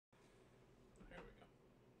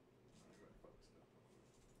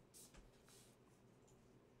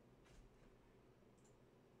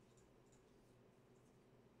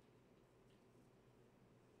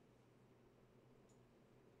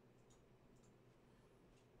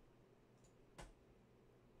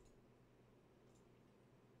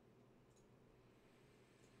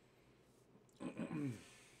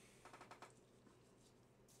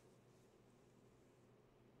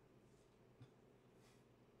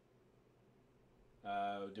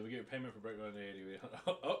Did we get your payment for break 180?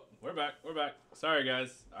 Oh, we're back. We're back. Sorry,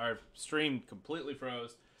 guys. Our stream completely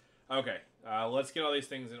froze. Okay, let's get all these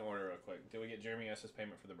things in order real quick. Did we get Jeremy S.'s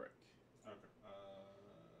payment for the break? Okay.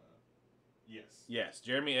 Yes. Yes,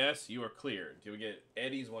 Jeremy S., you are cleared. Did we get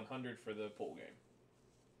Eddie's 100 for the pool game?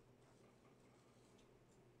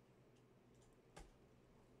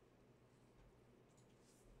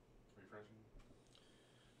 Refreshing.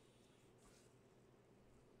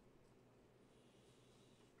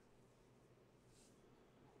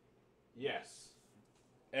 Yes.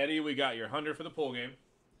 Eddie, we got your 100 for the pool game.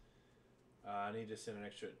 I need to send an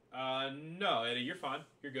extra. No, Eddie, you're fine.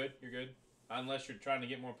 You're good. You're good. Unless you're trying to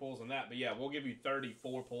get more pulls than that. But yeah, we'll give you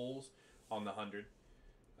 34 pulls on the 100.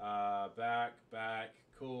 Back,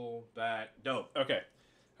 cool, back, dope. Okay.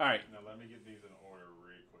 All right. Now let me get these in order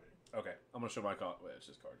real quick. Okay. I'm going to show my card. Wait, it's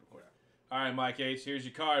just card real quick. Okay. All right, Mike H., here's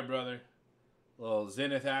your card, brother. Little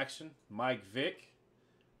Zenith action. Mike Vick.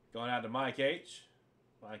 Going out to Mike H.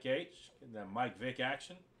 Mike H. Getting that Mike Vick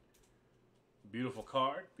action. Beautiful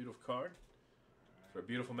card. Beautiful card. For a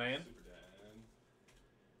beautiful man. Super Dan.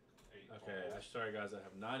 8 Okay, balls. sorry guys, I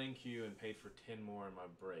have 9 in queue and paid for 10 more in my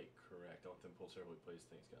break. Correct. I want them pull separately, please.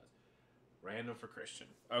 Thanks, guys. Random for Christian.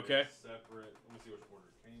 Okay. Separate. Let me see which order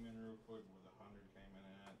it came in real quick. Where the 100 came in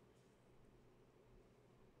at.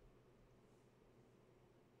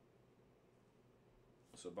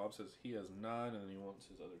 So Bob says he has 9 and then he wants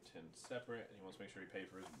his other 10 separate and he wants to make sure he paid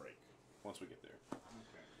for his break once we get there.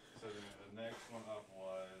 Okay. So then the next one up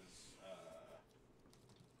was.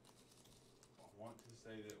 I want to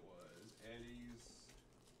say that was Eddie's.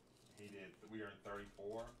 He did. We earned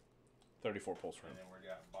 34. 34 pulls for And him. then we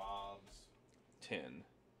got Bob's 10. 10,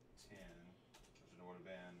 which would have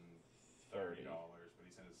been $30, 30. but he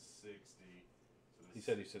sent us 60. So He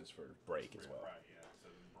said he sends for break as well. Right, yeah. So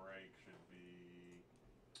the break should be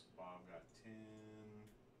Bob got 10,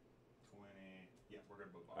 20. Yeah, we're gonna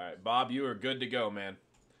put Bob. All right, Bob, you are good to go, man.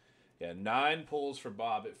 Yeah, 9 pulls for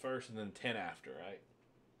Bob at first and then 10 after, right?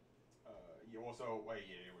 Yeah. Well, so wait,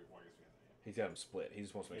 yeah. Well, I guess we have that. He's got them split. He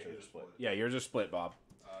just wants to make Yeah, sure they're he's split. split. Yeah, yours are split, Bob.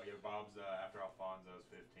 Yeah, Bob's after Alfonso's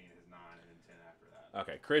 15, his 9, and then 10 after that.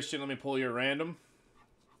 Okay, Christian, let me pull your random.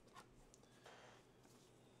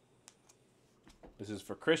 This is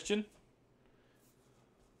for Christian.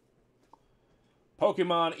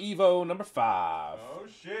 Pokemon Evo number 5. Oh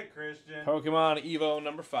shit, Christian. Pokemon Evo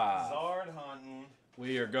number 5. Zard hunting.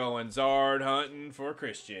 We are going Zard hunting for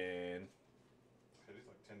Christian. Shit, these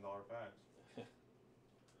like $10 packs.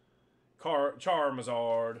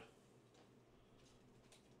 Charizard.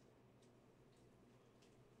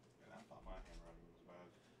 And I thought my handwriting was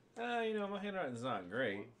bad. You know, my handwriting's not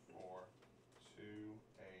great. 1, 4, 2,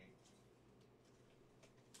 8,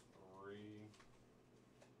 3.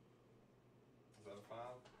 Is that a 5?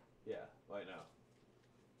 Yeah, wait, no.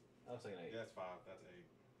 I was thinking 8. Yeah, that's 5. That's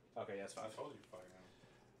 8. Okay, yeah, that's I 5. told you fucking him.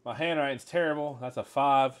 My handwriting's terrible. That's a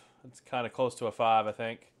 5. It's kind of close to a 5, I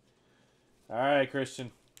think. All right,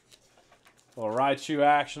 Christian. A little Raichu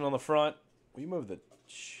action on the front. Will you move the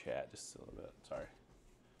chat just a little bit? Sorry.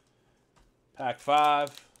 Pack 5.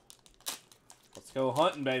 Let's go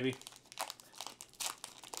hunting, baby.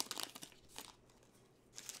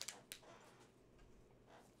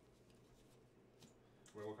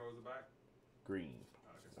 Wait, what color was the back? Green.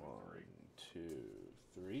 Oh, okay, so 1, three.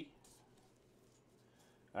 2, 3.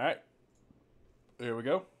 All right. Here we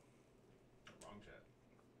go. Wrong chat.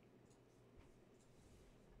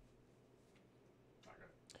 Okay.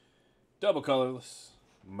 Double colorless.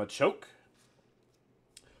 Machoke.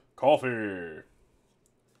 Coffee.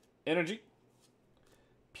 Energy.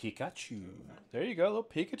 Pikachu. There you go. A little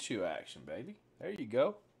Pikachu action, baby. There you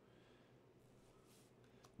go.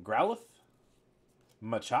 Growlithe.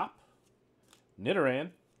 Machop.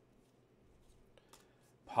 Nidoran.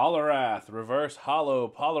 Poliwrath. Reverse Hollow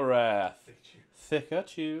Poliwrath.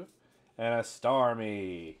 Pikachu. And a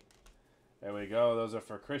Starmie. There we go. Those are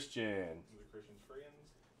for Christian. Is it Christian's friends?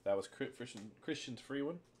 That was Christian's free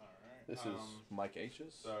one. Alright. This is Mike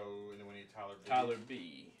H's. So, and then we need Tyler B. Tyler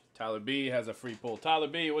B. Tyler B has a free pull. Tyler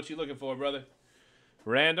B, what you looking for, brother?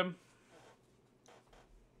 Random.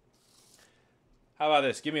 How about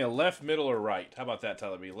this? Give me a left, middle, or right. How about that,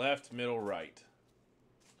 Tyler B? Left, middle, right.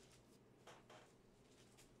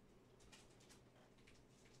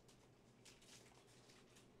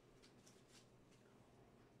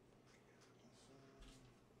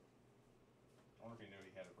 I wonder if he knew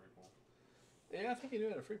he had a free pull. Yeah, I think he knew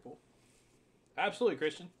had a free pull. Absolutely,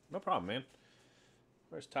 Christian. No problem, man.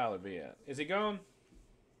 Where's Tyler B at? Is he gone?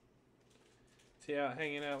 Is he out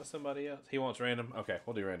hanging out with somebody else? He wants random? Okay,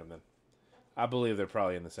 we'll do random then. I believe they're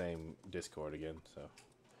probably in the same Discord again, so.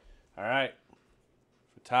 All right.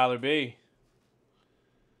 For Tyler B.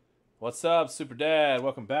 What's up, Super Dad?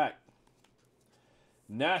 Welcome back.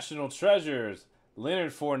 National Treasures.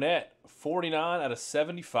 Leonard Fournette, 49 out of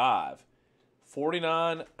 75.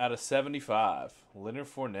 49 out of 75. Leonard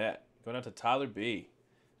Fournette. Going out to Tyler B.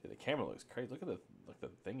 Dude, the camera looks crazy. Look at the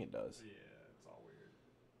thing it does. Yeah, it's all weird.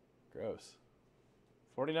 Gross.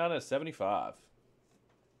 49 out of 75.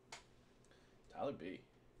 Tyler B.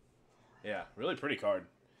 Yeah, really pretty card.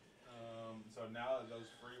 So now that those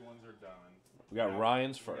free ones are done, We got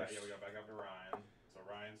Ryan's first. we got back up to Ryan. So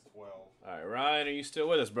Ryan's 12. All right, Ryan, are you still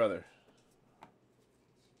with us, brother?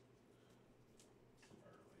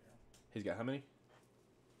 He's got how many?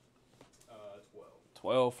 12.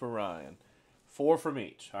 12 for Ryan. 4 from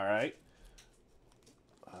each. All right.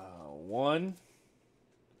 1,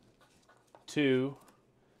 2,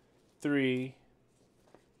 3,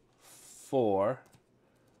 4.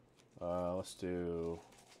 Let's do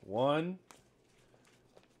 1,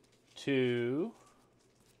 2,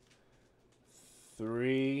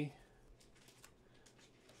 3,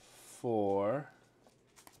 4.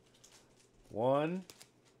 1,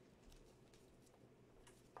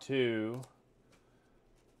 2,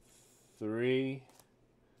 3,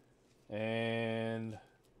 and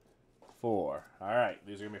 4. All right,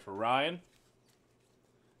 these are gonna be for Ryan.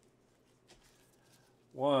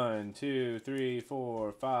 1, 2, 3,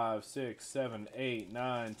 4, 5, 6, 7, 8,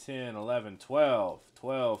 9, 10, 11, 12.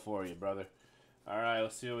 12 for you, brother. All right,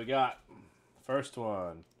 let's see what we got. First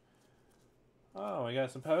one. Oh, we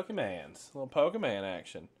got some Pokemans. A little Pokemon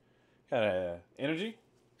action. Got a Energy,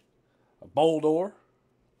 a Boldore,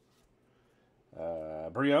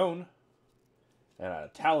 Brion, and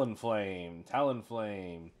a Talonflame.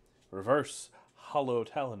 Talonflame. Reverse Hollow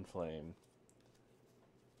Talonflame.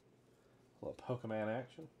 A little Pokemon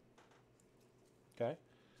action. Okay.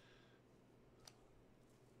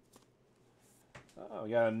 Oh, we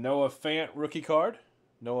got a Noah Fant rookie card.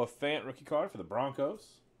 Noah Fant rookie card for the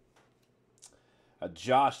Broncos. A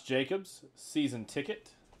Josh Jacobs season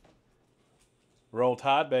ticket. Roll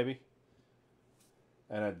Tide, baby.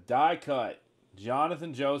 And a die cut.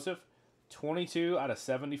 Jonathan Joseph, 22 out of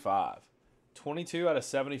 75. 22 out of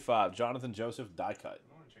 75. Jonathan Joseph die cut.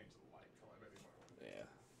 I want to change the light color. Yeah.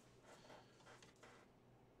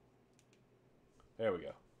 There we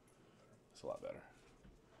go. That's a lot better.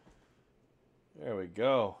 There we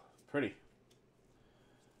go. Pretty.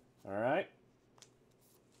 All right.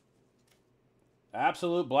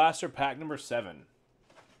 Absolute Blaster pack number 7.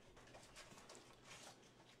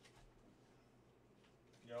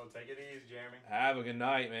 Yo, take it easy, Jeremy. Have a good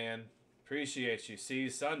night, man. Appreciate you. See you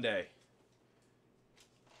Sunday.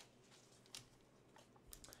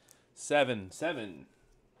 7.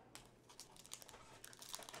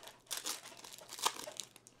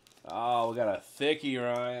 Oh, we got a thickie,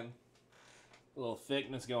 Ryan. A little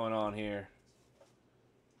thickness going on here.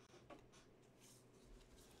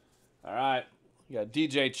 All right. We got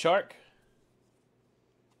DJ Chark.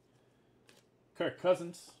 Kirk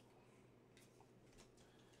Cousins.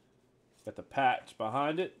 Got the patch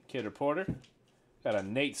behind it. Kidder Porter. Got a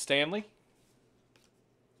Nate Stanley.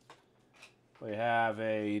 We have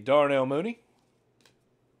a Darnell Mooney.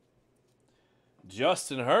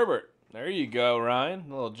 Justin Herbert. There you go, Ryan.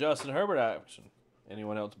 A little Justin Herbert action.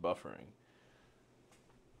 Anyone else buffering?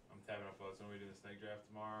 I'm tapping up close. When we do the snake draft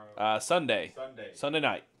tomorrow? Sunday. Sunday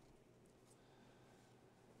night.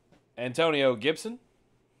 Antonio Gibson.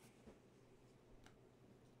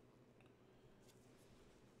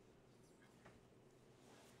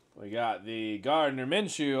 We got the Gardner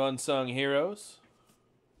Minshew Unsung Heroes.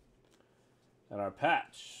 And our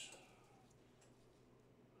patch.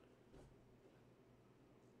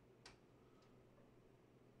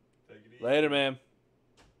 Take it easy. Later, man.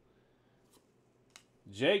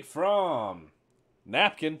 Jake Fromm.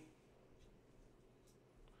 Napkin.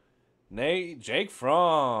 Jake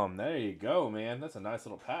Fromm. There you go, man. That's a nice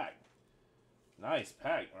little pack. Nice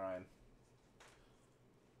pack, Ryan.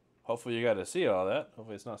 Hopefully you got to see all that.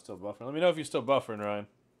 Hopefully it's not still buffering. Let me know if you're still buffering, Ryan.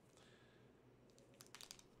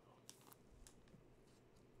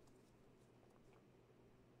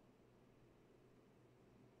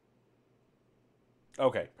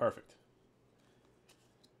 Okay, perfect.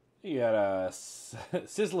 You got a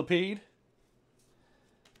Sizzlipede.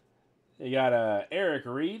 You got a Eric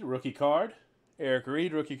Reed rookie card. Eric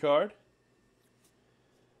Reed rookie card.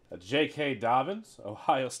 A J.K. Dobbins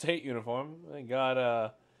Ohio State uniform. They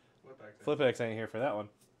got Flipex ain't here for that one.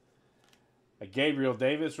 A Gabriel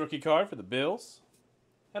Davis rookie card for the Bills.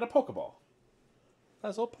 And a Pokeball.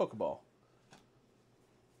 Nice little Pokeball.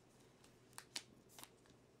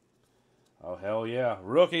 Oh, hell yeah.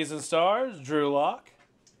 Rookies and Stars, Drew Lock.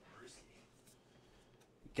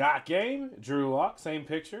 Got game. Drew Lock. Same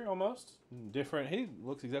picture almost. Different. He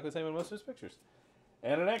looks exactly the same in most of his pictures.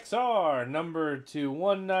 And an XR. Number to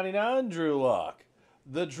 199. Drew Lock.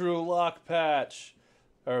 The Drew Lock patch.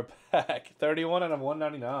 Or pack. 31 out of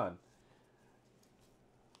 199.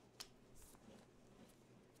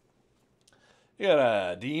 You got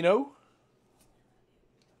a Dino.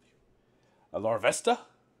 A Larvesta.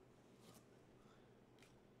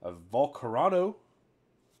 A Volcarano.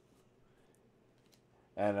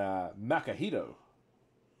 And a Makahito.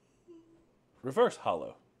 Reverse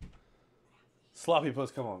hollow. Sloppy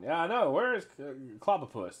Puss, come on. Yeah, I know. Where is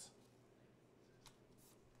Clobbopus?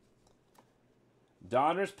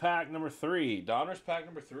 Donruss pack number 3. Donruss pack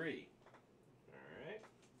number 3.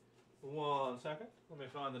 All right. 1 second. Let me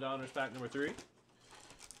find the Donruss pack number 3.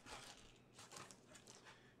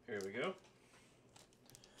 Here we go.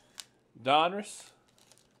 Donruss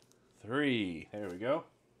 3. There we go.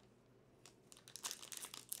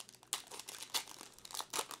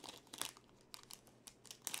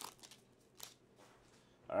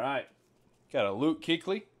 All right. Got a Luke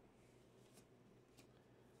Kuechly.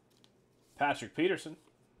 Patrick Peterson.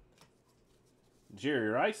 Jerry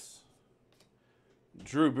Rice.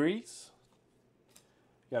 Drew Brees.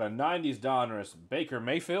 Got a 90s Donruss Baker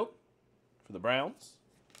Mayfield for the Browns.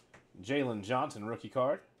 Jalen Johnson rookie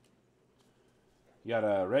card. You got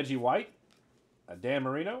a Reggie White, a Dan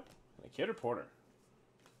Marino, and a Kidder Porter.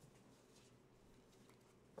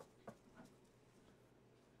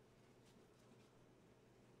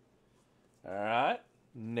 All right,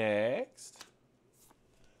 next.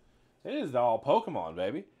 It is all Pokemon,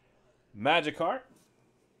 baby. Magikarp,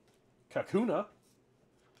 Kakuna,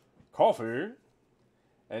 Caulfield,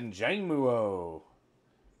 and Jangmuo.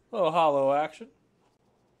 Little hollow action.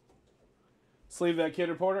 Sleeve that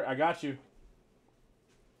Kidder Porter. I got you.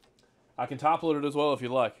 I can top load it as well if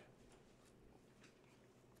you'd like.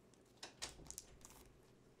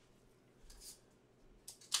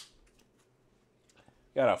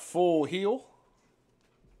 Got a full heel.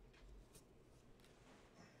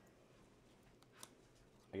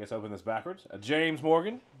 I guess open this backwards. A James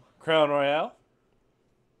Morgan, Crown Royale.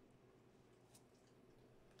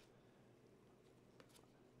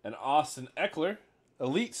 An Austin Eckler,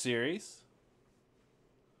 Elite Series.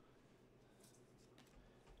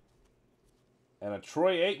 And a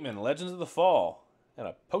Troy Aikman, Legends of the Fall. And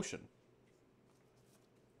a potion.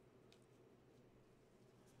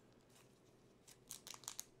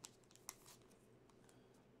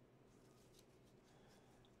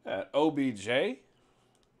 At OBJ,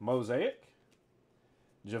 Mosaic.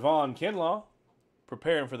 Javon Kinlaw,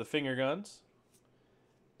 preparing for the finger guns.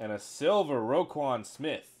 And a silver Roquan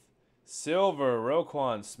Smith. Silver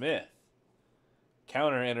Roquan Smith.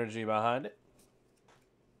 Counter energy behind it.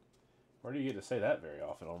 Where do you get to say that very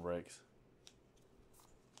often on breaks?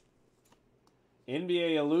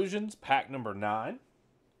 NBA Illusions, pack number 9.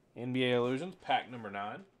 NBA Illusions, pack number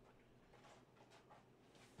 9.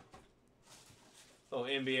 Little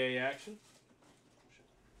NBA action.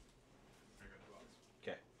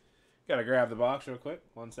 Okay. Gotta grab the box real quick.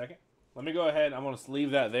 1 second. Let me go ahead. I'm going to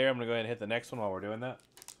leave that there. I'm going to go ahead and hit the next one while we're doing that.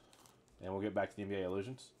 And we'll get back to the NBA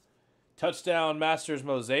Illusions. Touchdown Masters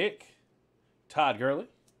Mosaic. Todd Gurley.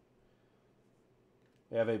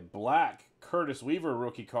 We have a black Curtis Weaver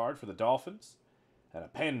rookie card for the Dolphins. And a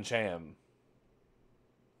Pancham.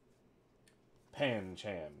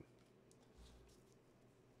 Pancham.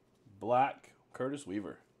 Black Curtis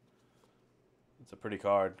Weaver. It's a pretty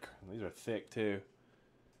card. These are thick too.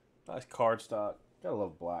 Nice card stock. Gotta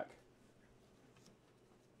love black.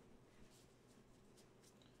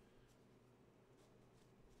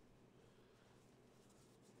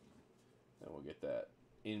 And we'll get that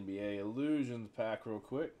NBA Illusions pack real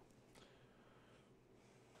quick.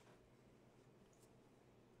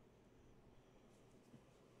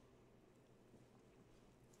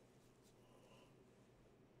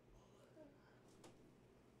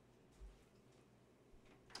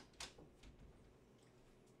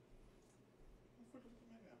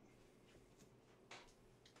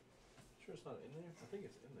 Sure it's not in there? I think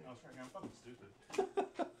it's in there. I was trying. I'm fucking stupid.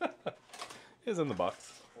 It's in the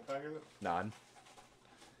box. What pack is it? 9.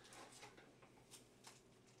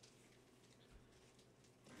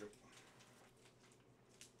 Yep.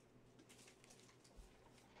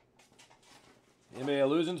 NBA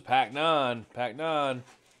Illusions, pack 9. Pack 9.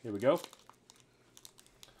 Here we go.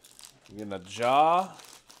 We're getting a Jaw.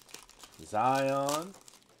 Zion.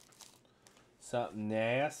 Something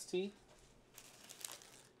nasty.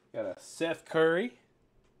 Got a Seth Curry.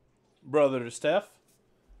 Brother to Steph.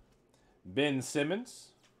 Ben Simmons.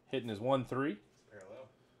 Hitting his 1-3. Parallel.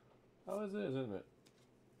 Oh, it is, isn't it?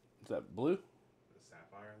 Is that blue? The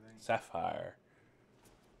sapphire. Sapphire.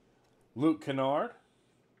 Luke Kennard.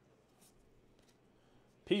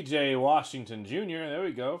 P.J. Washington Jr. There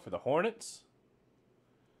we go for the Hornets.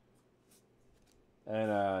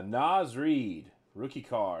 And Naz Reid, rookie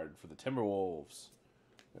card for the Timberwolves.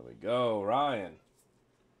 There we go, Ryan.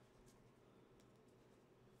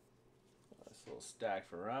 Nice little stack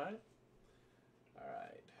for Ryan. All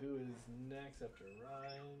right, who is next after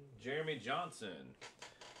Ryan? Jeremy Johnson.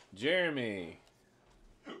 Jeremy.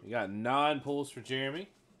 We got 9 pulls for Jeremy.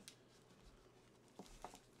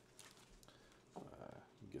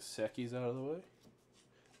 Gaseki's out of the way.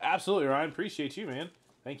 Absolutely, Ryan. Appreciate you, man.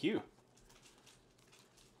 Thank you.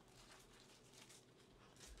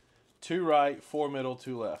 2 right, 4 middle,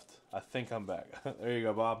 2 left. I think I'm back. There you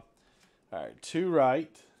go, Bob. All right, 2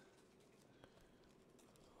 right.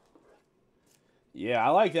 Yeah, I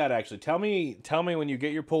like that actually. Tell me when you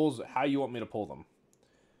get your pulls how you want me to pull them.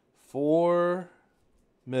 4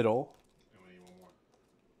 middle. And we need one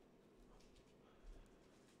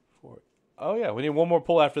more. 4. Oh yeah, we need one more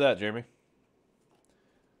pull after that, Jeremy.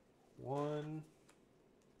 1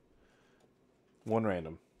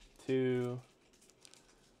 random. 2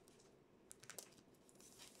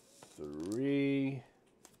 3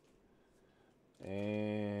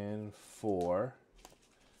 and 4.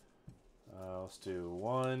 Let's do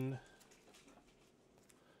 1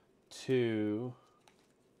 2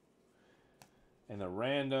 and a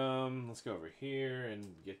random. Let's go over here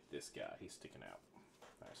and get this guy. He's sticking out.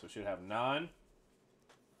 All right, so we should have 9.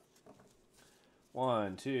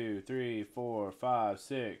 1 2 3 4 5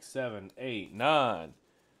 6 7 8 9.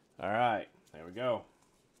 All right, there we go.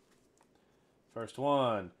 First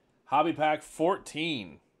one. Hobby Pack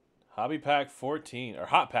 14. Hobby Pack 14. Or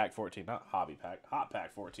Hot Pack 14. Not Hobby Pack. Hot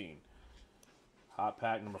Pack 14. Hot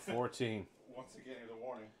Pack number 14. Once again, here's a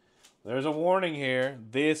warning. There's a warning here.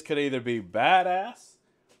 This could either be badass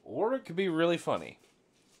or it could be really funny.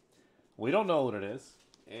 We don't know what it is.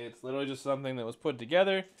 It's literally just something that was put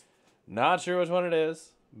together. Not sure which one it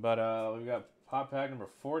is. But we've got Hot Pack number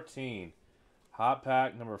 14. Hot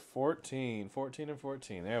Pack number 14. 14 and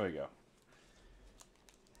 14. There we go.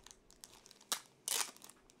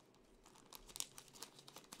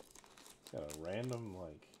 Got a random,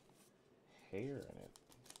 like, hair in it.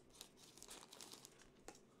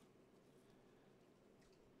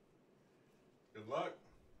 Good luck.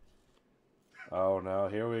 Oh, no.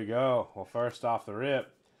 Here we go. Well, first off the rip,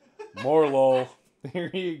 more lol. Here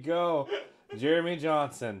you go. Jeremy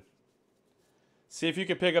Johnson. See if you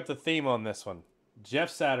can pick up the theme on this one. Jeff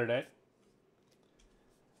Saturday.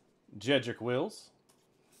 Jedrick Wills.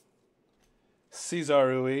 Cesar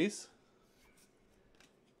Ruiz.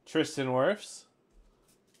 Tristan Wirfs.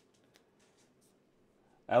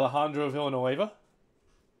 Alejandro Villanueva.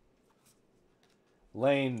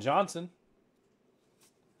 Lane Johnson.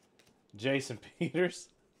 Jason Peters.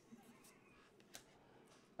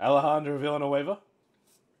 Alejandro Villanueva.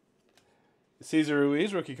 Cesar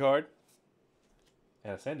Ruiz, rookie card.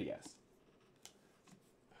 And a Sendigas.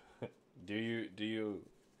 Do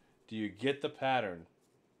you get the pattern?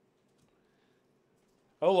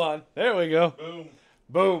 Olan. There we go. Boom.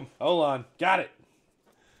 Boom. Olan. Got it.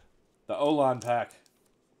 The Olan pack.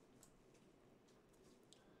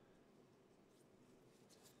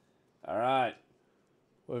 All right.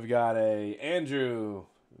 We've got a Andrew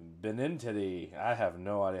Benintendi. I have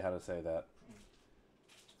no idea how to say that.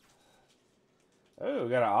 Oh, we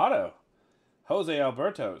got an auto. Jose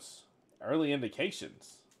Albertos. Early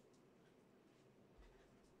indications.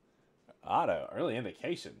 Auto. Early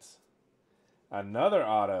indications. Another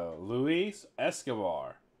auto. Luis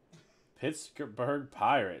Escobar. Pittsburgh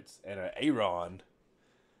Pirates. And an Aaron.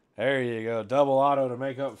 There you go. Double auto to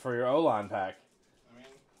make up for your O-line pack. I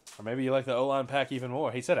mean, Or maybe you like the O-line pack even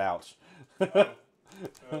more. He said ouch. never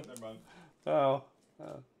mind. Oh.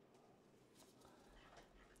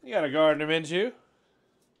 You got a Gardner Minshew.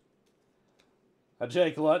 A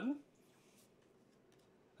Jake Luton.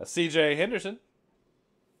 A C.J. Henderson.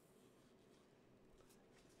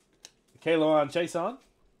 A K'Lavon Chaisson.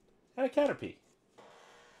 And a Caterpie.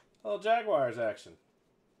 A little Jaguars action.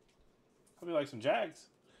 Hope you like some Jags.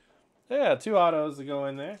 Yeah, 2 autos to go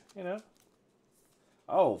in there, you know.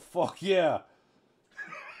 Oh, fuck yeah.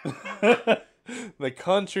 The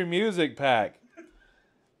country music pack.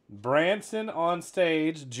 Branson on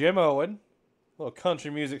stage, Jim Owen. Little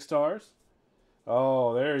country music stars.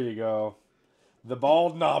 Oh, there you go. The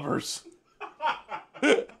Bald Knobbers.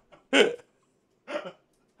 The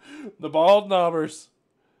Bald Knobbers.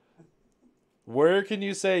 Where can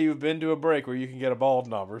you say you've been to a break where you can get a Bald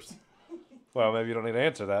Knobbers? Well, maybe you don't need to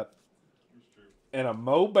answer that. It's true. And a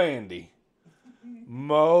Mo Bandy.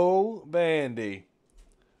 Mo Bandy.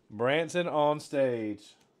 Branson on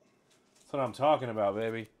stage. That's what I'm talking about,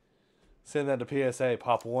 baby. Send that to PSA,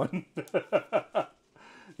 pop one.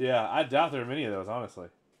 Yeah, I doubt there are many of those, honestly.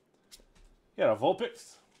 You got a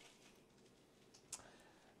Vulpix.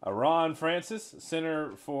 A Ron Francis,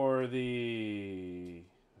 center for the...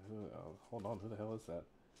 hold on, who the hell is that?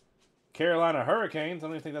 Carolina Hurricanes. I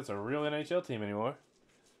don't even think that's a real NHL team anymore.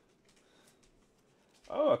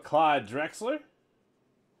 Oh, a Clyde Drexler.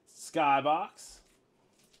 Skybox.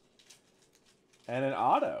 And an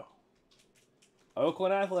auto.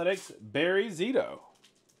 Oakland Athletics, Barry Zito.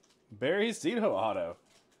 Barry Zito auto.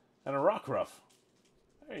 And a Rockruff.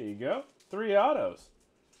 There you go. 3 autos.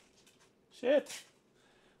 Shit.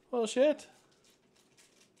 Well, shit.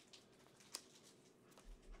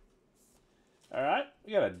 All right.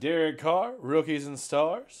 We got a Derek Carr, Rookies and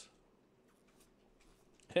Stars.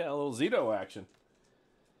 Yeah, a little Zito action.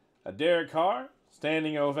 A Derek Carr,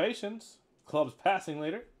 standing ovations, club's passing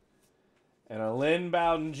leader. And a Lynn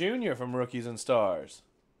Bowden Jr. from Rookies and Stars.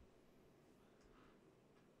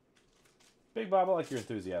 Big Bob, I like your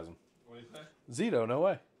enthusiasm. What do you say? Zito, no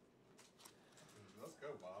way. Let's go,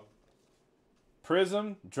 Bob.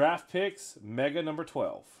 Prism, Draft Picks, Mega number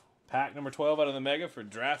 12. Pack number 12 out of the Mega for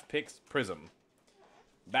Draft Picks Prism.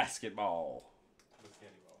 Basketball.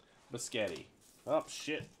 Biscotti. Oh,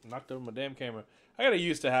 shit. Knocked over my damn camera. I got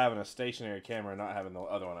used to having a stationary camera and not having the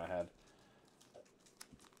other one I had.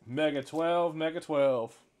 Mega 12, Mega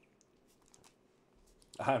 12.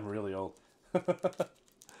 I'm really old. Well,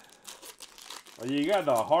 you got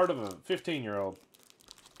the heart of a 15-year-old.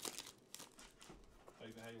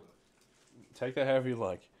 Take that how you will. Take that however you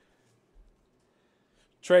like.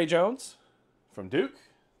 Trey Jones from Duke.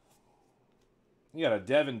 You got a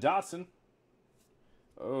Devin Dotson.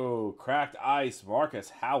 Oh, cracked ice, Marcus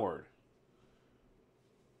Howard.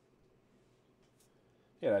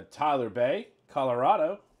 You got a Tyler Bay,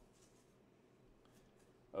 Colorado.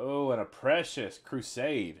 Oh, and a Precious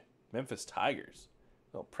Crusade, Memphis Tigers.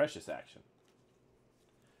 Oh, Precious action.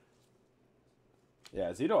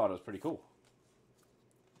 Yeah, Zito auto is pretty cool.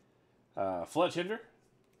 Fletchinder,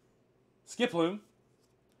 Skiploom,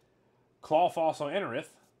 Clawfoss on Ennerith,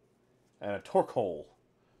 and a Torkoal.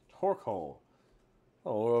 Torkoal.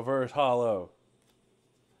 Oh, reverse hollow.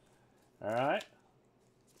 Alright.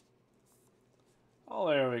 Oh,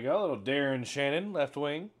 there we go. Little Darren Shannon, left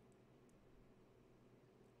wing.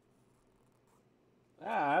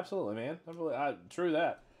 Ah, absolutely, man. True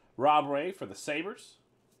that. Rob Ray for the Sabres.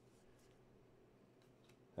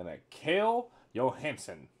 And a Kale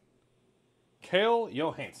Johansson. Kale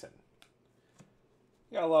Johansson.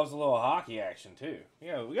 You gotta love a little hockey action, too.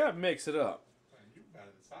 Yeah, we gotta mix it up. Man, you got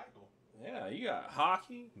the cycle. Yeah, you got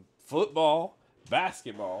hockey, football,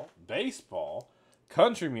 basketball, baseball,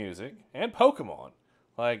 country music, and Pokemon.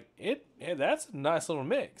 Like, that's a nice little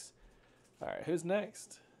mix. All right, who's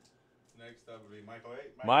next? Next up would be Michael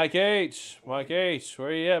H. Mike H. Mike H.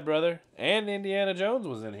 Where you at, brother? And Indiana Jones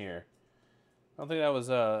was in here. I don't think that was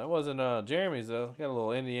that wasn't Jeremy's though. Got a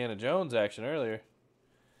little Indiana Jones action earlier.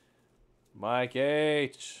 Mike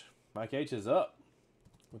H. Mike H is up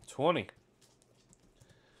with 20.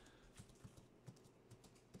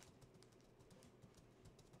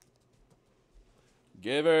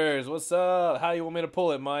 Givers, what's up? How you want me to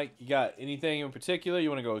pull it, Mike? You got anything in particular? You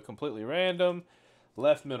want to go completely random?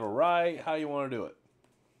 Left, middle, right? How you want to do it?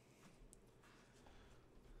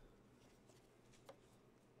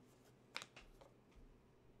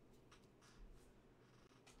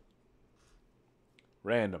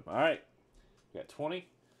 Random. All right. We got 20.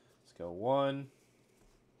 Let's go 1,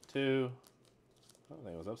 2. Oh, I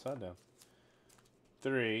think it was upside down.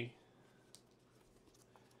 3.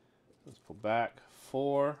 Let's pull back.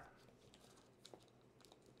 4,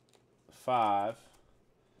 5,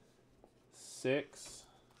 6,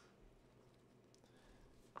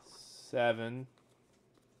 7,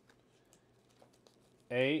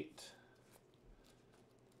 8,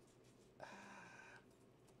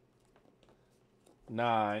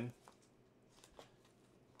 9,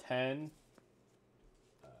 10,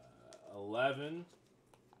 11,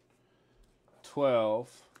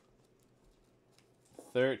 12,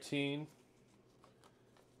 13,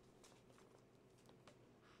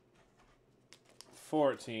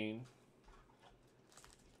 14,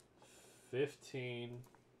 15,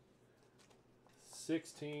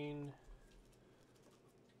 16,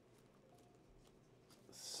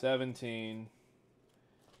 17,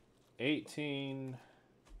 18,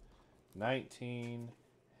 19,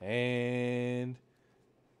 and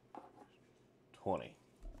 20.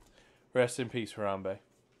 Rest in peace, Harambe.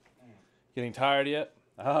 Getting tired yet?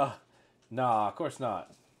 Nah, of course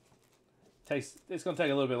not. It's gonna take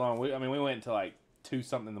a little bit long. We went until like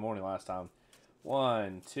 2-something in the morning last time.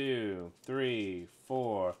 1, 2, 3,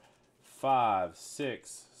 4, 5,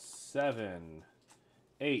 6, 7,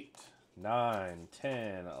 8, 9,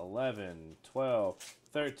 10, 11, 12,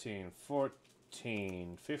 13,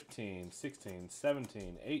 14, 15, 16,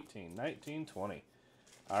 17, 18, 19, 20.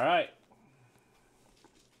 All right.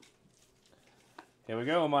 Here we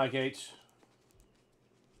go, Mike H.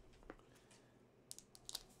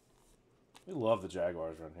 We love the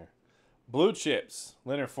Jaguars around here. Blue Chips,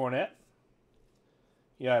 Leonard Fournette.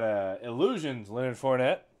 You got Illusions, Leonard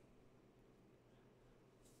Fournette.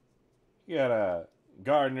 You got a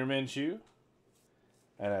Gardner Minshew.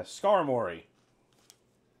 And a Skarmory.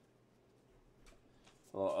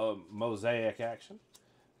 A little mosaic action.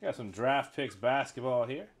 We got some draft picks basketball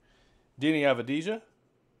here. Denny Avdija.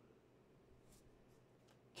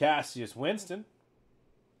 Cassius Winston.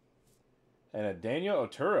 And a Daniel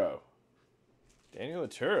Otero. Daniel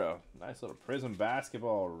Otero. Nice little Prism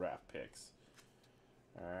basketball draft picks.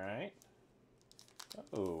 Alright.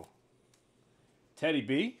 Oh. Teddy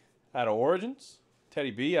B out of Origins.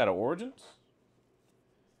 Teddy B out of Origins.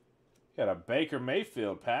 Got a Baker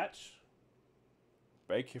Mayfield patch.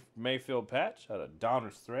 Baker Mayfield patch out of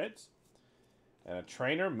Donner's Threads. And a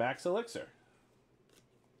Trainer Max Elixir.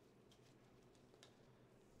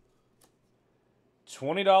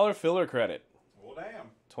 $20 filler credit. Well,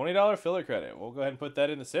 damn. $20 filler credit. We'll go ahead and put that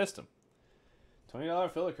in the system.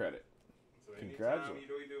 $20 filler credit. So anytime Congratulations.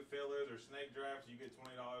 you do fillers or snake drafts, you get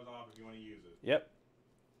 $20 off if you want to use it. Yep.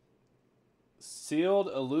 Sealed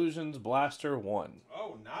Illusions Blaster 1.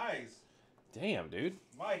 Oh, nice. Damn, dude.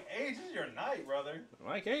 Mike H, this is your night, brother.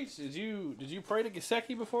 Mike H, did you pray to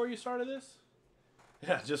Gesicki before you started this?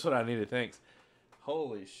 Yeah, just what I needed. Thanks.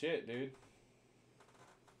 Holy shit, dude.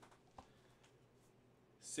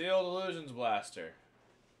 Sealed Illusions Blaster.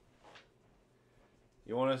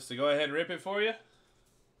 You want us to go ahead and rip it for you?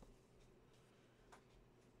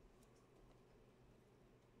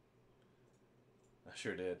 I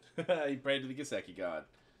sure did. He prayed to the Gesicki god.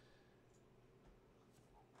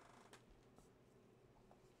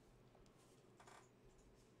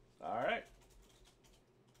 All right.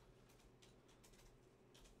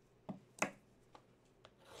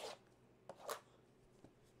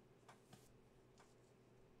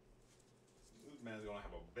 This man's going to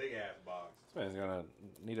have a big ass box. This man's going to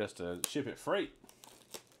need us to ship it freight.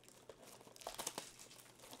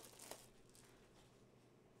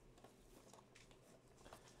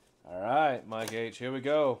 All right, Mike H, here we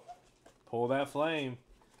go. Pull that flame.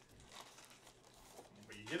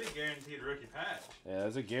 But you get a guaranteed rookie patch. Yeah,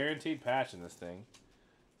 there's a guaranteed patch in this thing.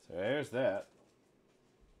 So there's that.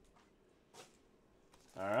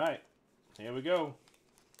 All right, here we go.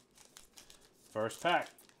 First pack.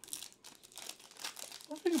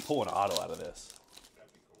 I wonder if we can pull an auto out of this.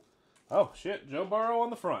 That'd be cool. Oh, shit. Joe Burrow on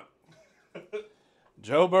the front.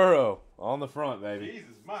 Joe Burrow on the front, baby.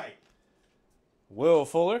 Jesus, Mike. Will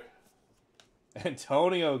Fuller.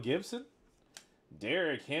 Antonio Gibson.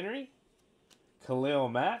 Derrick Henry. Khalil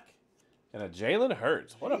Mack. And a Jalen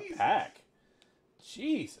Hurts. What a Jesus. pack.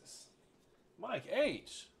 Jesus. Mike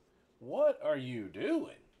H. What are you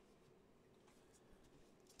doing?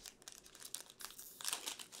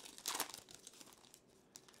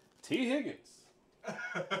 T. Higgins.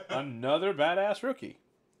 Another badass rookie.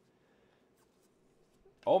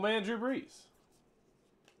 Old man Drew Brees.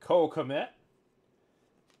 Cole Kmet.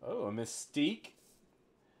 Oh, a Mystique.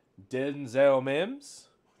 Denzel Mims.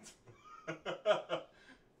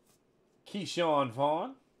 Keyshawn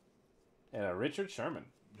Vaughn. And a Richard Sherman.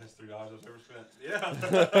 Best $3 I've ever spent.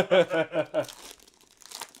 Yeah.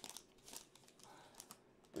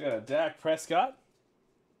 We got a Dak Prescott.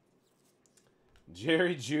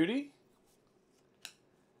 Jerry Jeudy.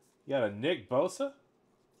 You got a Nick Bosa.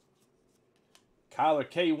 Kyler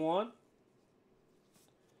K1.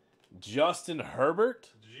 Justin Herbert.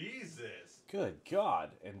 Jesus. Good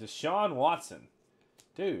God. And Deshaun Watson.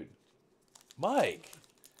 Dude. Mike.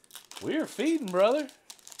 We're feeding, brother.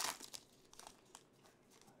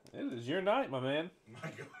 It is your night, my man. My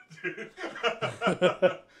God,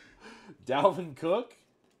 dude. Dalvin Cook.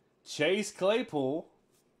 Chase Claypool.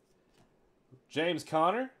 James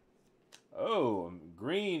Conner. Oh,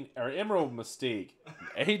 green or Emerald Mystique.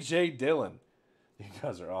 AJ Dillon. You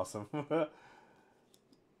guys are awesome.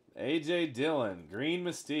 AJ Dillon, Green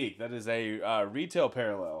Mystique. That is a retail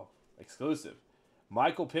parallel exclusive.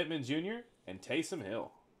 Michael Pittman Jr. and Taysom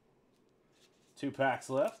Hill. 2 packs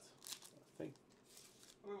left. I think.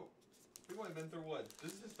 We've only been through what?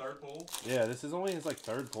 This is his third pull? Yeah, this is only his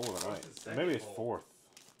third pull of the night. his Or maybe second his pull? 4th.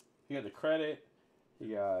 He got the credit.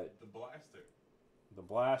 He got The blaster. the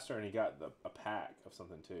blaster, and he got a pack of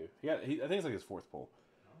something too. I think it's like his fourth pull.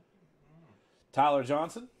 Tyler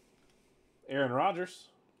Johnson, Aaron Rodgers,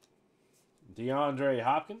 DeAndre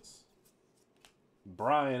Hopkins,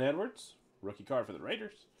 Brian Edwards, rookie card for the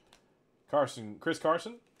Raiders, Chris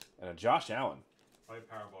Carson, and a Josh Allen. Play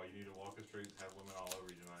Powerball. You need to walk the streets, have women all over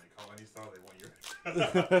you tonight. Call any star, they want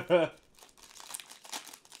your.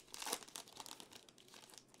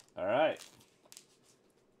 All right.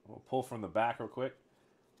 We'll pull from the back real quick.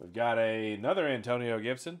 We've got another Antonio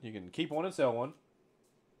Gibson. You can keep one and sell one.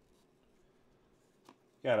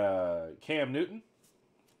 Got a Cam Newton,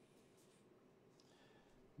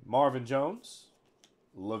 Marvin Jones,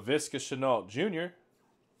 Laviska Shenault Jr.,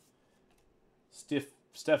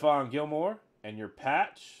 Stephon Gilmore, and your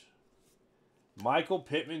patch, Michael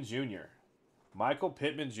Pittman Jr. Michael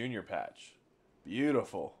Pittman Jr. patch.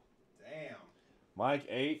 Beautiful. Damn. Mike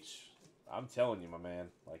H. I'm telling you, my man.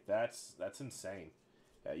 Like, that's insane.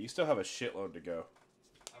 Yeah, you still have a shitload to go.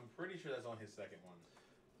 I'm pretty sure that's on his second one.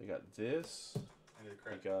 They got this. And the He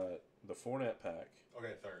credit. got the Fournette pack.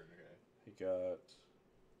 Okay, third. Okay. He got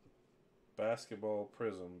basketball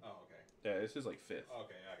prism. Oh, okay. Yeah, this is like fifth.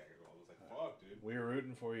 Okay, I gotta go. I was like, fuck, dude. We were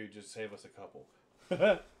rooting for you. Just save us a couple.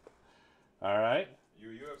 All right. You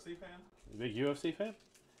a UFC fan? You big UFC fan?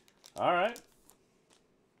 All right.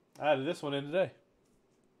 I added this one in today.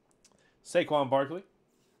 Saquon Barkley.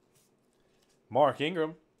 Mark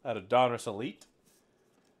Ingram out of Donruss Elite.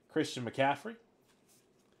 Christian McCaffrey.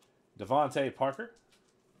 Devontae Parker.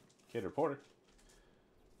 Kid Reporter.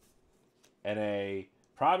 And a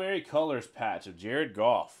primary colors patch of Jared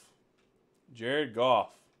Goff. Jared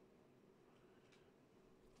Goff.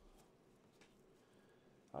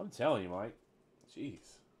 I'm telling you, Mike.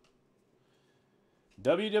 Jeez.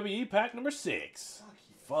 WWE pack number 6. Fuck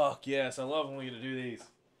you. Fuck yes, I love when we get to do these.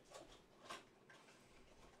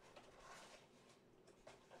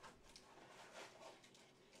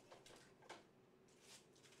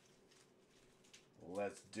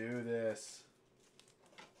 Let's do this.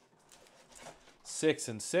 6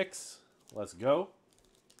 and 6. Let's go.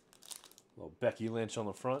 Little Becky Lynch on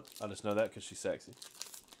the front. I just know that because she's sexy.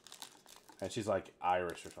 And she's like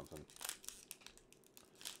Irish or something.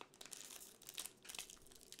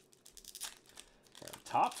 And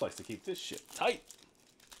Topps likes to keep this shit tight.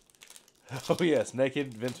 Oh yes,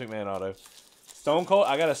 naked Vince McMahon auto. Stone Cold.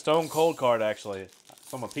 I got a Stone Cold card actually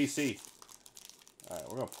from a PC. All right,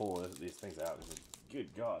 we're gonna pull these things out.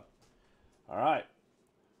 Good God. All right,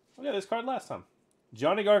 we got this card last time.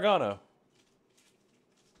 Johnny Gargano.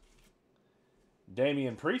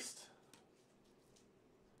 Damian Priest.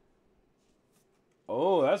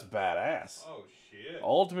 Oh, that's badass. Oh, shit.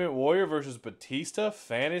 Ultimate Warrior versus Batista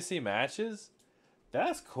fantasy matches?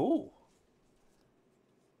 That's cool.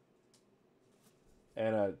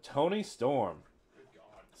 And a Tony Storm. Good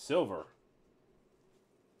God. Silver.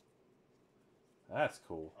 That's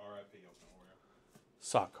cool. R.I.P. Ultimate Warrior.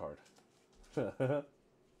 Sock card.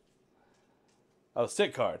 Oh,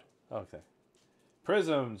 stick card. Okay.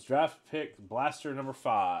 Prisms, draft pick, blaster number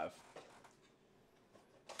 5.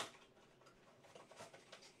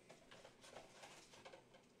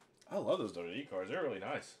 I love those WWE cards. They're really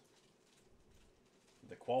nice.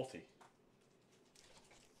 The quality.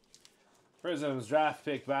 Prisms, draft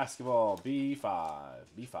pick, basketball, B5.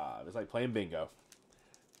 B5. It's like playing bingo.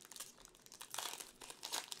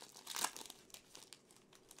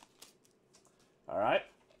 All right.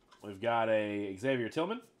 We've got a Xavier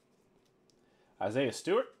Tillman, Isaiah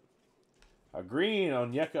Stewart, a green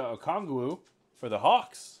Onyeka Okongwu for the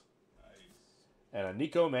Hawks, Nice. and a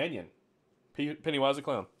Nico Mannion. Pennywise the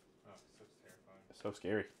Clown. Oh, so terrifying. So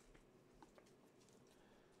scary.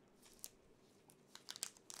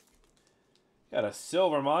 Got a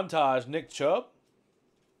silver montage Nick Chubb.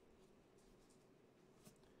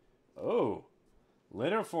 Oh,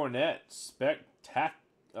 Leonard Fournette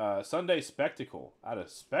Sunday Spectacle out of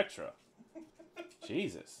Spectra.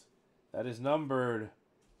 Jesus. That is numbered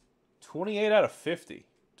 28 out of 50.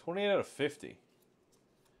 28 out of 50.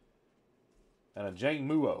 And a Jang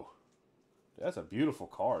Muo. That's a beautiful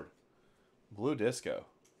card. Blue Disco.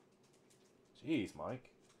 Jeez,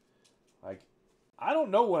 Mike. Like, I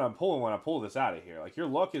don't know what I'm pulling when I pull this out of here. Like, your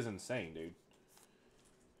luck is insane, dude.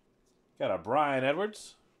 Got a Brian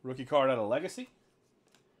Edwards. Rookie card out of Legacy.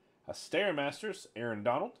 A Stairmasters, Aaron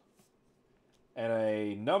Donald. And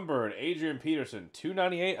a numbered Adrian Peterson,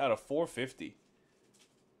 298 out of 450.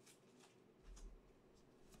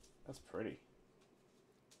 That's pretty.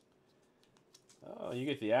 Oh, you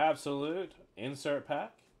get the absolute insert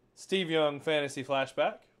pack. Steve Young Fantasy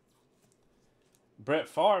Flashback. Brett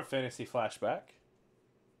Favre Fantasy Flashback.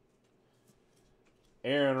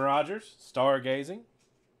 Aaron Rodgers, stargazing.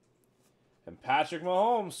 And Patrick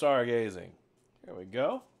Mahomes, stargazing. Here we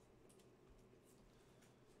go.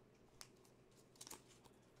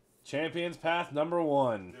 Champions Path number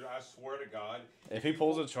 1. Dude, I swear to God. If he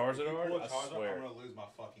pulls a if you Charizard, pull a I Charizard, swear. I'm going to lose my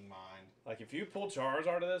fucking mind. Like, if you pull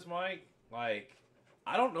Charizard of this, Mike, like,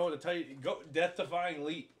 I don't know what to tell you. Go death-defying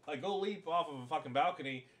leap. Like, go leap off of a fucking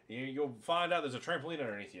balcony, and you'll find out there's a trampoline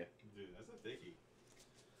underneath you. Dude, that's a dickie.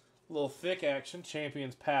 A little thick action.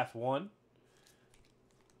 Champions Path 1.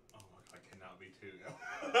 Oh my God, cannot be 2.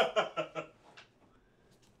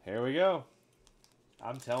 Here we go.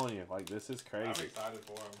 I'm telling you, like, this is crazy. I'm excited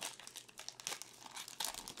for him.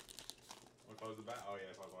 What color's the bat? Oh, yeah,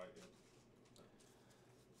 it's like white.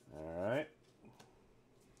 Yeah. All right.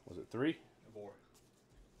 Was it 3? 4.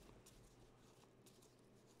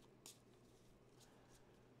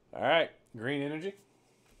 All right. Green Energy.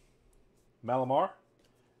 Malamar.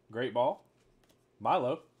 Great Ball.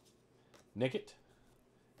 Milo. Nickit.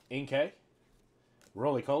 Inkay.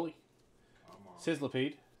 Roly-Poly. Come on.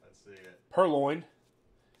 Sizzlipede. Let's see it. Purloin.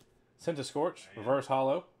 Centiscorch. Man. Reverse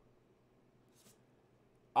Hollow.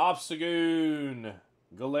 Obstagoon.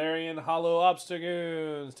 Galarian Hollow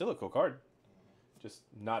Obstagoon. Still a cool card. Just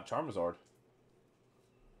not Charizard.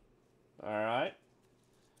 Alright.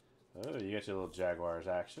 Oh, you got your little Jaguars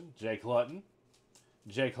action. Jake Luton.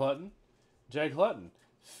 Jake Luton. Jake Luton.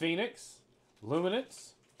 Phoenix.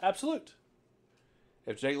 Luminance. Absolute.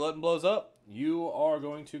 If Jake Luton blows up, you are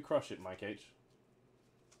going to crush it, Mike H.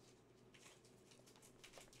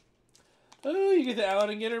 Oh, you get the Out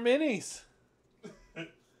and Getter minis.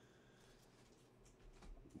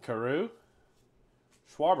 Karoo.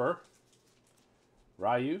 Schwarber.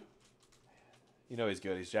 Ryu. You know he's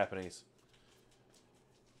good. He's Japanese.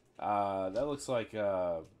 That looks like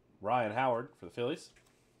Ryan Howard for the Phillies.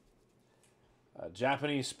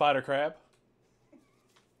 Japanese Spider Crab.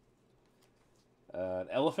 An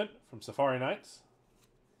Elephant from Safari Nights.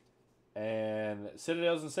 And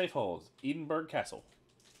Citadels and Safe Holds. Edinburgh Castle.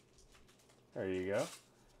 There you go.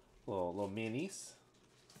 Little minis.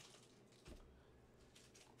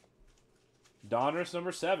 Donruss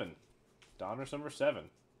number 7. Donruss number 7.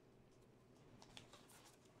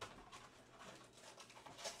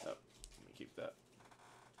 Oh, let me keep that.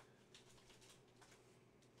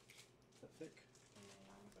 Is that thick? I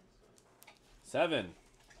don't think so. 7.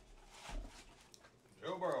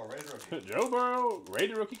 Joe Burrow, Rated Rookie. Joe Burrow,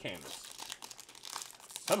 rated rookie canvas.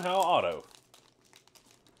 Somehow auto.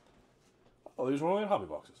 Oh, these were only in hobby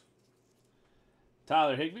boxes.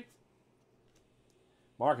 Tyler Higbee.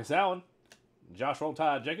 Marcus Allen. Josh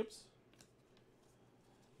Roll-Tide Jacobs.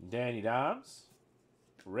 Danny Dimes.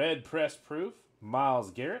 Red Press Proof.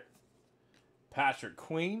 Myles Garrett. Patrick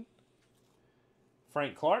Queen.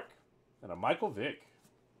 Frank Clark. And a Michael Vick.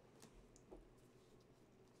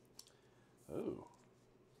 Ooh.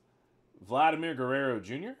 Vladimir Guerrero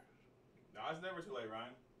Jr. No, it's never too late,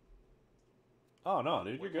 Ryan. Oh, no,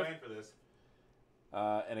 dude. We're You're good. playing for this.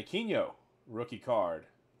 And a Quino rookie card.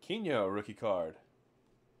 Quino rookie card.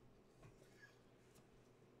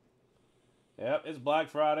 Yep, it's Black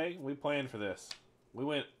Friday. We planned for this. We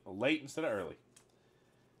went late instead of early.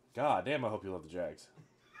 God damn, I hope you love the Jags.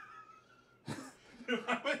 Dude,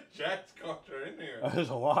 how many Jags cards are in here? There's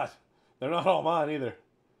a lot. They're not all mine either.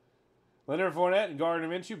 Leonard Fournette and Gardner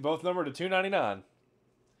Minshew, both numbered to $2.99.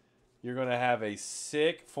 You're going to have a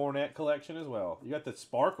sick Fournette collection as well. You got the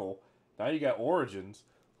Sparkle. Now you got Origins.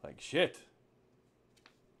 Like shit.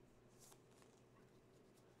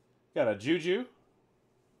 Got a Juju.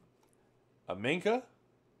 A Minka.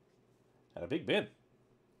 And a Big Ben.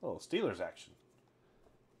 A little Steelers action.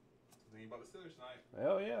 Thinking about the Steelers tonight.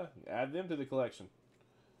 Hell yeah. Add them to the collection.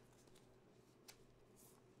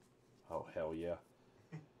 Oh, hell yeah.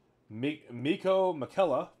 Miko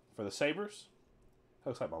McKellar for the Sabres.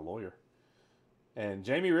 That looks like my lawyer. And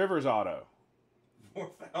Jamie Rivers auto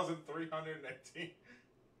 4,318.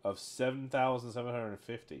 of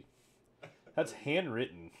 7,750. That's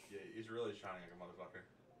handwritten. Yeah, he's really shining like a motherfucker.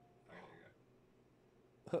 Okay,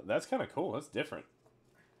 there you go. That's kind of cool. That's different.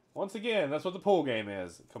 Once again, that's what the pool game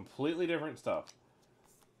is. Completely different stuff.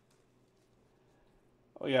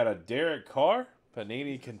 Oh, you got a Derek Carr,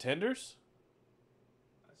 Panini Contenders.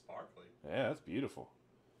 That's sparkly. Yeah, that's beautiful.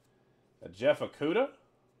 A Jeff Okuda,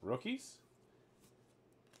 rookies.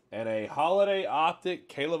 And a Holiday Optic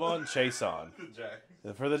Calebon Chason The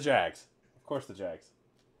Jags. for the Jags. Of course, the Jags.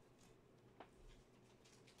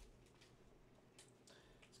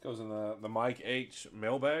 This goes in the Mike H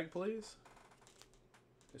mailbag, please.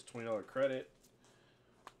 Just $20 credit.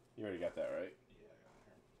 You already got that, right? Yeah,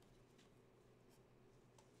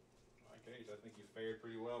 I got Cage, I think you fared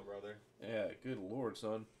pretty well, brother. Yeah, good lord,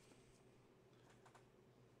 son.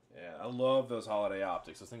 Yeah, I love those holiday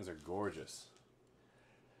optics. Those things are gorgeous.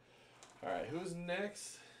 All right, who's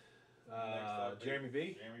next? Next up, Jeremy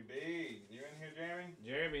B. Jeremy B. You in here, Jeremy?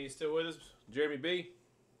 Jeremy, you still with us? Jeremy B.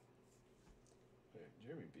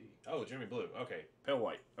 Jeremy B. Oh, Jeremy Blue. Okay, pale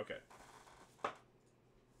white. Okay.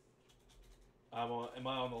 Am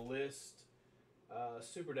I on the list?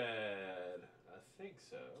 Super Dad. I think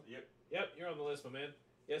so. Yep. Yep, you're on the list, my man.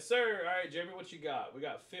 Yes, sir. All right, Jeremy, what you got? We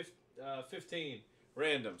got 15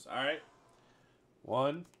 randoms. All right.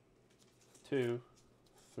 1, 2,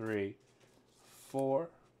 3, 4,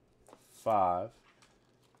 5,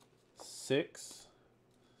 6.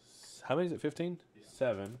 How many is it? 15? Yeah.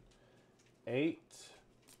 7, 8,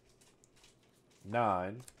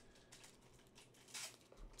 9,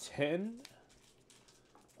 10,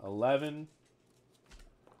 11,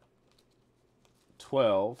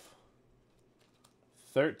 12,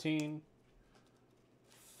 13,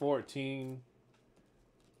 14,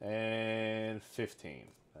 and 15.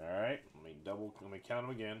 All right, let me count them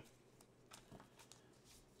again.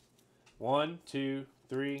 1, 2,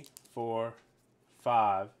 3, 4,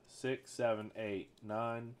 5, 6, 7, 8,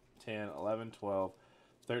 9, 10, 11, 12,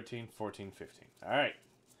 13, 14, 15. All right,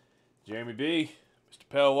 Jeremy B, Mr.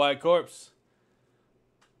 Pale White Corpse.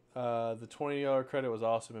 The $20 credit was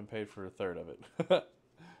awesome and paid for a third of it.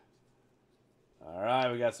 All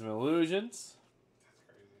right, we got some illusions.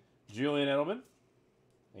 That's crazy. Julian Edelman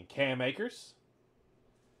and Cam Akers.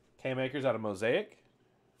 Cam Akers out of Mosaic.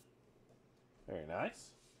 Very nice.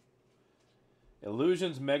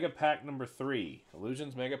 Illusions Mega Pack number 3.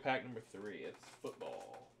 Illusions Mega Pack number 3. It's football.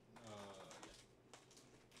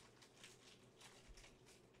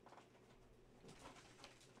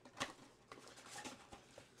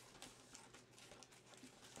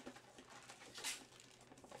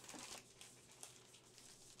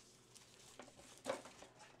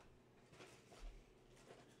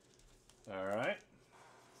 All right.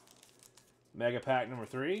 Mega Pack number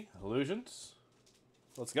 3. Illusions.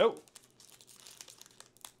 Let's go.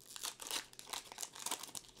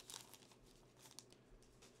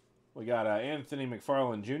 We got Anthony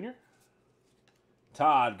McFarland Jr.,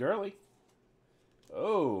 Todd Gurley.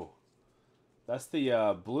 Oh, that's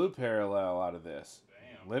the blue parallel out of this.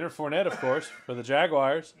 Damn. Leonard Fournette, of course, for the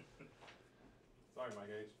Jaguars. Sorry, Mike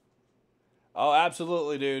H. Oh,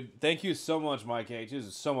 absolutely, dude. Thank you so much, Mike H. This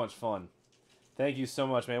is so much fun. Thank you so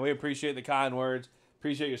much, man. We appreciate the kind words.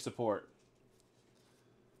 Appreciate your support.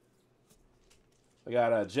 We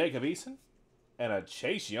got Jacob Eason and a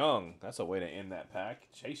Chase Young. That's a way to end that pack.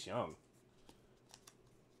 Chase Young.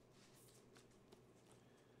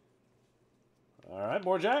 All right,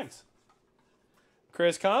 more Jags.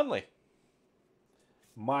 Chris Conley.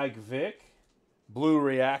 Mike Vick. Blue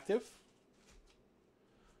Reactive.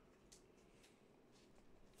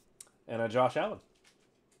 And a Josh Allen.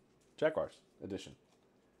 Jaguars edition.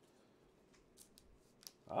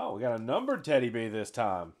 Oh, we got a numbered Teddy B this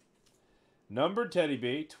time. Numbered Teddy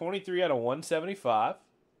B, 23 out of 175.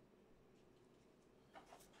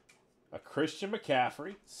 A Christian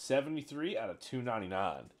McCaffrey, 73 out of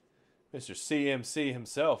 299. Mr. CMC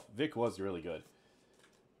himself. Vic was really good.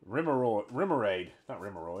 Rimmeroid. Not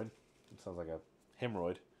Rimmeroid. It sounds like a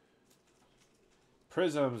hemorrhoid.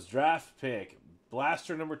 Prisms draft pick.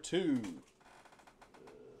 Blaster number 2.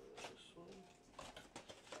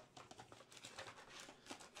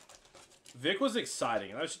 Vic was exciting,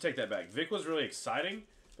 and I should take that back. Vic was really exciting,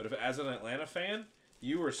 but if, as an Atlanta fan,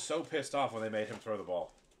 you were so pissed off when they made him throw the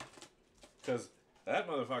ball. Because that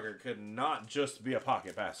motherfucker could not just be a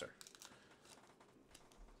pocket passer.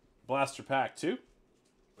 Blaster pack 2.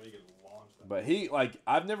 But he could launch that. But he,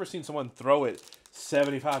 I've never seen someone throw it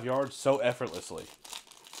 75 yards so effortlessly.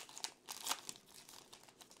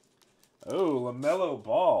 Oh, LaMelo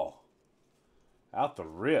Ball. Out the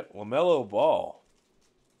rip. LaMelo Ball.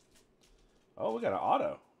 Oh, we got an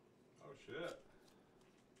auto. Oh, shit.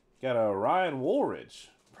 Got a Ryan Woolridge.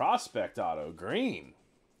 Prospect auto. Green.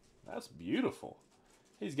 That's beautiful.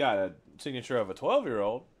 He's got a signature of a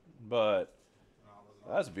 12-year-old, but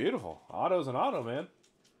that's beautiful. Auto's an auto, man.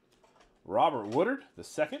 Robert Woodard, the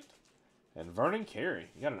second. And Vernon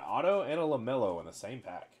Carey. You got an auto and a LaMelo in the same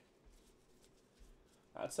pack.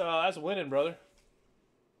 That's winning, brother.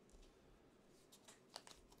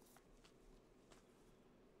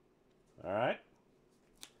 All right.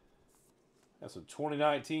 That's a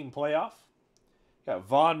 2019 playoff. Got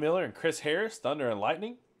Von Miller and Chris Harris, Thunder and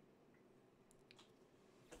Lightning.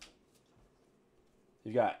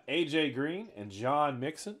 You got AJ Green and Joe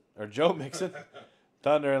Mixon,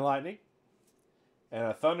 Thunder and Lightning. And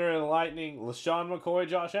a Thunder and Lightning, LaShawn McCoy,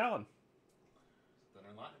 Josh Allen.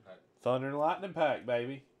 Thunder and Lightning pack,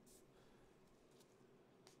 baby.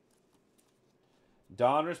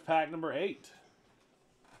 Donruss pack number 8.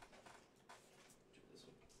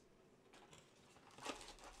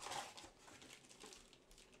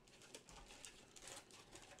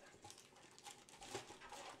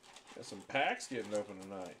 Got some packs getting open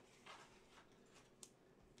tonight.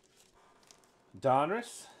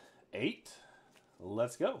 Donruss 8.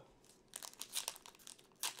 Let's go.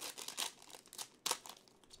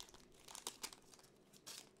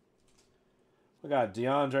 We got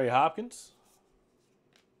DeAndre Hopkins,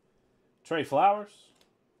 Trey Flowers,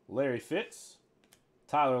 Larry Fitz,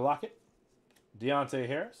 Tyler Lockett, Deontay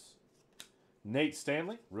Harris, Nate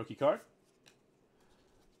Stanley, rookie card,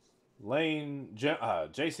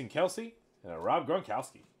 Jason Kelsey, and a Rob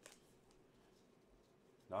Gronkowski.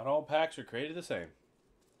 Not all packs are created the same.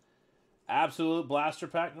 Absolute Blaster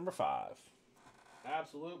pack number 5.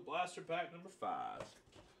 Absolute Blaster pack number 5.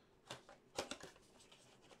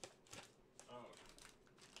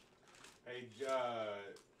 Hey,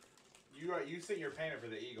 you sent your payment for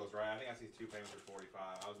the Eagles, right? I think I see 2 payments for 45.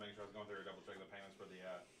 I was making sure I was going through and double checking the payments for the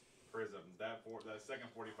Prism. That second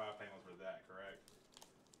 45 payment was for that, correct?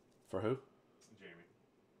 For who? Jamie.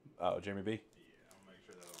 Oh, Jamie B. Yeah, I'm gonna make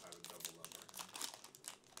sure that I don't have a double number.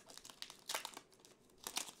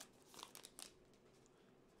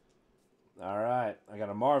 All right, I got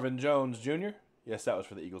a Marvin Jones Jr. Yes, that was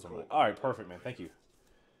for the Eagles. Cool. All right, perfect, man. Thank you.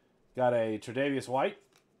 Got a Tre'Davious White,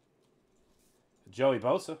 Joey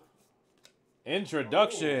Bosa.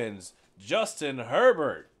 Introductions, Justin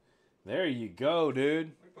Herbert. There you go,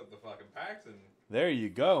 dude. We put the fucking packs in. There you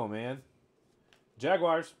go, man.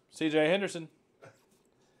 Jaguars, C.J. Henderson.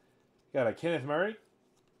 Got a Kenneth Murray,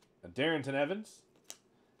 a Darrington Evans,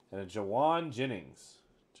 and a Jawan Jennings.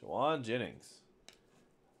 Jawan Jennings.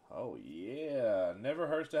 Oh, yeah. Never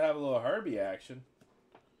hurts to have a little Herbie action.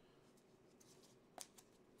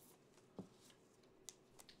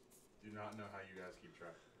 Do not know how you guys keep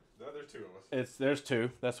track. There's 2 of us. There's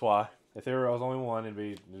 2. That's why. If there was only one,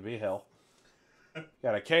 it'd be hell.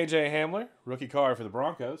 Got a K.J. Hamler, rookie card for the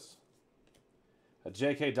Broncos. A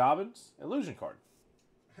J.K. Dobbins, illusion card.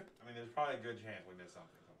 I mean, there's probably a good chance we missed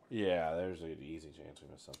something somewhere. Yeah, there's an easy chance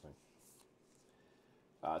we missed something.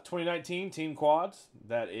 2019 team quads.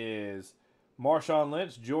 That is Marshawn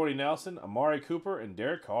Lynch, Jordy Nelson, Amari Cooper, and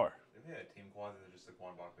Derek Carr. If we had team quads, they're just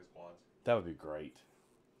Saquon Barkley's quads. That would be great.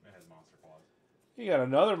 It has monster quads. You got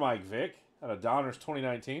another Mike Vick out of Donruss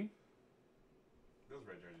 2019. Those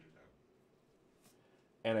red jerseys are dope.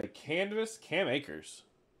 And a Canvas Cam Akers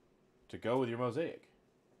to go with your Mosaic.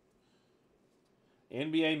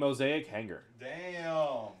 NBA Mosaic hanger.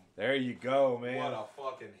 Damn. There you go, man. What a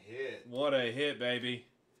fucking hit. What a hit, baby.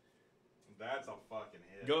 That's a fucking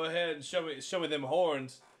hit. Go ahead and show me them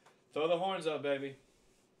horns. Throw the horns up, baby.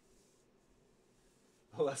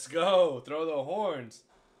 Let's go. Throw the horns.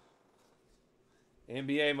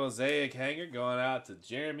 NBA Mosaic hanger going out to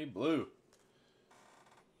Jeremy Blue.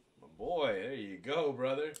 My boy, there you go,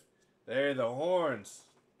 brother. There are the horns.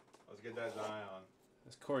 Let's get that Zion.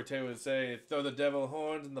 As Corey Taylor would say, throw the devil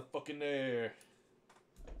horns in the fucking air.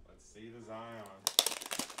 Let's see the Zion.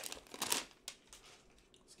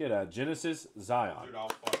 Let's get a Genesis Zion. Dude, I'll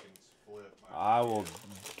fucking split my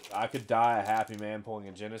I could die a happy man pulling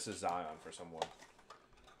a Genesis Zion for someone.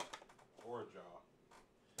 Or a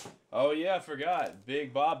jaw. Oh yeah, I forgot.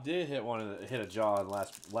 Big Bob did hit a jaw in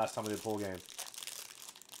last time we did a pull game.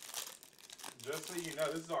 Just so you know,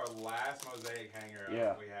 this is our last Mosaic hanger we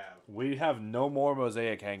have. We have no more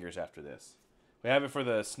Mosaic hangers after this. We have it for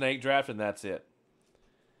the snake draft, and that's it.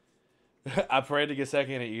 I prayed to get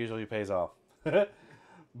second, it usually pays off.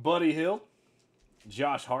 Buddy Hill,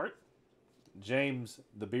 Josh Hart, James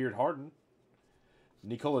the Beard Harden,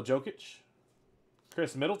 Nikola Jokic,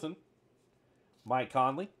 Chris Middleton, Mike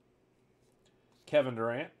Conley, Kevin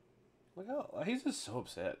Durant. Look how he's just so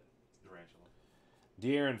upset.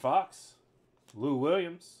 De'Aaron Fox, Lou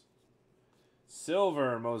Williams,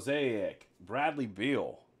 Silver Mosaic, Bradley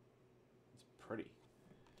Beal. It's pretty.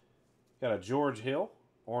 Got a George Hill,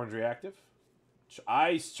 Orange Reactive.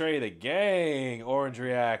 Ice Tray the Gang, Orange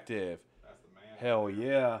Reactive. That's the man. Hell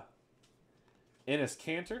yeah. Enes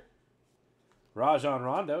Kanter, Rajon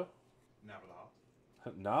Rondo. Now with the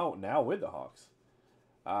Hawks. Now with the Hawks.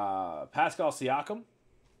 Pascal Siakam.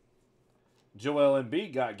 Joel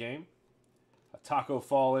Embiid got game. A Taco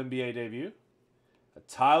Fall NBA debut. A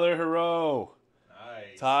Tyler Hero.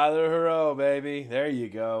 Nice. Tyler Hero, baby. There you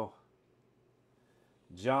go.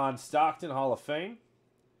 John Stockton, Hall of Fame.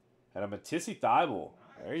 And a Matisse Thybulle.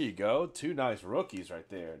 Nice. There you go. 2 nice rookies right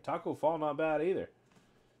there. Taco Fall, not bad either.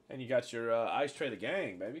 And you got your Ice Tray the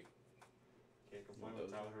Gang, baby. Can't complain. Playing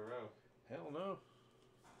with Tyler Hero. Hell no.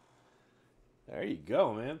 There you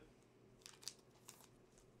go, man.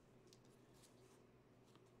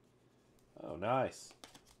 Oh, nice.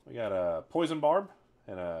 We got a Poison Barb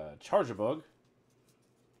and a Charger Bug.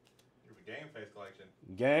 You have a Game Face collection.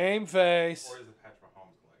 Game Face. Or is it Patrick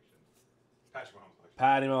Mahomes collection? Patrick Mahomes collection.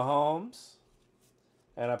 Patty Mahomes.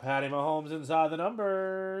 And a Patty Mahomes inside the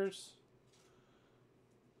numbers.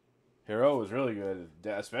 Hero was really good,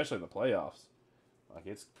 especially in the playoffs. Like,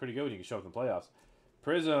 it's pretty good when you can show up in the playoffs.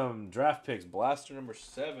 Prism Draft Picks Blaster number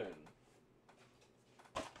 7.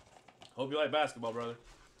 Hope you like basketball, brother.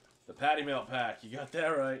 The Patty Melt pack. You got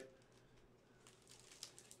that right.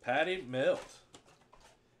 Patty Melt.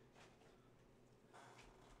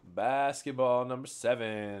 Basketball number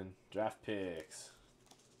 7. Draft Picks.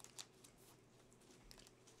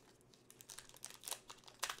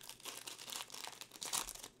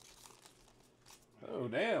 Oh,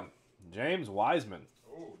 damn. James Wiseman.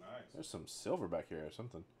 Oh, nice. There's some silver back here or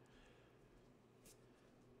something.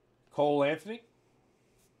 Cole Anthony.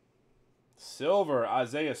 Silver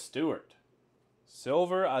Isaiah Stewart.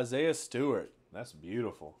 Silver Isaiah Stewart. That's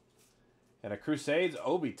beautiful. And a Crusades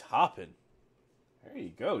Obi Toppin. There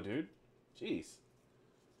you go, dude. Jeez.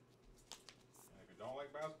 And if you don't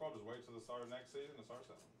like basketball, just wait till the start of next season to start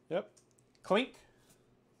selling. Yep. Clink.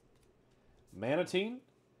 Manatine.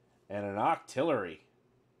 And an Octillery.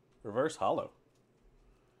 Reverse Hollow.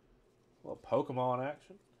 A little Pokemon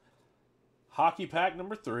action. Hockey pack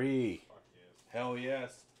number 3. Fuck yes. Hell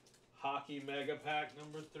yes. Hockey Mega Pack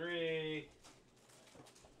number 3.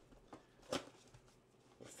 The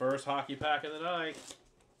first hockey pack of the night.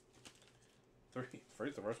 3.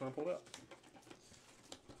 Free's the first one I pulled up.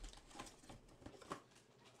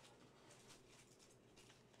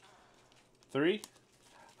 Three.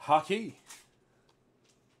 Hockey.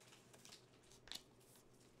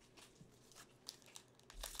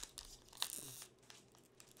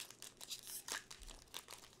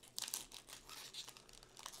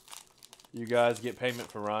 You guys get payment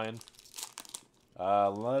for Ryan.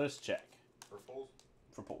 Let us check. For pulls?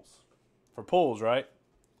 For pulls. For pulls, right?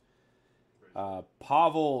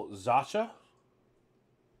 Pavel Zacha.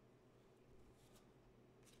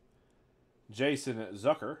 Jason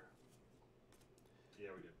Zucker. Yeah,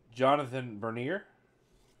 we did. Jonathan Bernier.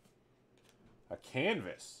 A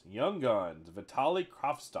canvas. Young Guns. Vitaly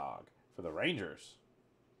Kravtsov for the Rangers.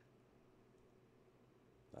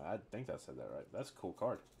 I think I said that right. That's a cool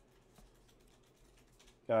card.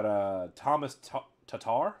 Got Thomas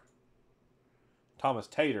Tatar. Thomas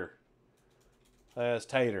Tater. That's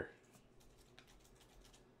Tater.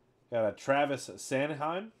 Got a Travis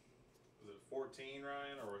Sanheim. Was it 14,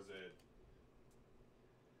 Ryan, or was it...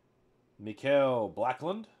 Mikael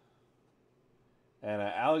Blackland. And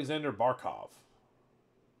Alexander Barkov.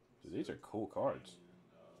 These are cool cards.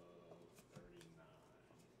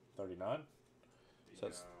 39. 39? So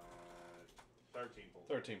Got 13 pulls.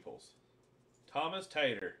 13 pulls. Thomas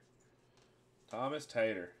Tater. Thomas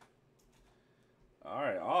Tater. All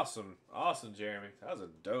right, awesome. Awesome, Jeremy. That was a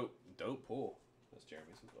dope pull. That's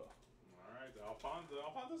Jeremy's as well. All right, Alfonso.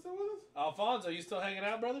 Alfonso still with us? Alfonso, you still hanging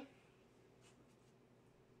out, brother?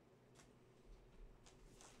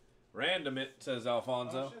 Random it, says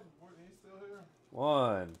Alfonso. Oh, shit. He's still here.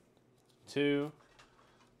 1, 2,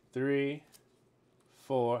 3,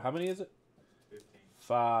 4. How many is it? 15.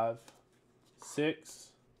 5, 6,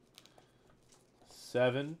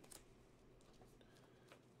 7,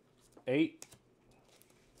 8,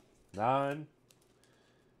 9,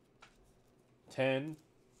 10,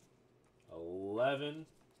 11,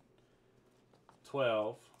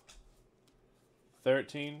 12,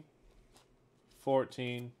 13,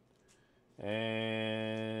 14,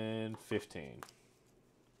 and 15.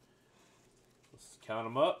 Let's count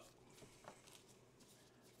them up.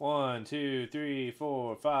 1, 2, 3,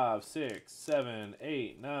 4, 5, 6, 7,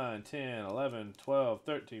 8, 9, 10, 11, 12,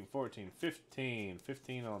 13, 14, 15.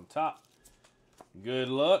 15 on top. Good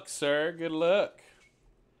luck, sir. Good luck.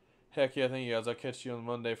 Heck yeah, thank you guys. I'll catch you on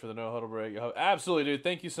Monday for the No Huddle break. Absolutely, dude.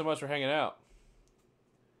 Thank you so much for hanging out.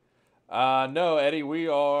 No, Eddie, we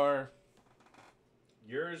are...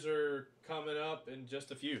 Yours are coming up in just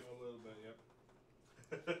a few. A little bit,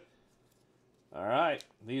 yep. All right.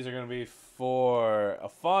 These are going to be for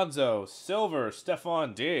Alfonso, Silver,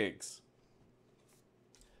 Stephon Diggs,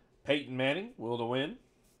 Peyton Manning, Will to Win,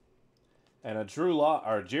 and a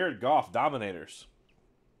Jared Goff Dominators.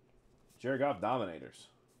 Jared Goff Dominators.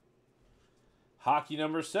 Hockey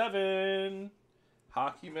number 7.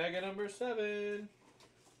 Hockey Mega number 7.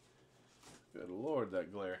 Good Lord,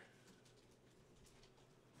 that glare.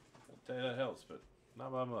 I'll tell you that helps, but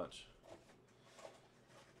not by much.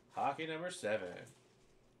 Hockey number 7.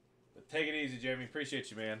 But take it easy, Jeremy.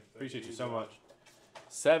 Appreciate you, man. Appreciate you so much.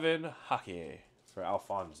 7 hockey for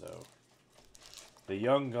Alfonso. The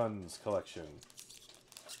Young Guns collection.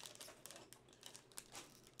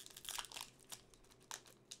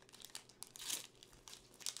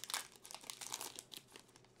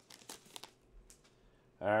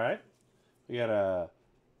 All right. We got a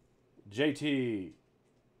JT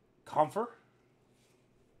Compher.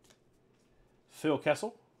 Phil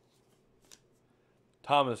Kessel.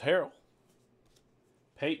 Thomas Harrell.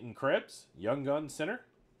 Peyton Krebs, Young Gun center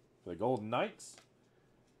for the Golden Knights.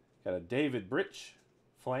 Got a David Britch,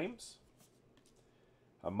 Flames.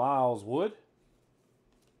 A Miles Wood.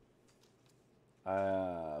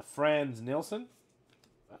 Franz Nielsen.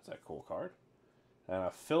 That's a cool card. And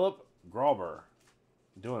a Philip Grauber.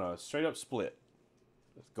 Doing a straight up split.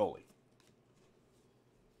 That's goalie.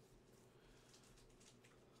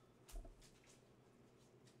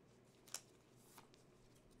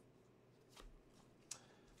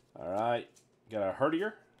 All right. Got a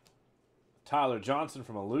Herdier. Tyler Johnson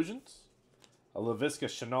from Illusions. A LaVisca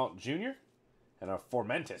Chenault Jr. And a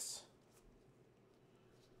Formentis.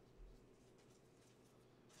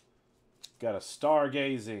 Got a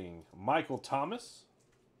Stargazing Michael Thomas.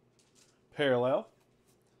 Parallel.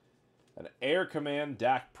 An Air Command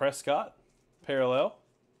Dak Prescott. Parallel.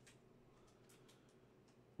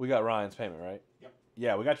 We got Ryan's payment, right? Yep.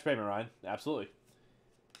 Yeah, we got your payment, Ryan. Absolutely.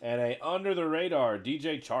 And a Under the Radar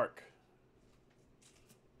DJ Chark.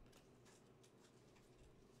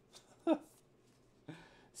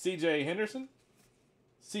 CJ Henderson.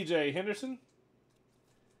 CJ Henderson.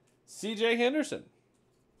 CJ Henderson.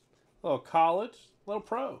 Little college, little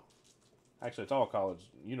pro. Actually, it's all college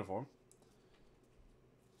uniform.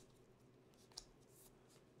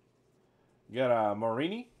 You got a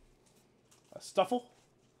Marini, a Stuffle,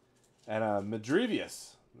 and a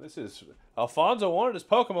Madrivius. This is Alfonso wanted his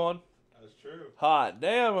Pokemon. That's true. Hot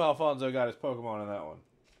damn, Alfonso got his Pokemon in that one.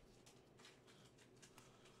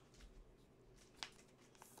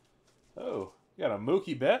 Oh, you got a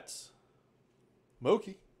Mookie Betts.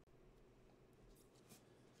 Mookie.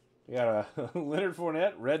 We got a Leonard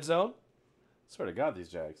Fournette, Red Zone. Swear to God, these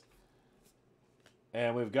Jags.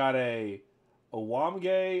 And we've got a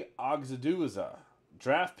Owamge Ogzuduza.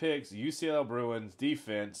 Draft picks, UCLA Bruins,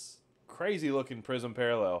 defense. Crazy looking Prism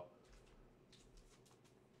Parallel.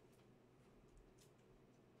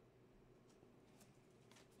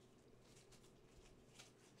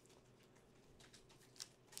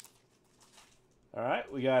 All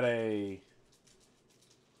right, we got a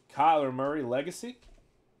Kyler Murray Legacy.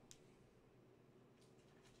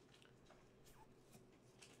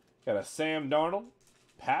 Got a Sam Darnold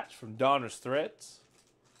patch from Donner's Threads.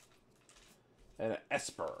 And an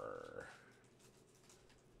Esper.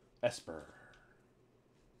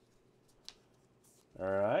 All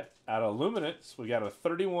right. Out of Luminance, we got a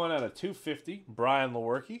 31 out of 250. Brian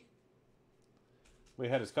Lewerke. We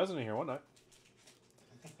had his cousin in here one night.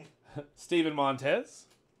 Steven Montez.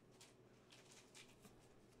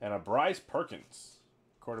 And a Bryce Perkins.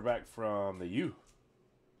 Quarterback from the U.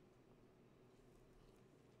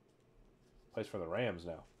 Plays for the Rams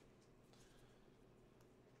now.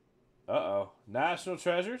 Uh-oh. National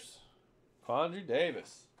Treasures. Quandre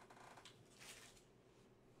Davis.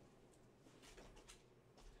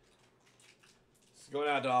 It's going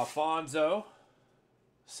out to Alfonso.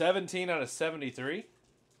 17 out of 73.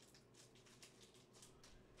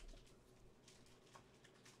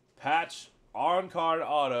 Patch on-card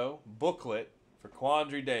auto booklet for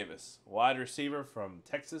Quandre Davis. Wide receiver from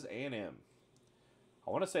Texas A&M. I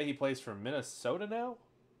want to say he plays for Minnesota now.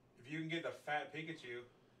 If you can get the fat Pikachu.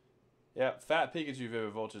 Yeah, fat Pikachu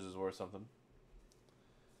Vivid Vultures is worth something.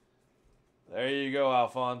 There you go,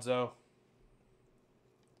 Alfonso.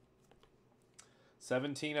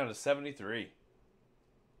 17 out of 73.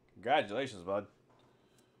 Congratulations, bud.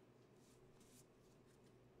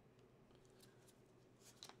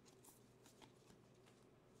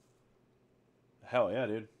 Hell yeah,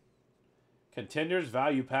 dude. Contenders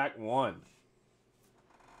Value Pack 1.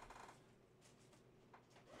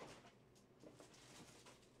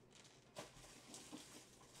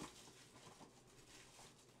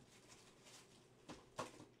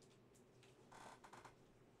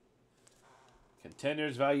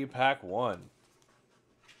 Contenders Value Pack 1.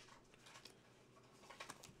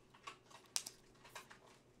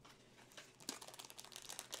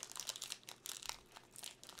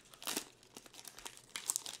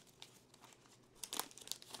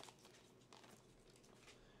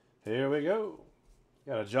 Here we go.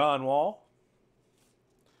 Got a John Wall.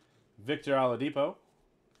 Victor Oladipo.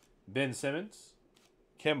 Ben Simmons.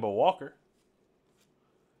 Kemba Walker.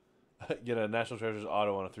 Get a National Treasures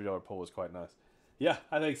auto on a $3 pull was quite nice. Yeah,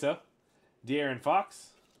 I think so. De'Aaron Fox.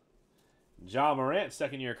 John Morant,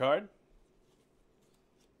 second year card.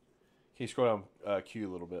 Can you scroll down Q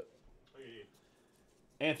a little bit?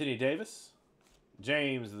 Anthony Davis.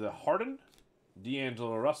 James the Harden.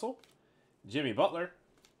 D'Angelo Russell. Jimmy Butler.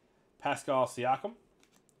 Pascal Siakam.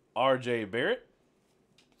 RJ Barrett.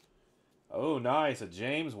 Oh, nice. A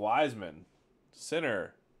James Wiseman.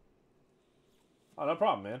 Center. Oh, no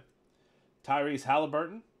problem, man. Tyrese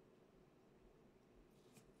Halliburton.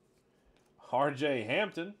 RJ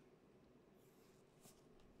Hampton.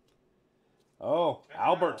 Oh,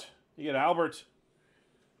 Albert. You get Albert.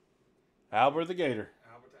 Albert the Gator.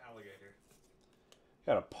 Albert the Alligator.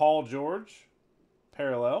 Got a Paul George.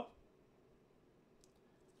 Parallel.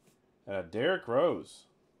 And a Derrick Rose.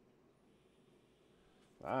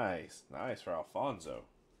 Nice. Nice for Alfonso.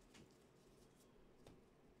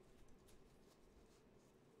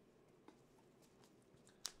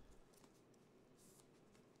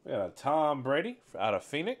 We got a Tom Brady out of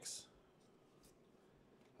Phoenix.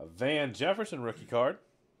 A Van Jefferson rookie card.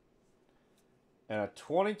 And a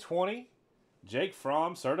 2020 Jake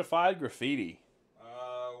Fromm certified graffiti.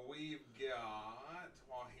 We've got,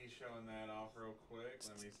 while he's showing that off real quick,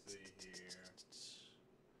 let me see here.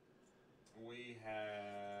 We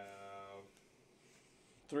have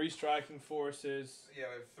 3 striking forces. Yeah,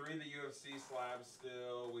 we have 3 of the UFC slabs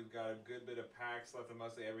still. We've got a good bit of packs left of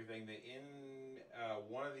mostly everything.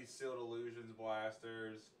 One of these sealed illusions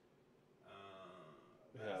blasters.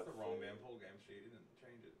 That's the wrong man pull game sheet. He didn't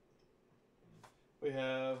change it. We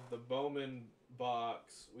have the Bowman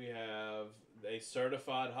box. We have a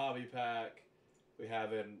certified hobby pack. We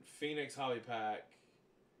have a Phoenix hobby pack.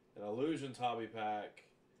 An Illusions hobby pack.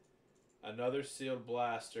 Another sealed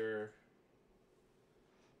blaster.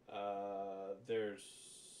 There's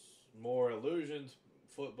more Illusions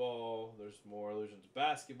football. There's more Illusions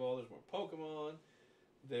basketball. There's more Pokemon.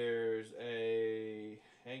 There's a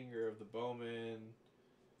hanger of the Bowman.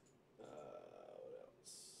 What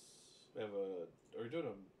else? We have are we doing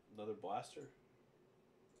another blaster?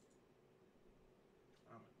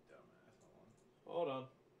 I'm a dumbass. Hold on.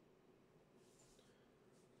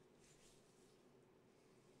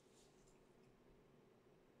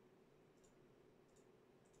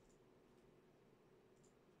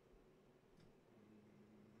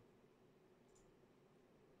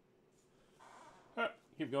 All right,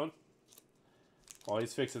 keep going. While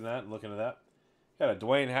he's fixing that and looking at that, got a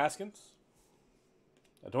Dwayne Haskins.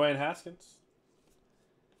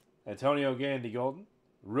 Antonio Gandy Golden.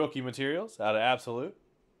 Rookie materials out of Absolute.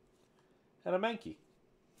 And a Mankey.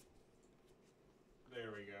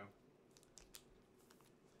 There we go.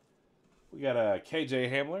 We got a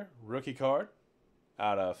KJ Hamler rookie card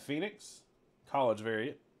out of Phoenix. College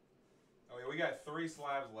variant. Oh, yeah, we got 3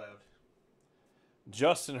 slabs left.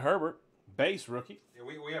 Justin Herbert, base rookie. Yeah,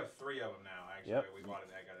 we have 3 of them now, actually. Yep. We bought it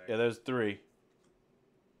that guy. Yeah, there's 3.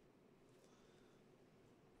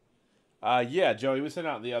 Yeah, Joey, we sent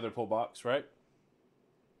out the other pull box, right?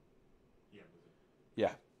 Yeah.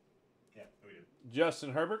 Yeah. Yeah, we did.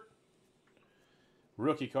 Justin Herbert,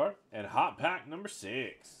 rookie card, and hot pack number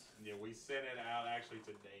 6. Yeah, we sent it out actually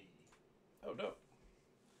today. Oh, no. Or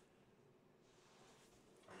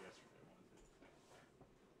yesterday.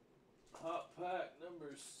 Hot pack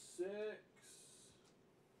number 6.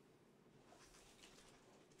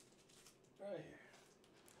 Right here.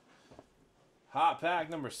 Hot pack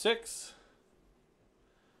number 6.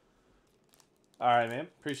 All right, man.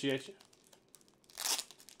 Appreciate you.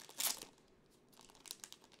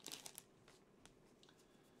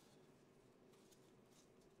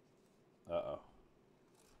 Uh-oh.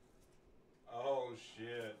 Oh,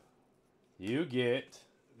 shit. You get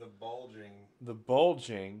The bulging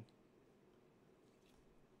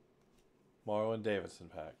Marlon Davidson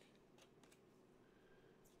pack.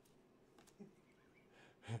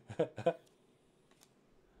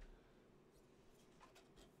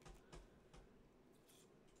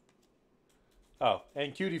 Oh,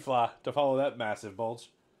 and Cutie Fly to follow that massive bulge.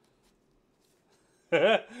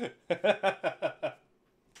 There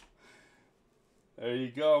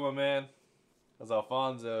you go, my man. That's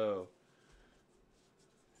Alfonso.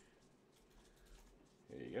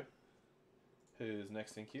 Here you go. Who's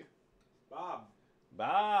next in queue? Bob.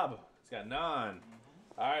 Bob. He's got 9.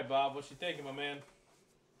 All right, Bob. What you thinking, my man?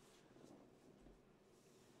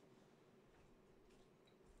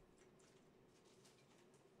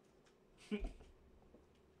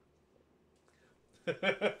 It's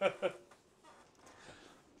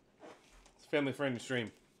a family-friendly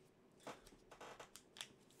stream.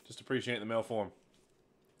 Just appreciate the mail form.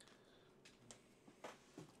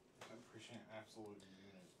 I appreciate absolute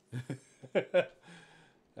unit.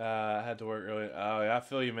 I had to work early. Oh, yeah, I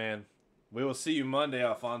feel you, man. We will see you Monday,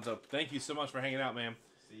 Alfonso. Thank you so much for hanging out, man.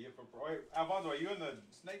 See you for wait, Alfonso. Are you in the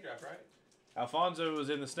snake draft, right? Alfonso was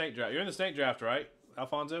in the snake draft. You're in the snake draft, right,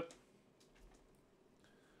 Alfonso?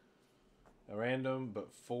 A random,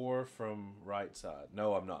 but 4 from right side.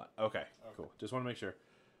 No, I'm not. Okay, cool. Just want to make sure.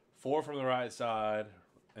 4 from the right side,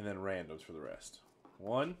 and then randoms for the rest.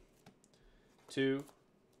 1, 2,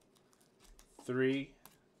 3,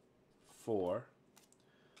 4,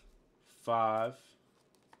 5,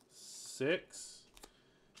 6,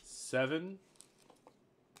 7,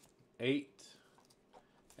 8,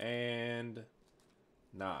 and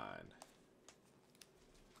 9.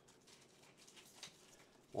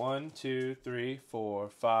 1, 2, 3, 4,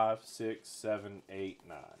 5, 6, 7, 8,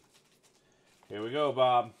 9. Here we go,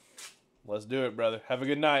 Bob. Let's do it, brother. Have a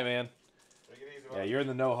good night, man. Take it easy, Yeah, you're in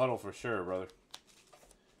the no huddle for sure, brother.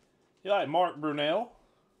 You like Mark Brunell?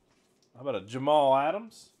 How about a Jamal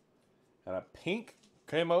Adams? And a pink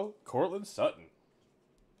camo Cortland Sutton.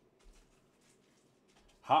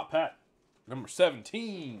 Hot pack number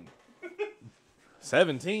 17.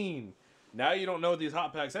 17. Now you don't know what these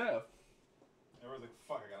hot packs have. Everyone's like,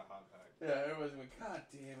 fuck, I got a hot pack. Yeah, everybody's like, God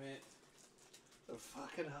damn it. The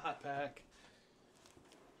fucking hot pack.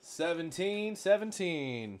 17.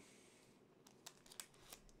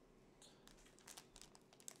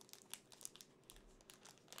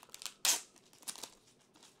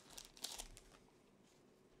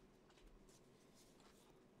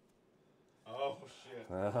 Oh, shit.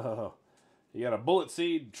 Oh. You got a Bullet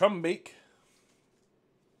Seed Trumbeak.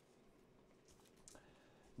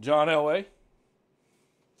 John Elway.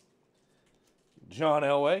 John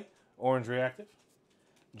Elway, orange reactive.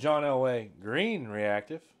 John Elway, green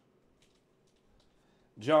reactive.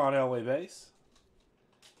 John Elway base.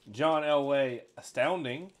 John Elway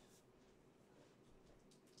astounding.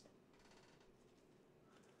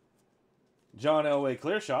 John Elway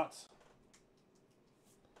clear shots.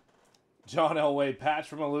 John Elway patch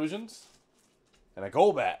from Illusions. And a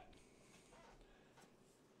goal bat.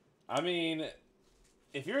 I mean,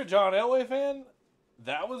 if you're a John Elway fan,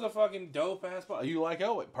 that was a fucking dope ass ball. You like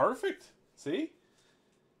Elway. Perfect. See?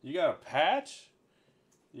 You got a patch.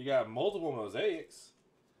 You got multiple mosaics.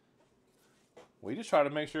 We just try to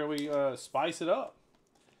make sure we spice it up.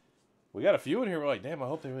 We got a few in here. We're like, damn, I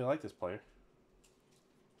hope they really like this player.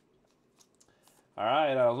 All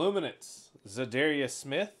right, Luminance. Zadarius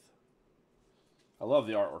Smith. I love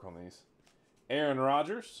the artwork on these. Aaron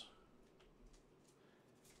Rodgers.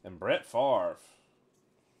 And Brett Favre.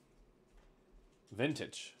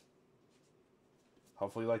 Vintage.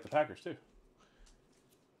 Hopefully you like the Packers too.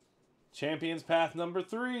 Champions Path number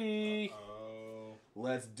 3. Oh.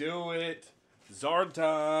 Let's do it. Zard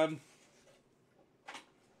time.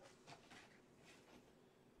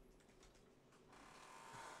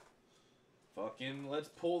 Fucking let's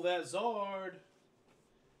pull that Zard.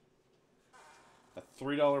 A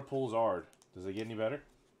 $3 pull Zard. Does it get any better?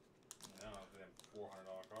 No, they have $400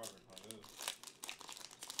 card or something.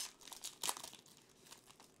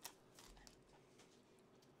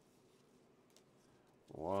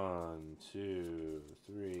 1, 2,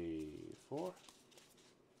 3, 4.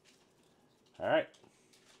 All right.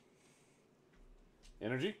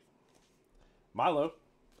 Energy. Milo.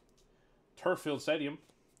 Turffield Stadium.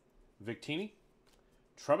 Victini.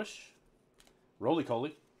 Trubbish.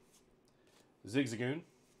 Roly-Coly. Zigzagoon.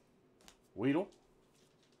 Weedle.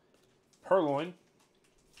 Purloin.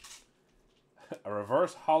 A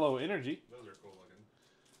reverse hollow energy. Those are cool looking.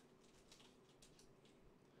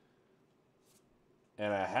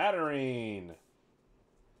 And a Hatterene.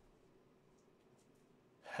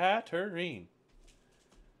 Hatterene.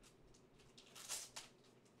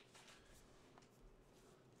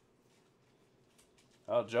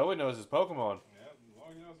 Oh, Joey knows his Pokemon. Yeah, as long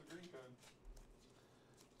as you know it's a green code.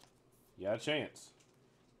 You got a chance.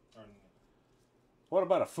 Or, What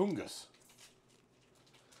about a Fungus?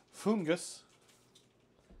 Fungus.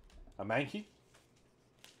 A Mankey.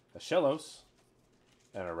 A Shellos.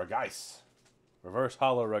 And a Regais. Reverse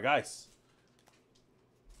hollow Regais.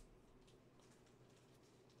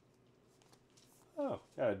 Oh,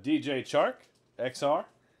 got a DJ Chark XR.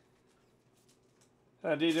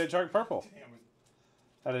 And a DJ Chark Purple. damn it.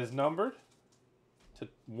 That is numbered to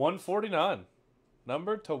 149.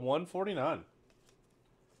 Numbered to 149.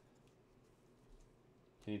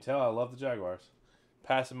 Can you tell I love the Jaguars?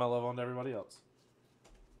 Passing my love on to everybody else.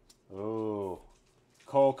 Oh.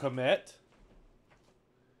 Cole Kmet.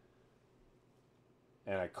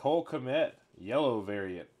 And a Cole Kmet yellow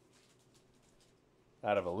variant.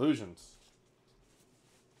 Out of Illusions.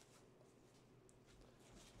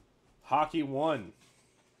 Hockey 1.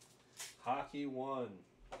 Hockey 1.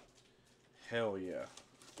 Hell yeah.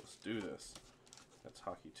 Let's do this. That's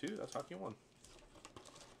Hockey 2. That's Hockey 1.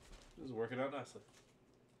 This is working out nicely.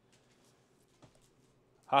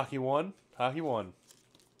 Hockey 1. Hockey 1.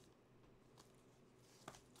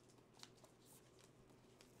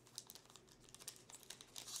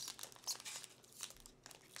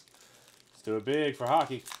 Let's do it big for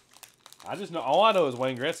hockey. I just know, all I know is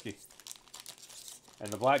Wayne Gretzky.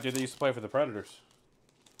 And the black dude that used to play for the Predators.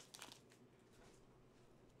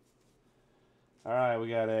 All right, we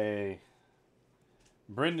got a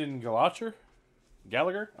Brendan Gallagher.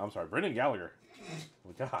 I'm sorry, Brendan Gallagher.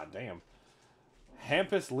 God damn.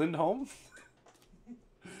 Hampus Lindholm.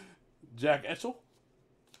 Jack Etchell.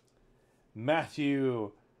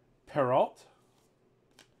 Matthew Perrault.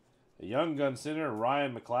 A young gun center,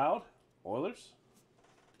 Ryan McLeod. Oilers.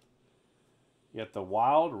 You got the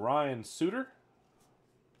Wild, Ryan Suter.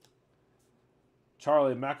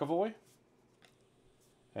 Charlie McAvoy.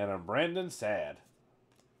 And a Brandon Saad.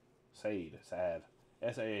 Saad.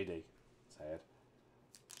 S-A-A-D. Sad.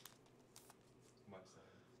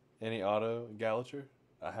 Any auto Gallagher?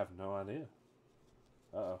 I have no idea.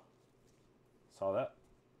 Uh-oh. Saw that.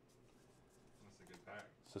 That's a good pack.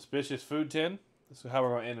 Suspicious Food Tin. This is how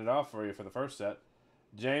we're going to end it off for you for the first set.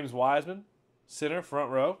 James Wiseman, center,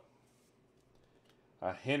 front row.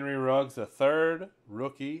 Henry Ruggs III,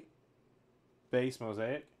 rookie, base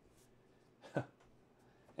mosaic.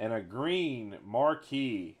 And a green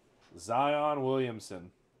marquee, Zion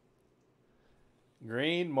Williamson.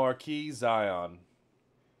 Green marquee Zion.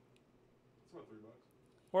 It's about $3.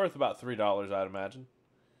 Worth about $3, I'd imagine.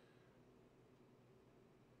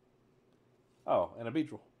 Oh, and a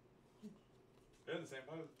Beedrill. They're in the same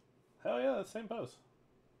pose. Hell yeah, that's the same pose.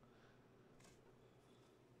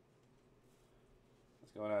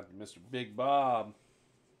 Let's go out to Mr. Big Bob.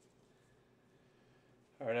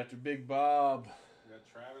 All right, after Big Bob. We got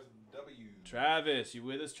Travis W. Travis, you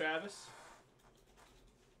with us, Travis?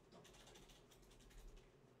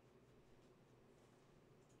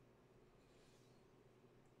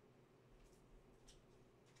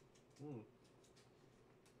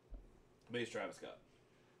 Base Travis got.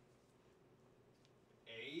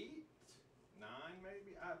 8, 9,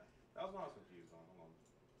 maybe. That was what I was confused on. Hold on.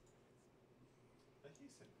 I think he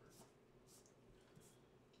said for.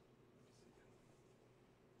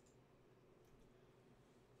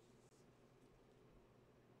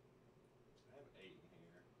 I have 8 in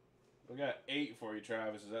here. We got 8 for you,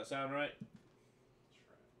 Travis. Does that sound right?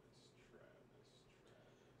 Travis.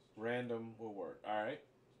 Random will work. All right.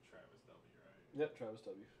 Travis W, right? Yep, Travis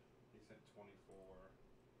W. He sent 24.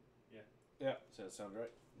 Yeah, so that sounds right.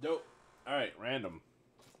 Dope. All right, random.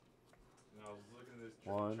 And I was looking at this.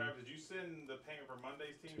 One, Travis, did you send the payment for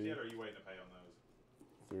Monday's teams 2, yet, or are you waiting to pay on those?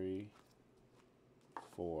 3,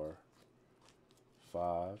 4,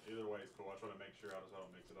 5, Either way, it's cool. I just want to make sure I just don't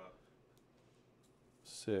mix it up.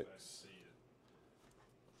 6, I see it.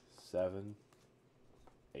 7,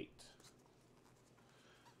 8.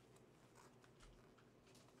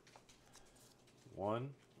 One,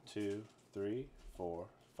 2, 3, 4,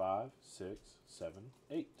 5, 6, 7,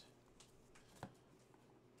 8.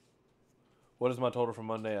 What is my total for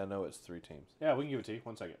Monday? I know it's 3 teams. Yeah, we can give it to you.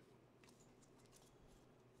 1 second.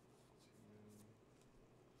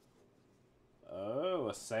 Oh,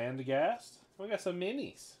 a Sandgast. We got some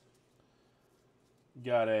minis.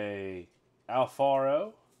 Got a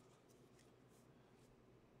Alfaro.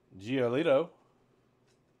 Giolito.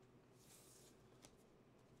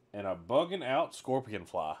 And a bugging out Scorpion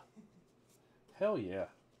Fly. Hell yeah.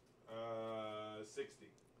 60.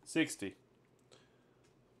 60.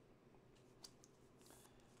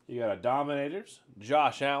 You got a Dominators,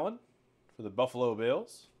 Josh Allen for the Buffalo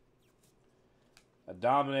Bills. A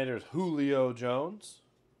Dominators, Julio Jones.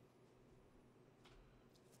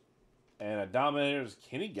 And a Dominators,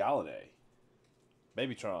 Kenny Galladay.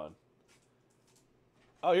 Babytron.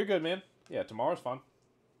 Oh, you're good, man. Yeah, tomorrow's fun.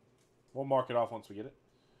 We'll mark it off once we get it.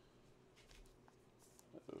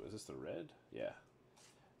 Ooh, is this the red? Yeah.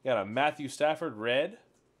 Got a Matthew Stafford red.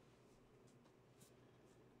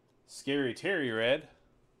 Scary Terry red.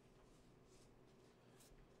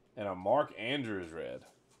 And a Mark Andrews red.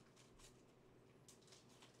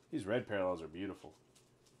 These red parallels are beautiful.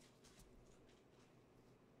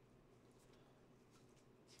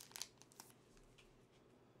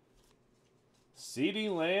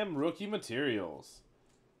 CeeDee Lamb rookie materials.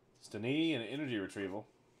 Stani and energy retrieval.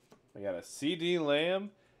 We got a CeeDee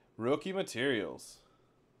Lamb rookie materials.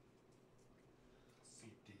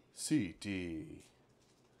 CD.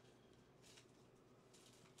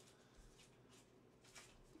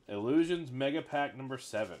 Illusions Mega Pack number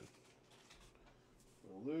 7.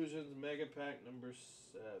 Illusions Mega Pack number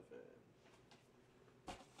 7.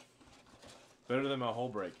 Better than my whole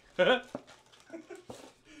break. Ouch.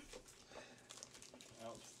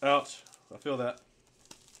 Ouch. I feel that.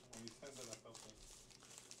 When you said that, I felt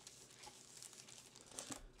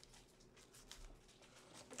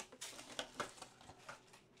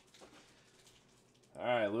it.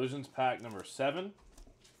 Alright, Illusions pack number 7.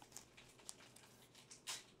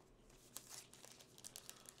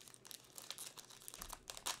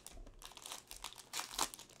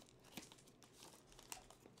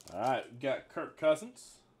 Alright, we got Kirk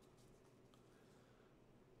Cousins.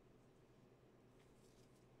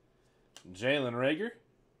 Jalen Reagor.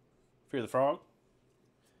 Fear the Frog.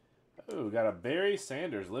 Oh, got a Barry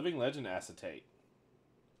Sanders Living Legend Acetate.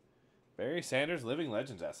 Barry Sanders Living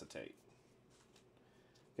Legends Acetate.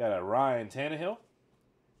 Got a Ryan Tannehill.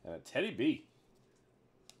 And a Teddy B.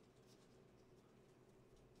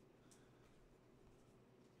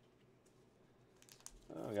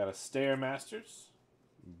 Oh, got a Stairmasters.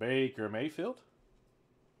 Baker Mayfield.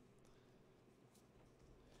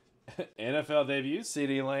 NFL debut,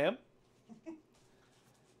 CeeDee Lamb.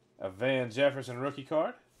 A Van Jefferson rookie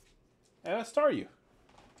card. And a Star U.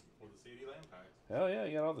 With the CD Lamb pack. Hell yeah,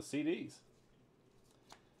 you got all the CDs.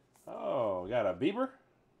 Oh, got a Bieber.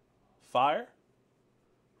 Fire.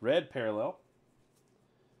 Red Parallel.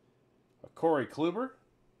 A Corey Kluber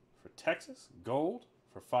for Texas. Gold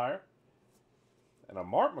for Fire. And a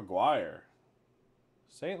Mark McGuire.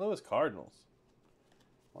 St. Louis Cardinals.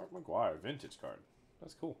 Mark McGuire, vintage card.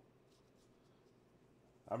 That's cool.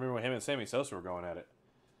 I remember when him and Sammy Sosa were going at it.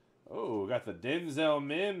 Oh, got the Denzel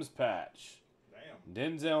Mims patch. Damn.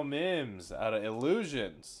 Denzel Mims out of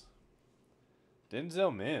Illusions.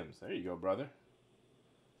 Denzel Mims. There you go, brother.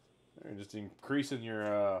 You're just increasing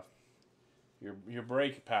your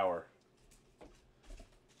break power.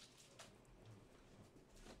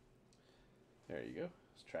 There you go.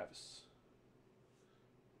 It's Travis.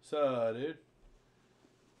 What's up, dude?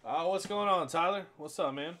 What's going on, Tyler? What's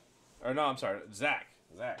up, man? Or no, I'm sorry, Zach.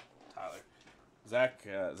 Tyler.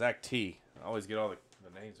 Zach T. I always get all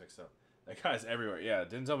the names mixed up. That guy's everywhere. Yeah,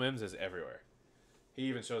 Denzel Mims is everywhere. He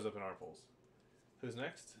even shows up in our polls. Who's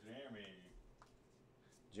next?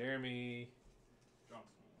 Jeremy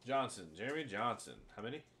Johnson. Jeremy Johnson. How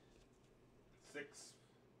many? 6.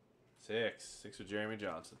 6 with Jeremy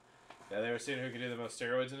Johnson. Yeah, they were seeing who could do the most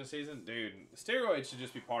steroids in a season. Dude, steroids should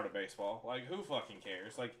just be part of baseball. Like, who fucking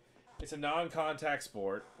cares? Like, it's a non-contact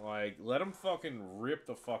sport. Like, let them fucking rip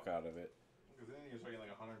the fuck out of it. Because then you're swinging like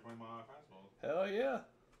 120-mile fastball. Hell yeah.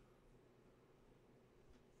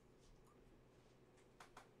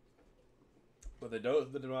 But they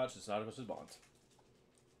don't the much. It's not as much as Bonds.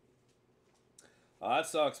 Oh, that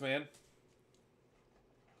sucks, man.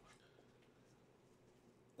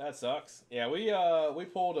 That sucks. Yeah, we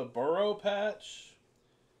pulled a Burrow patch,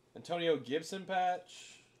 Antonio Gibson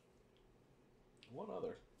patch. One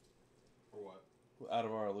other For what? out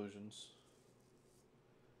of our illusions.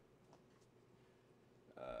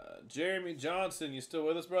 Jeremy Johnson, you still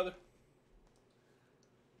with us, brother?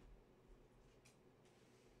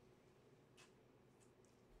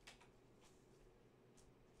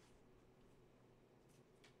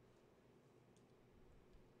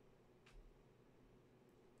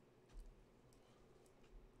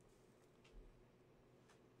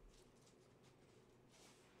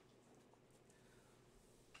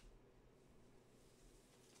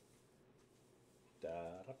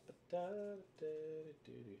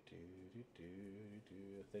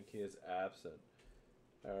 I think he is absent.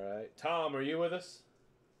 All right. Tom, are you with us?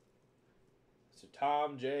 Mr.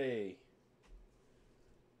 Tom J.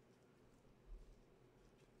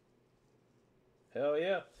 Hell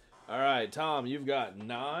yeah. All right, Tom, you've got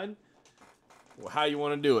 9. Well, how you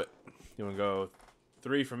want to do it? You want to go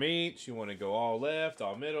 3 from each? You want to go all left,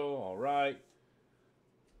 all middle, all right?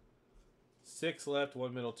 6 left,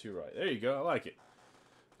 1 middle, 2 right. There you go. I like it.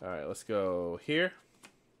 All right, let's go here.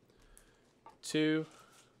 2,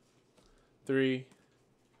 3,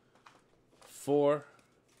 4,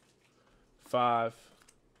 5,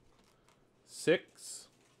 6.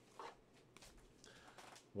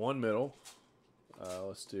 1 middle.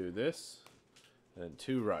 Let's do this. And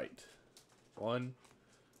 2 right. 1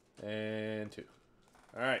 and 2.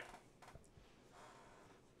 All right.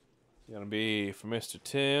 It's going to be for Mr.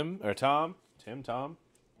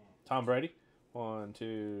 Tom Brady. 1,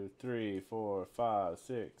 2, 3, 4, 5,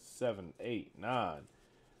 6, 7, 8, 9.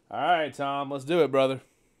 All right, Tom, let's do it, brother.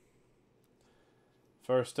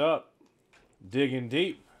 First up, digging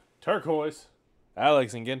deep, turquoise,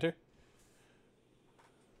 Alex and Ginter.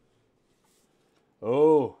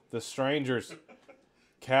 Oh, The Strangers,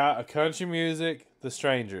 country music, The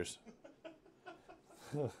Strangers.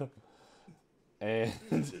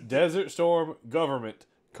 And Desert Storm Government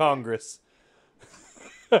Congress.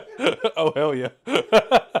 Oh, hell yeah. We're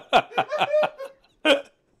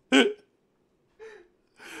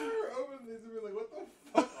opening these and we're like, what the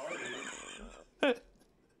fuck are these?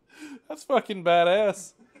 That's fucking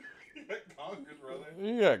badass. You got Congress, brother.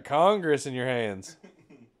 You got Congress in your hands.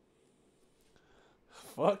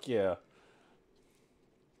 Fuck yeah.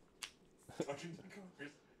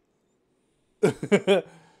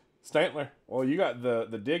 Congress. Stantler. Well, you got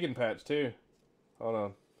the digging patch too. Hold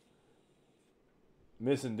on.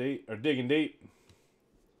 Missing deep or digging deep.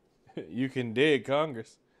 You can dig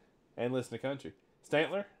Congress and listen to country.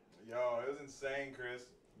 Stantler. Yo, it was insane, Chris.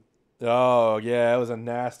 Oh yeah, it was a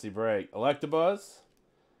nasty break. Electabuzz,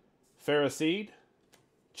 Ferroseed,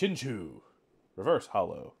 Chinchou, Reverse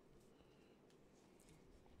Hollow.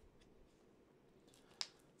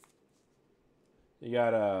 You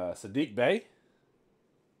got Sadiq Bey,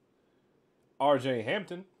 R.J.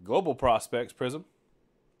 Hampton, Global Prospects Prism,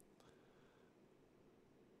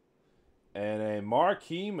 and a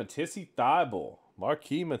Marquis Matisse Thibault.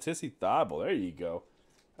 Marquis Matisse Thibault. There you go.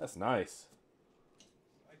 That's nice.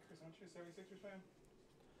 Hey, Chris, aren't you a 76ers fan?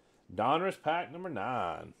 Donruss pack number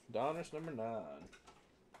 9. Donruss number 9.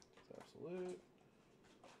 Absolute.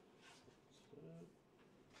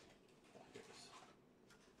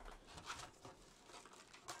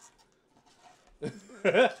 I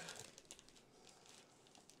guess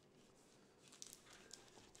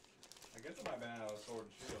it might have been out of Sword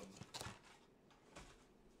and Shield.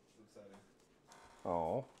 It's upsetting.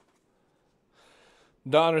 Oh.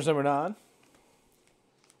 Donruss number 9.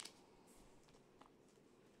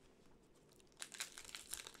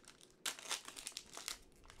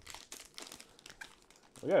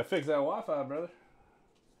 We gotta fix that Wi-Fi, brother.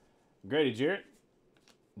 Grady Jarrett,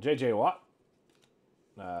 J.J. Watt,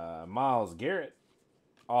 Miles Garrett,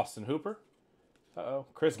 Austin Hooper,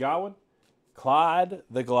 Chris Godwin, Clyde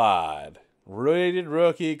the Glide, rated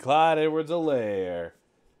rookie Clyde Edwards-Helaire,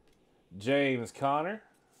 James Conner,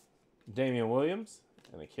 Damian Williams,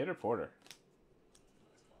 and a Kidder Porter.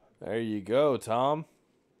 There you go, Tom.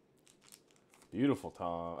 Beautiful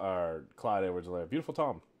Tom, or Clyde Edwards-Helaire. Beautiful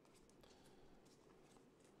Tom.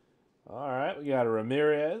 All right, we got a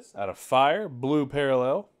Ramirez out of Fire, blue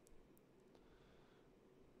parallel.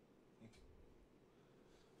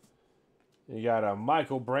 You got a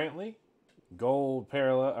Michael Brantley, gold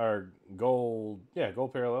parallel, or gold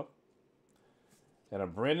parallel. And a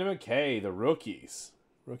Brendan McKay, the rookies.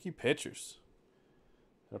 Rookie pitchers.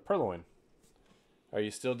 And a Purloin. Are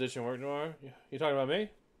you still ditching work tomorrow? You talking about me?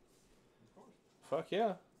 Of course. Fuck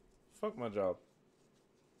yeah. Fuck my job.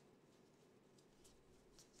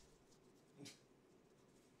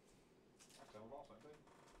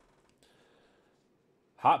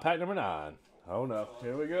 Hot pack number 9. Oh no.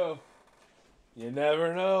 Here we go. You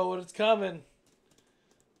never know what it's coming.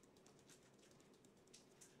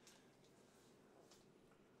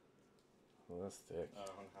 Well, that's thick. I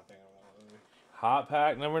think I'm that one. Hot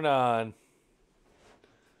pack number 9.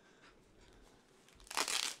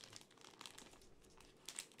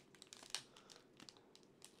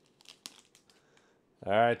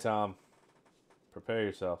 All right, Tom. Prepare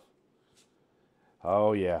yourself.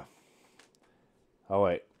 Oh, yeah. Oh,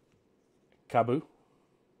 wait. Kabu.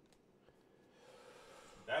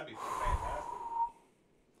 That'd be fantastic.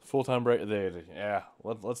 Full-time break. Yeah,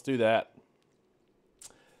 let's do that.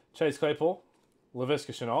 Chase Claypool.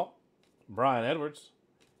 Laviska Shenault. Brian Edwards.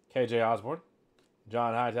 KJ Osborne.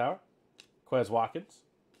 John Hightower. Quez Watkins.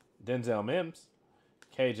 Denzel Mims.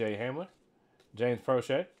 KJ Hamler. James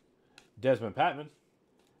Prochet. Desmond Patman.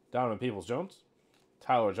 Donovan Peoples-Jones.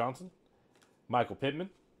 Tyler Johnson. Michael Pittman.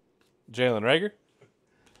 Jalen Rager.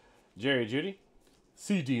 Jerry Jeudy.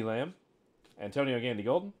 C.D. Lamb. Antonio Gandy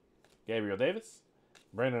Golden. Gabriel Davis.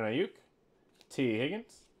 Brandon Ayuk. T.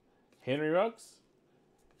 Higgins. Henry Ruggs.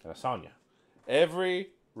 And Asanya. Every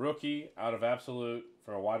rookie out of Absolute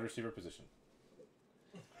for a wide receiver position.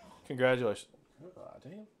 Congratulations. Oh,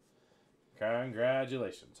 damn.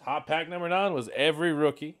 Congratulations. Hot pack number 9 was every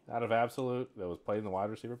rookie out of Absolute that was playing the wide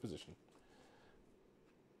receiver position.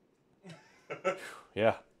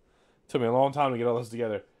 Yeah. Took me a long time to get all this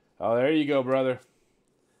together. Oh, there you go, brother.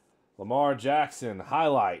 Lamar Jackson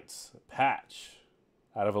highlights patch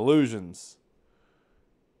out of Illusions.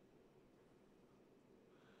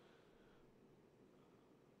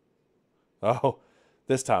 Oh,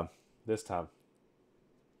 this time. Nice day.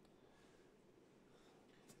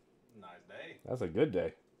 That's a good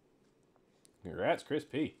day. Congrats, Chris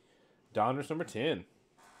P. Donruss number 10.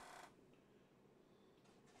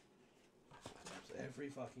 Every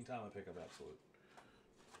fucking time I pick up Absolute.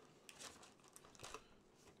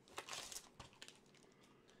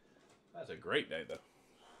 That's a great day, though.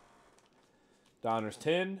 Donruss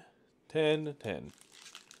 10, 10, 10.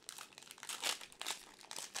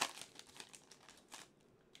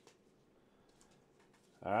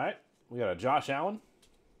 All right. We got a Josh Allen,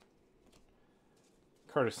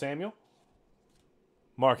 Curtis Samuel,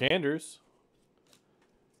 Mark Andrews,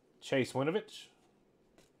 Chase Winovich,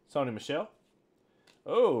 Sony Michel.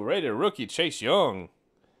 Oh, rated rookie Chase Young.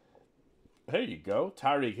 There you go.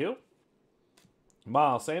 Tyreek Hill,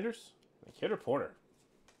 Miles Sanders, and Kidder Porter.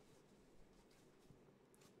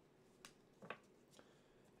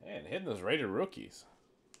 And hitting those rated rookies.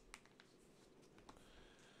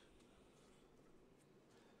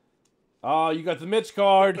 Oh, you got the Mitch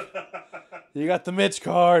card. You got the Mitch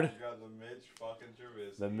card. You got the Mitch fucking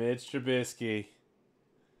Trubisky. The Mitch Trubisky.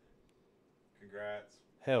 Congrats.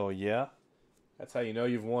 Hell yeah. That's how you know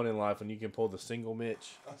you've won in life, when you can pull the single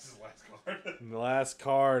Mitch. That's his last card. The last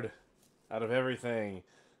card out of everything.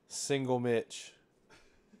 Single Mitch.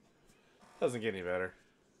 Doesn't get any better.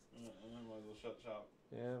 I might as well shut shop.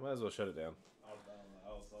 Yeah, might as well shut it down. I'll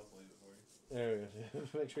leave it for you. There we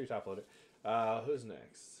go. Make sure you top load it. Who's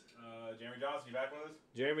next? Jeremy Johnson, you back with us?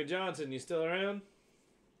 Jeremy Johnson, you still around?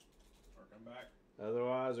 Or come back?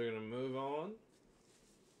 Otherwise, we're going to move on.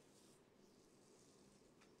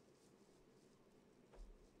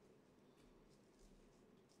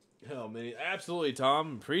 Oh, man. Absolutely,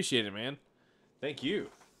 Tom. Appreciate it, man. Thank you.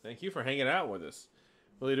 Thank you for hanging out with us.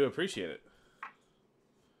 Really do appreciate it.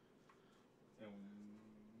 And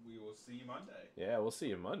we will see you Monday. Yeah, we'll see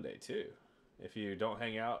you Monday, too. If you don't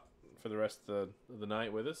hang out for the rest of the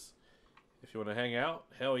night with us. If you want to hang out,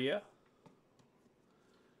 hell yeah.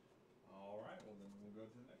 All right, well, then we'll go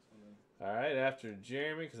to the next one then. All right, after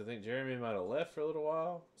Jeremy, because I think Jeremy might have left for a little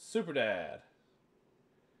while. Super Dad.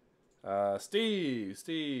 Steve,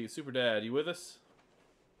 Super Dad, you with us?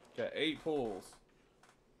 Got 8 pulls.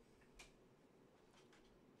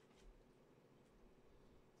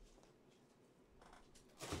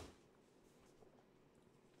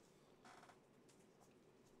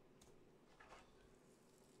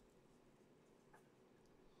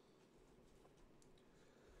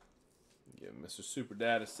 Give Mr. Super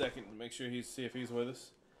Dad a second to make sure see if he's with us.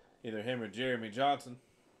 Either him or Jeremy Johnson.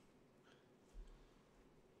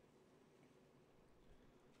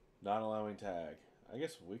 Not allowing tag. I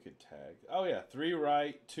guess we could tag. Oh, yeah. 3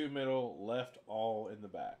 right, 2 middle, left, all in the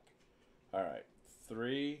back. All right.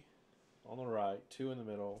 3 on the right, 2 in the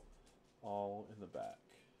middle, all in the back.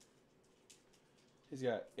 He's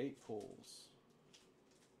got 8 pulls.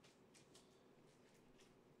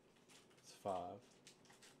 It's 5.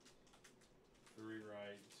 3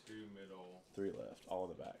 right, 2 middle. 3 left, all in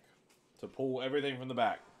the back. So pull everything from the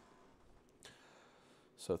back.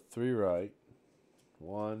 So 3 right.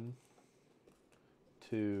 1,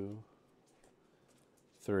 2,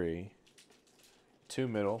 3. 2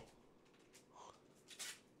 middle.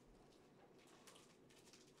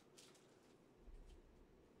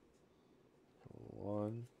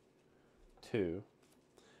 1, 2,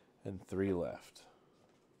 and 3 left.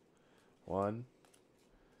 1,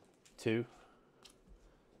 2,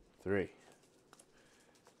 3.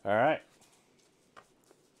 All right.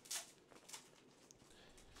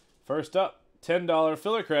 First up, $10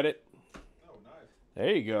 filler credit. Oh, nice.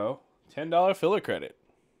 There you go. $10 filler credit.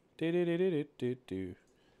 $10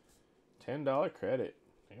 credit.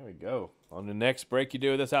 There we go. On the next break you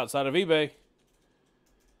do with us outside of eBay.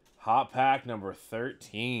 Hot pack number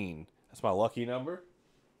 13. That's my lucky number.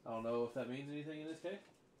 I don't know if that means anything in this case.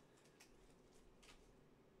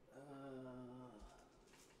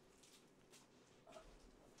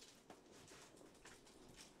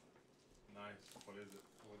 Nice. What is it?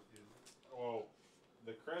 Well,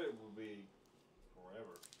 the credit will be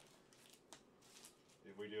forever.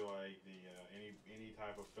 If we do like the any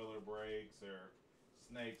type of filler breaks or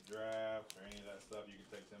snakes draft or any of that stuff, you can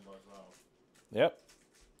take $10 off. Yep.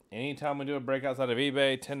 Anytime we do a break outside of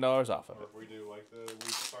eBay, $10 off of Or it. if we do like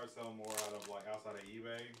we start selling more out of like outside of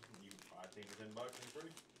eBay, I think for $10 it's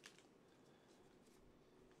free.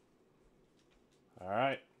 All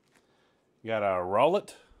right. You got a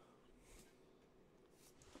Rowlet.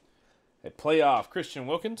 A playoff Christian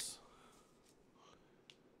Wilkins.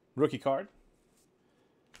 Rookie card.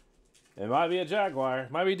 It might be a Jaguar.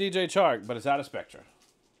 Might be DJ Chark, but it's out of Spectra.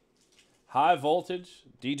 High voltage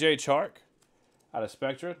DJ Chark. Out of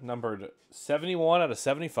Spectra. Numbered 71 out of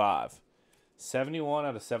 75. 71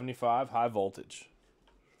 out of 75. High voltage.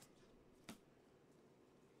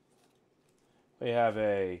 We have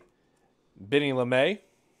a Benny LeMay.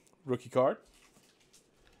 Rookie card.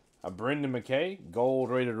 A Brendan McKay.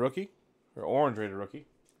 Gold rated rookie. Or orange rated rookie.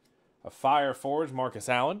 A Fire Forge Marcus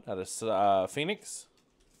Allen out of Phoenix.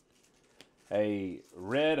 A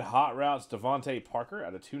red Hot Routes Devontae Parker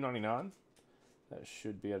out of 299. That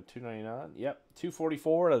should be out of 299. Yep,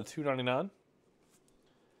 244 out of 299.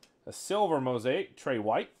 A silver mosaic Trey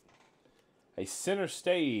White. A center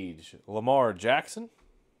stage Lamar Jackson.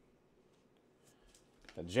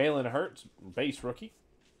 A Jalen Hurts base rookie.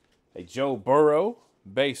 A Joe Burrow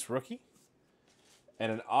base rookie.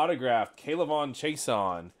 And an autographed Kayvon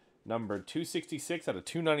Chason, numbered 266 out of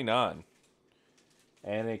 299.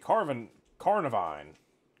 And a Carnivine.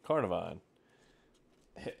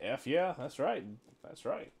 F yeah, that's right. That's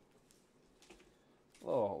right.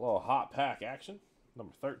 Little hot pack action.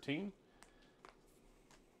 Number 13.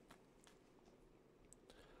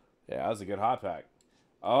 Yeah, that was a good hot pack.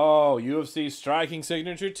 Oh, UFC striking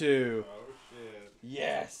signature 2. Oh, shit.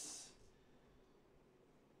 Yes.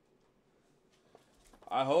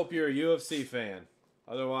 I hope you're a UFC fan.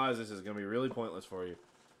 Otherwise, this is going to be really pointless for you.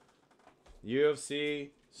 UFC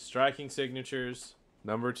striking signatures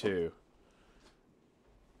number 2.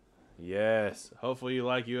 Yes. Hopefully you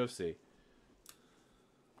like UFC.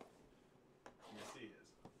 Yes, he is.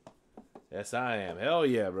 Yes, I am. Hell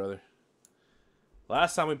yeah, brother.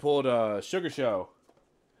 Last time we pulled Sugar Show.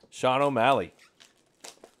 Sean O'Malley.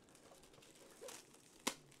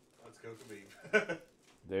 Let's go Khabib.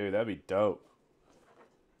 Dude, that'd be dope.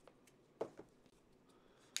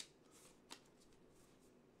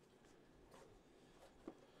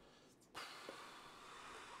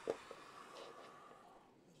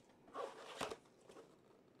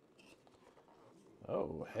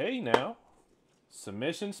 Oh, hey now.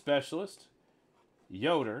 Submission specialist.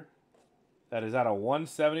 Yoder. That is out of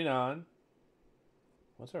 179.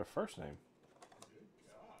 What's her first name? Good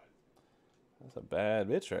God. That's a bad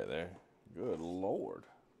bitch right there. Good Lord.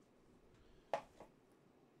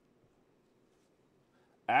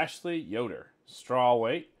 Ashley Yoder. Straw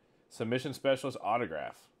weight. Submission specialist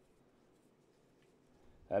autograph.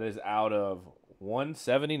 That is out of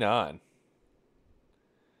 179.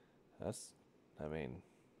 That's, I mean...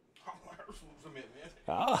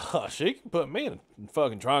 Ah, she can put me in a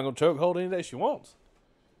fucking triangle chokehold any day she wants.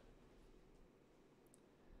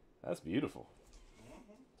 That's beautiful.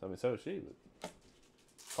 I mean, so is she, but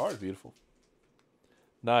card's beautiful.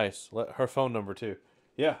 Nice. Her phone number too.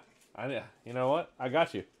 Yeah, you know what? I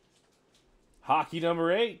got you. Hockey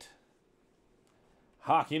number 8.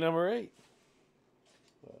 Hockey number 8.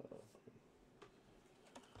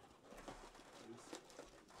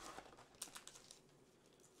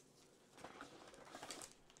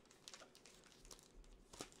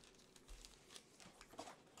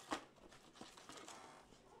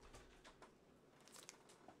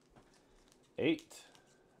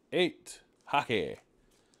 Eight. Hockey.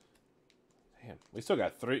 Damn, we still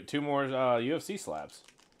got 2 more UFC slabs.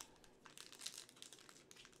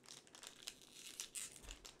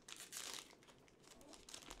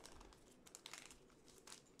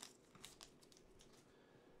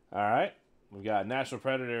 All right, we've got National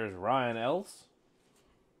Predators Ryan Ellis.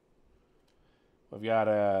 We've got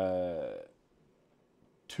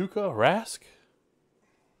Tuukka Rask.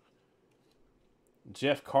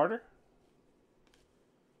 Jeff Carter.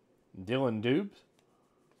 Dylan Dubes.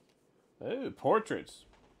 Oh, portraits.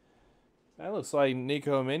 That looks like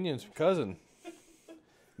Nico Minion's cousin.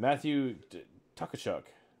 Matthew Tukachuk.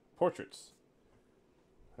 Portraits.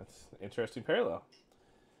 That's an interesting parallel.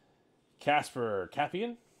 Casper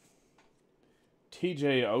Capian.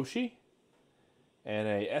 TJ Oshie. And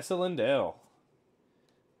a Essa Lindell.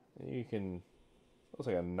 You can... Looks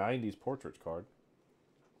like a 90s portraits card.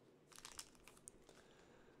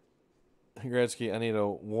 Gretzky, I need a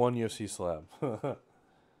 1 UFC slab.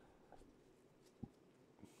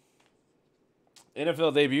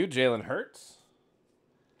 NFL debut, Jalen Hurts.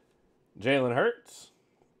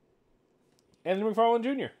 Anthony McFarland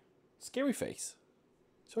Jr. Scary face.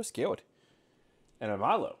 So scared. And a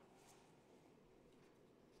Milo.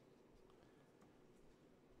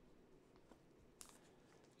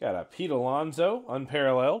 Got a Pete Alonso,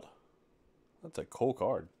 unparalleled. That's a cool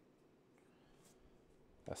card.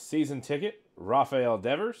 A season ticket, Rafael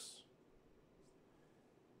Devers.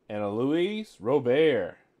 And a Luis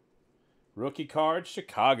Robert. Rookie card,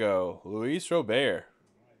 Chicago. Luis Robert.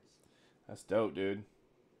 That's dope, dude.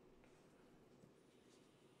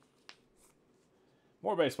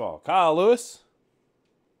 More baseball. Kyle Lewis.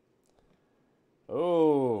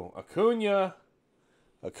 Oh, Acuna.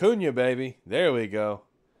 Acuna, baby. There we go.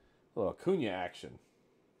 A little Acuna action.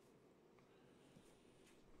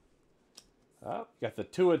 Got the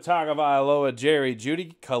Tua Tagovailoa Jerry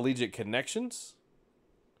Jeudy Collegiate Connections.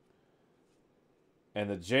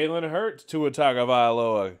 And the Jalen Hurts Tua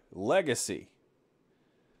Tagovailoa Legacy.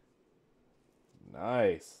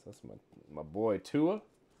 Nice. That's my boy Tua.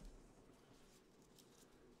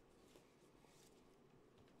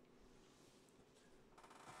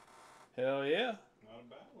 Hell yeah. Not a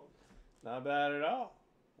bad one. Not bad at all.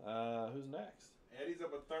 Who's next? Eddie's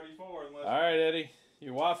up at 34. Unless All right, Eddie.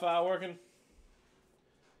 Your Wi-Fi working?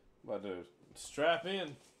 About to strap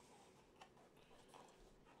in.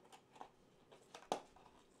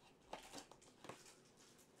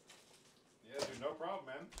 Yeah, dude, no problem,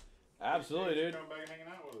 man. Absolutely, dude. Come back and hanging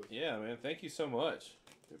out with us. Yeah, man. Thank you so much.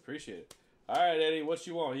 Appreciate it. All right, Eddie. What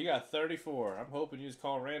you want? You got 34. I'm hoping you just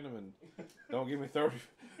call random and don't give me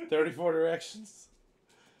 34 directions.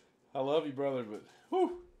 I love you, brother, but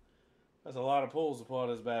whew, that's a lot of pulls to pull out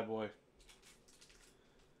this bad boy.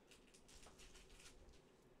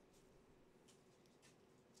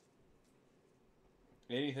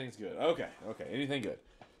 Anything's good. Okay. Anything good.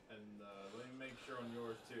 And let me make sure on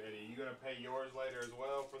yours too, Eddie. You gonna pay yours later as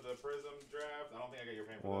well for the Prism draft? I don't think I got your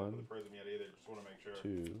payment for the Prism yet either. Just want to make sure.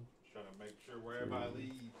 2, Just trying to make sure wherever I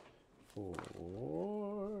leave.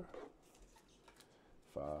 4,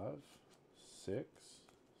 5, 6,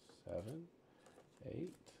 7,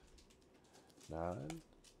 8, 9,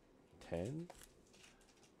 10,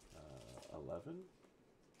 11,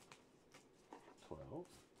 12,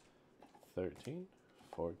 13,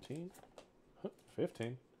 14,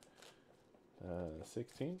 15,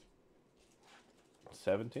 16,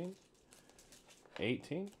 17,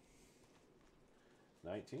 18,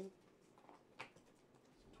 19,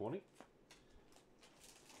 20,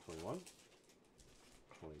 21,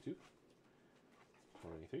 22,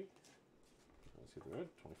 23, let's get the red,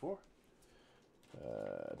 24,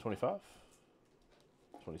 25,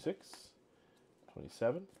 26,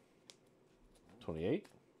 27, 28,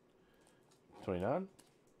 29,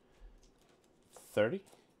 30,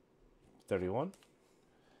 31,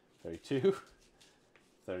 32,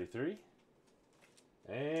 33,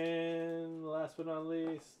 and last but not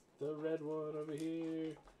least, the red one over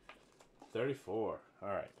here, 34. All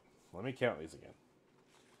right, let me count these again,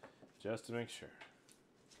 just to make sure.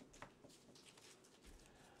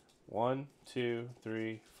 1, 2,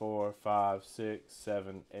 3, 4, 5, 6,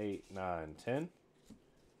 7, 8, 9, 10.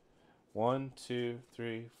 1, 2,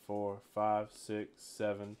 3, 4, 5, 6,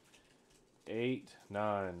 7, 8,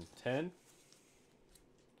 9, 10.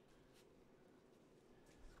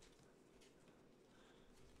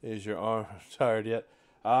 Is your arm tired yet?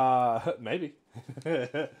 Maybe.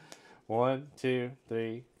 1, 2,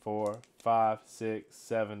 3, 4, 5, 6,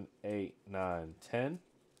 7, 8, 9, 10.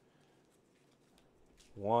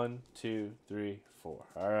 1, 2, 3, 4.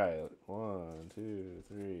 All right. 1, 2,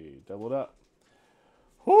 3. Doubled up.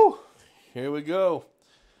 Whew. Here we go.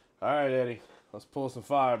 All right, Eddie. Let's pull some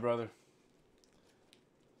fire, brother.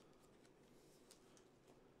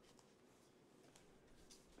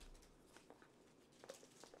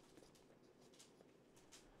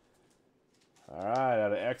 All right,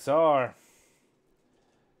 out of XR,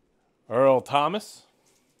 Earl Thomas.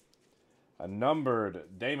 A numbered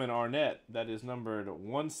Damon Arnett. That is numbered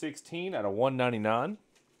 116 out of 199.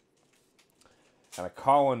 And a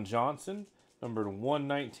Colin Johnson, numbered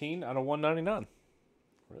 119 out of 199.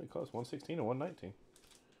 Really close, 116 and 119.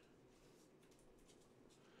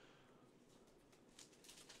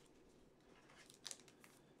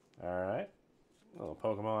 All right, a little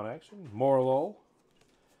Pokemon action. Morlul,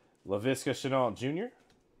 LaVisca Chenault Jr.,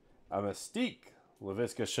 a Mystique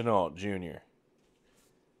LaVisca Chenault Jr.,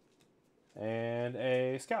 and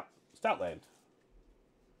a Stoutland.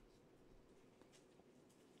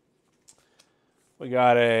 We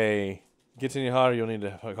got a gets any hotter, you'll need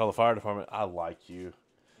to call the fire department. I like you.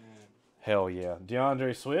 Hell yeah.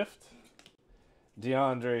 DeAndre Swift,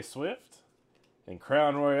 and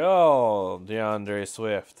Crown Royale DeAndre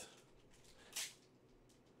Swift.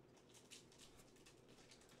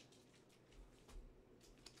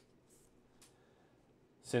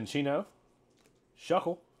 Cinchino,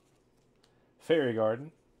 Shuckle, Fairy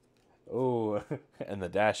Garden, oh, and the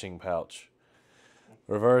Dashing Pouch.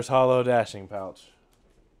 Reverse Hollow Dashing Pouch.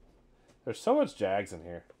 There's so much Jags in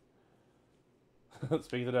here.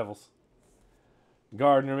 Speak of the Devils.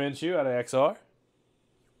 Gardner Minshew out of XR.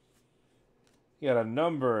 You got a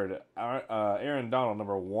numbered Aaron Donald,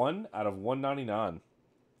 number 1 out of 199.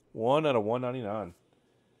 1 out of 199.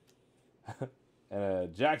 And a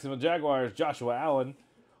Jacksonville Jaguars, Joshua Allen,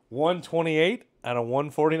 128 out of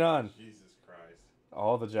 149. Jesus Christ.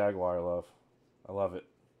 All the Jaguar love. I love it.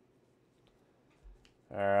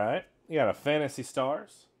 All right. You got a Fantasy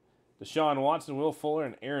Stars. Deshaun Watson, Will Fuller,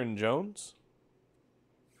 and Aaron Jones.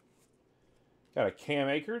 Got a Cam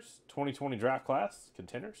Akers, 2020 draft class,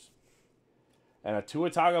 contenders. And a Tua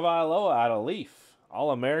Tagovailoa out of Leaf,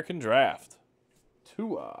 All-American draft.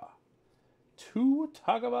 Tua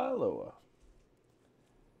Tagovailoa.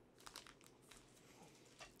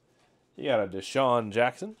 You got a Deshaun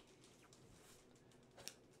Jackson.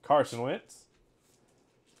 Carson Wentz.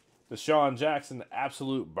 Deshaun Jackson,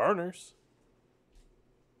 absolute burners.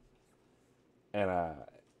 And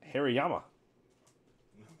Hariyama.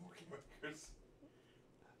 No more makers.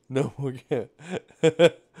 No more.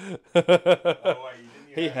 Oh,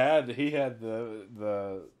 wait, He had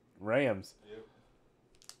the Rams. Yep.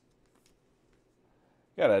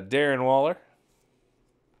 Got a Darren Waller,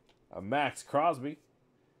 a Max Crosby,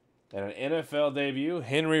 and an NFL debut,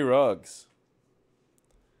 Henry Ruggs.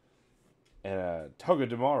 And a Toga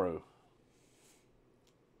DeMaru.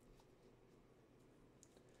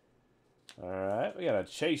 All right, we got a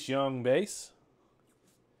Chase Young base.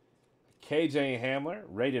 KJ Hamler,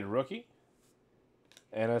 rated rookie.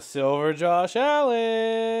 And a silver Josh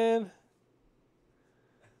Allen.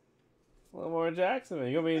 Lamar Jackson.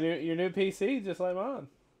 You're going to be your new PC just like mine.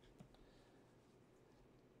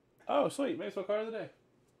 Oh, sweet. Baseball card of the day.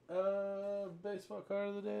 Baseball card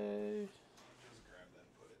of the day. Just grab that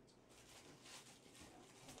and put it.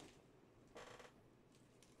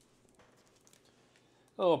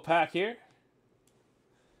 A little pack here.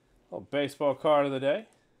 A little baseball card of the day.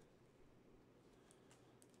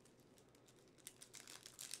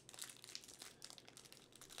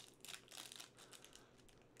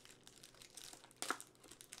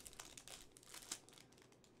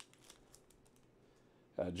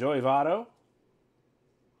 Joey Votto.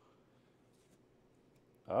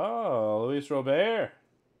 Oh, Luis Robert.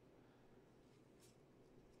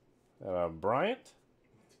 Bryant.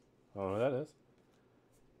 I don't know who that is.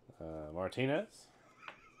 Martinez.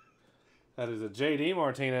 That is a JD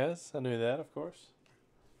Martinez. I knew that, of course.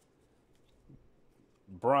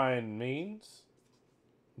 Brian Means.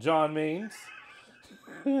 John Means.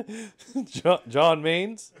 John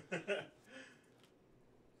Means.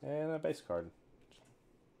 And a base card.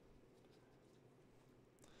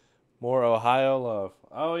 More Ohio love.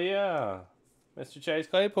 Oh, yeah. Mr. Chase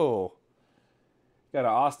Claypool. Got a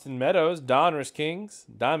Austin Meadows, Donruss Kings,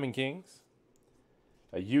 Diamond Kings.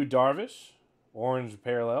 A Yu Darvish, orange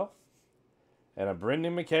parallel. And a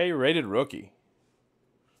Brendan McKay, rated rookie.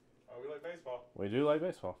 Oh, we like baseball. We do like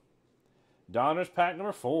baseball. Donruss pack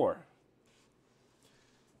number 4.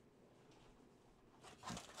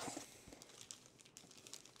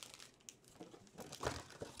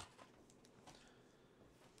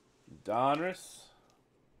 Donruss.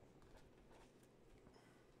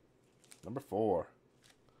 Number 4.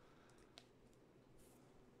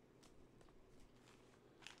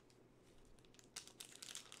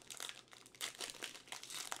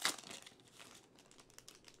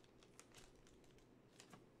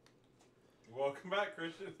 Welcome back,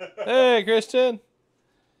 Christian. Hey, Christian.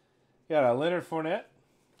 Got a Leonard Fournette.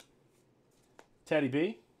 Teddy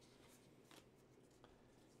B.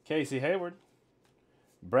 Casey Hayward.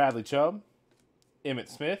 Bradley Chubb. Emmitt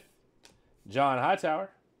Smith. John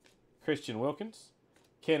Hightower. Christian Wilkins.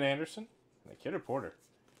 Ken Anderson. And Kidder Porter.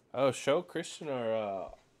 Oh, show Christian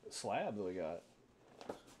our slab that we got.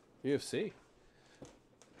 UFC.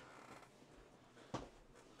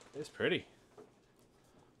 It's pretty.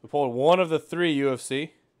 We pulled one of the 3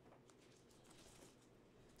 UFC.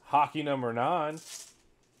 Hockey number 9.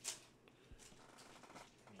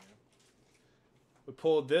 We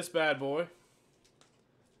pulled this bad boy.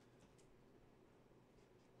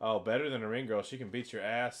 Oh, better than a ring girl. She can beat your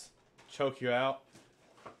ass, choke you out,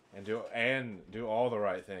 and do all the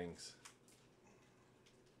right things.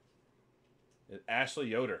 Ashley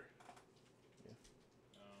Yoder.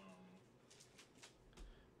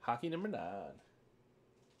 Hockey number 9.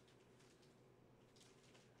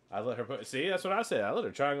 I let her put. See, that's what I said. I let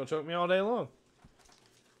her triangle choke me all day long.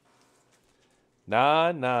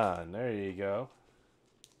 9-9. There you go.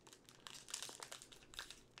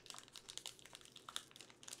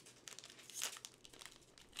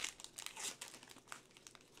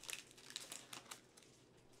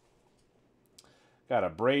 Got a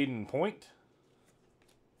Braden Point.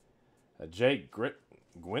 A Jake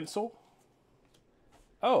Gwinsel.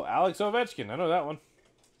 Oh, Alex Ovechkin. I know that one.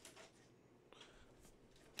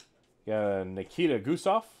 Got a Nikita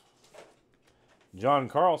Gusev. John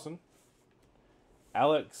Carlson.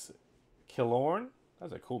 Alex Killorn.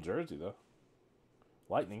 That's a cool jersey, though.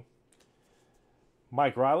 Lightning.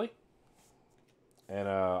 Mike Riley. And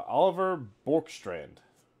Oliver Borkstrand.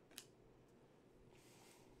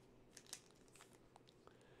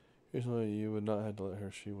 Here's why you would not have to let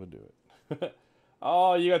her. She would do it.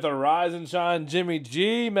 Oh, you got the Rise and Shine Jimmy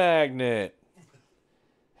G magnet.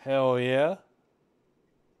 Hell yeah.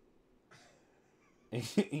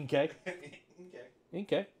 Okay. Okay.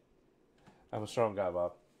 Okay. I'm a strong guy,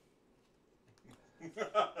 Bob.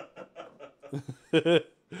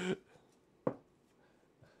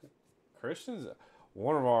 Christian's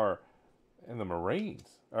one of our in the Marines.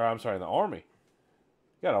 Or I'm sorry, in the Army.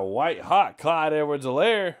 Got a white hot Clyde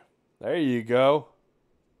Edwards-Helaire. There you go.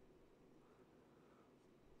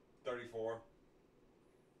 34.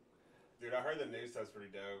 Dude, I heard the news stuff's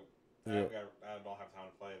pretty dope. Yeah. I don't have time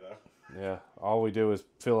to play though. Yeah. All we do is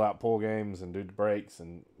fill out pool games and do the breaks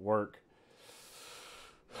and work.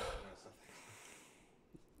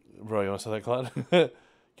 Bro, you want to say that, Clyde?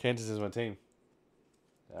 Kansas is my team.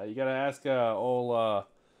 You got to ask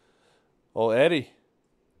old Eddie.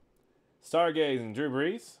 Stargazing, Drew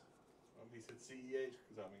Brees. He said CEH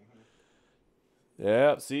because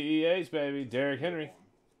Yep, CEH, baby. Derrick Henry.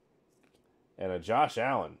 And a Josh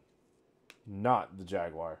Allen. Not the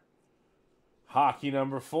Jaguar. Hockey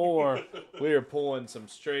number 4. We are pulling some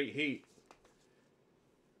straight heat.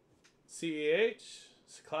 CEH.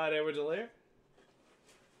 Clyde Edwards-Helaire.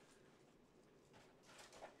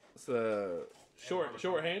 It's the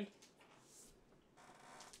shorthand.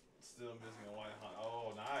 Still missing a white hunt.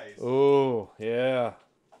 Oh, nice. Oh, yeah.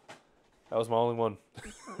 That was my only one.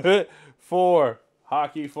 4.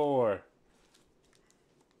 Hockey 4.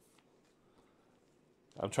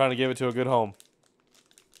 I'm trying to give it to a good home.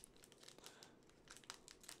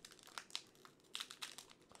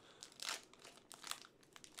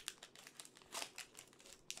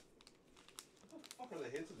 What the fuck are the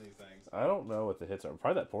hits of these things? I don't know what the hits are.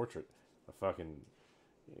 Probably that portrait of fucking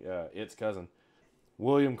its cousin.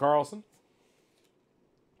 William Carlson.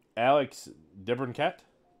 Alex Debrincat.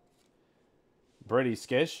 Brady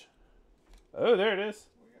Skish. Oh, there it is.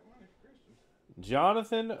 We got money for Christian.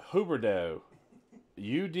 Jonathan Huberdeau.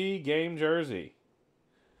 UD game jersey.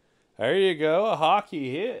 There you go. A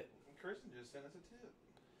hockey hit. Christian just sent us a tip.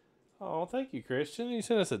 Oh, thank you, Christian. You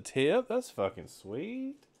sent us a tip. That's fucking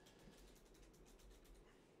sweet.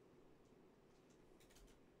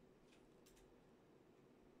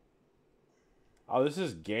 Oh, this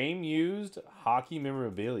is game used hockey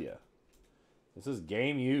memorabilia. This is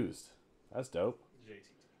game used. That's dope. JT.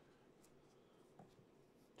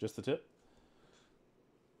 Just the tip.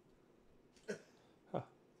 Huh.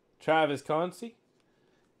 Travis Concy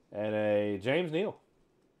and a James Neal.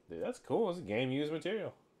 Dude, that's cool. It's game used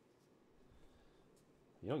material.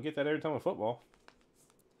 You don't get that every time in football.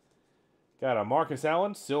 Got a Marcus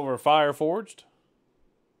Allen, silver fire forged.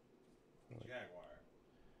 Jaguar.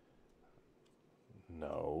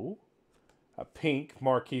 No. A pink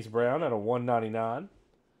Marquise Brown out of 199.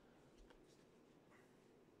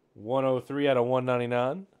 103 out of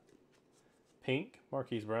 199. Pink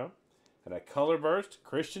Marquise Brown. And a color burst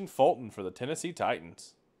Christian Fulton for the Tennessee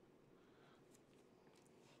Titans.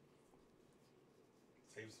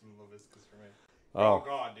 Save some Laviscas for me. Oh,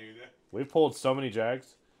 God, dude. we've pulled so many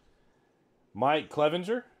Jags. Mike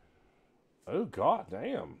Clevenger. Oh, god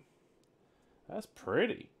damn. That's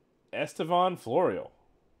pretty. Estevan Florial.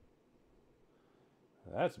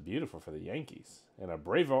 That's beautiful for the Yankees. And a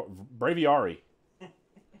Braviari.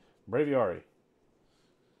 Braviari.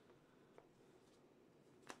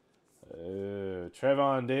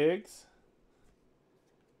 Trevon Diggs.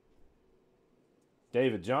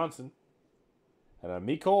 David Johnson. And a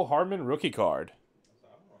Mecole Hardman rookie card. I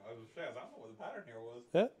don't know what the pattern here was.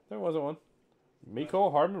 Yeah, there wasn't one.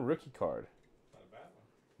 Mecole Hardman rookie card. Not a bad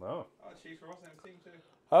one. Oh. Oh, Chiefs were also in the team, too.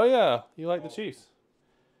 Oh, yeah. You like the Chiefs.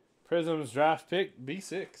 Prism's draft pick,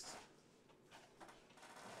 B6.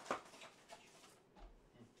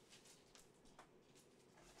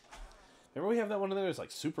 Remember we have that one in there that's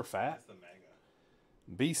like super fat? That's the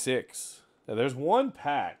mega. B6. Now, there's one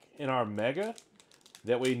pack in our mega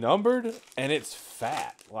that we numbered, and it's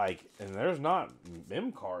fat. Like, and there's not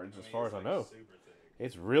M cards as far as I know. Super thick.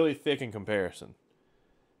 It's really thick in comparison.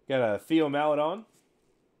 Got a Theo Maledon.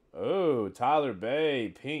 Oh, Tyler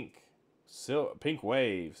Bay, pink. Pink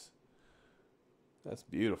waves. That's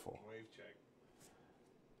beautiful. Wave check.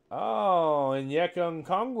 Oh, and Yekung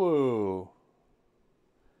Kongwu.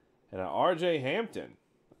 And an RJ Hampton.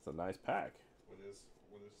 That's a nice pack. With his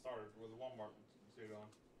starter, with the Walmart suit on.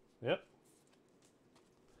 Yep.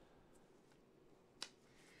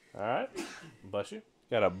 All right. Bless you.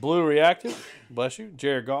 Got a blue reactive. Bless you.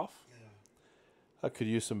 Jared Goff. I could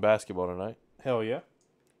use some basketball tonight. Hell yeah.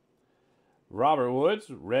 Robert Woods,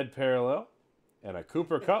 red parallel. And a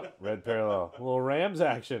Cooper Cup, red parallel. A little Rams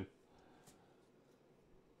action.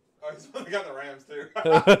 Oh, he's got the Rams, too.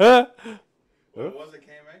 What was it,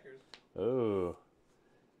 Cam Akers? Ooh.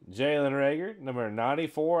 Jalen Reagor, number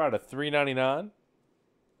 94 out of 399.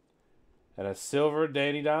 And a silver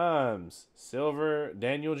Danny Dimes. Silver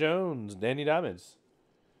Daniel Jones, Danny Diamonds.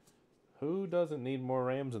 Who doesn't need more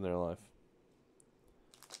Rams in their life?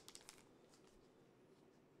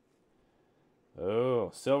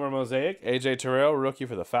 Oh, silver mosaic, A.J. Terrell, rookie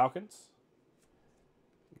for the Falcons.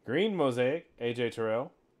 Green mosaic, A.J.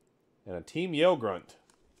 Terrell. And a Team Yell Grunt.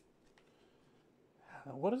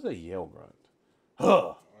 What is a Yell Grunt?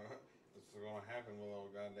 Huh. This is going to happen with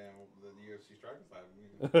old goddamn the UFC striker side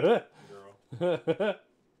girl.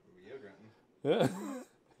 Yeah, Granton.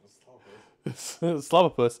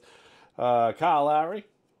 Slobberpuss. Kyle Lowry.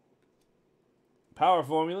 Power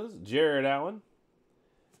Formulas, Jared Allen.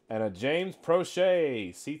 And a James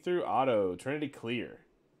Prochet see-through auto, Trinity Clear.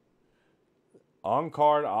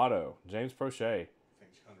 On-card auto, James Prochet. I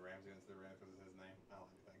think John Ramsey is the Rams because of his name. I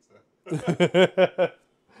don't think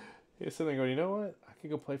so. He's sitting there going, you know what? I could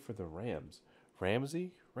go play for the Rams.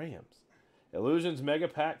 Ramsey? Rams. Illusions Mega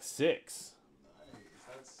Pack 6. Nice.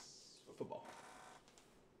 That's football.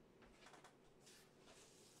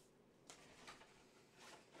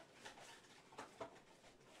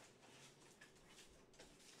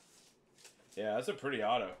 Yeah, that's a pretty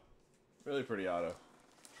auto. Really pretty auto.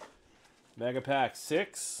 Mega Pack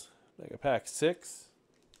 6. Mega Pack 6.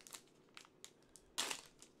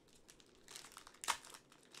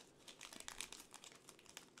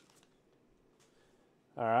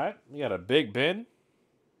 All right. You got a Big Ben.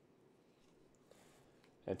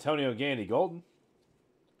 Antonio Gandy Golden.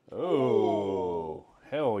 Oh,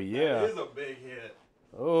 hell yeah. That is a big hit.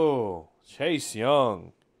 Oh, Chase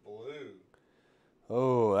Young. Blue.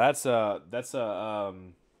 Oh, that's a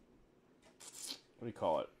what do you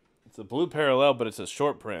call it? It's a blue parallel, but it's a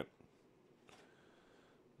short print.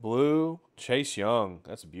 Blue Chase Young.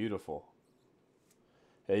 That's beautiful.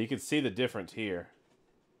 Yeah, you can see the difference here.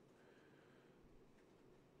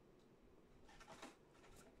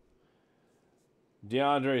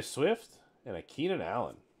 DeAndre Swift and a Keenan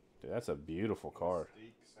Allen. Dude, that's a beautiful card.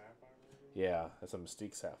 Mystique Sapphire? Yeah, that's a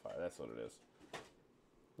Mystique Sapphire. That's what it is.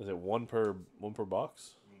 Is it one per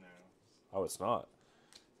box? No. Oh, it's not.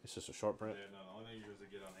 It's just a short print. Yeah, no, the only thing you usually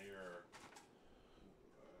get on here are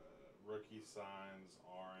rookie signs,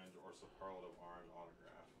 orange, or superlative orange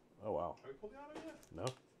autograph. Oh, wow. Have we pulled the auto yet? No.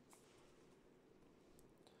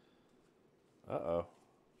 Uh-oh.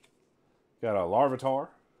 Got a Larvitar.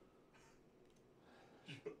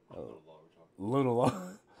 Luna. I'm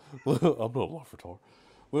not Larvitar.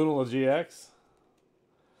 Luna GX.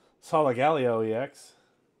 Soligaleo EX.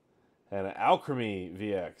 And an Alchemy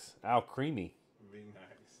VX. Alchemy. Be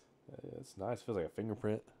nice. It's nice. Feels like a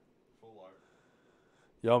fingerprint. Full art.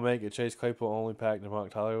 Y'all make a Chase Claypool only pack to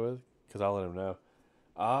mock Tyler with? Because I'll let him know.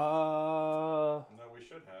 No, we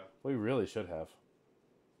should have. We really should have.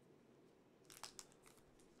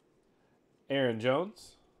 Aaron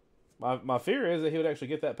Jones. My fear is that he would actually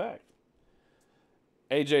get that pack.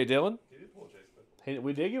 A.J. Dillon. He did pull a Chase Claypool.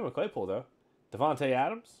 We did give him a Claypool, though. Devontae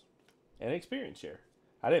Adams. And experience share.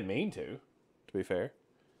 I didn't mean to be fair.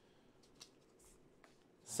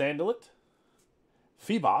 Sandalit.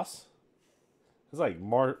 Phoebos. It's like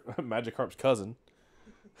Magikarp's cousin.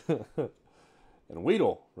 And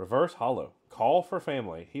Weedle. Reverse hollow. Call for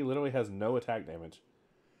family. He literally has no attack damage.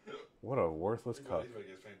 What a worthless cup. He's going to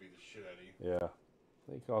get his fan beat the shit out of you. Yeah.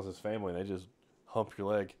 He calls his family and they just hump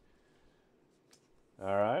your leg.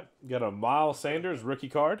 All right. Got a Miles Sanders rookie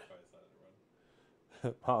card.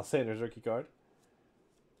 Miles Sanders rookie card.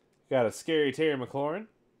 Got a Scary Terry McLaurin.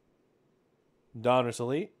 Donruss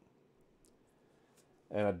Elite.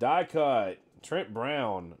 And a die cut Trent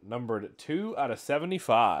Brown, numbered 2 out of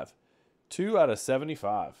 75. 2 out of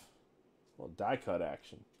 75. Well, die cut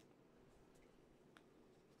action.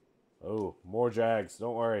 Oh, more Jags.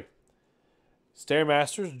 Don't worry.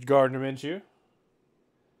 Stairmasters, Gardner Minshew.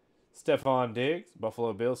 Stephon Diggs,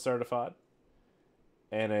 Buffalo Bills certified.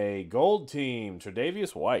 And a gold team,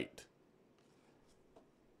 Tre'Davious White.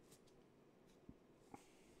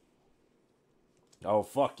 Oh,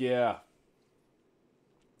 fuck yeah.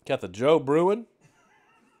 Got the Joe Bruin,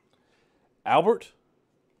 Albert,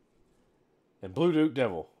 and Blue Duke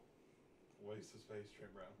Devil. Waste his face,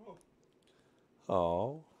 Trent Brown.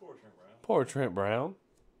 Oh, Poor Trent Brown. poor Trent Brown.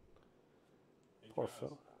 He Poor tries.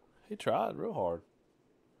 fella. He tried real hard.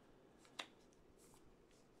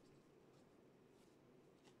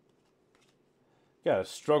 Got a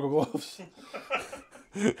Struggle Gloves.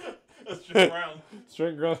 That's Trent Brown.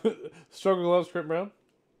 Struggle Gloves, Trent Brown.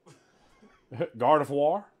 Guard of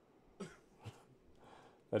War.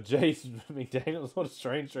 A Jace McDaniels. What a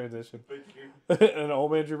strange transition. Thank you. And an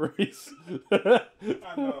old man Drew Brees. I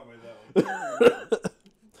know I made that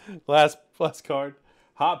one. last card.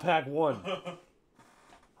 Hot Pack 1.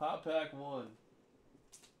 Hot Pack 1. 11,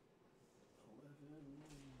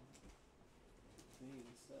 15,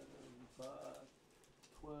 7,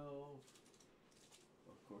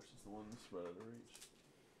 Force is the one spread out of reach.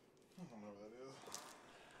 I don't know what that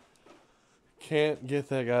is. Can't get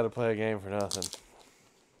that guy to play a game for nothing.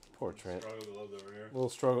 Poor Trent. Struggle gloves over here. Little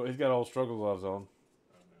struggle. He's got old struggle gloves on.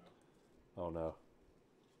 Oh no. Oh no.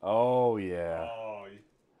 Oh yeah. Oh,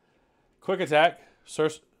 Quick attack.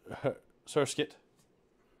 Surskit.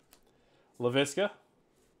 LaVisca.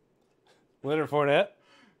 Leonard Fournette.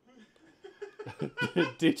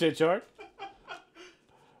 DJ Chark.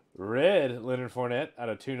 Red Leonard Fournette out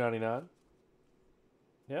of $2.99.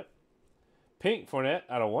 Yep. Pink Fournette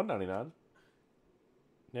out of $1.99.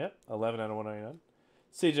 Yep. 11 out of $1.99.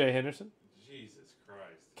 CJ Henderson. Jesus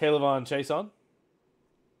Christ. Caleb Chason.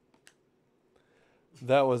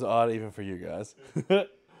 That was odd even for you guys.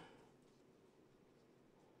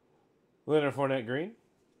 Leonard Fournette green.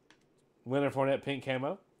 Leonard Fournette pink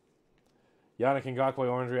camo. Yannick Ngakoue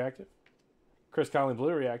orange reactive. Chris Conley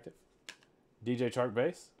blue reactive. DJ Chark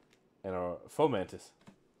base. And a Fomantis.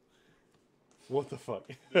 What the fuck?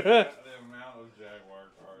 The amount of Jaguar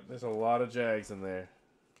cards. There's a lot of Jags in there.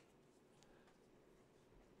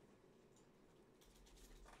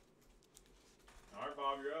 All right,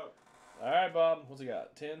 Bob, you're up. All right, Bob. What's he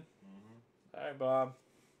got? 10? Mm-hmm. All right, Bob.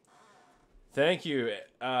 Thank you,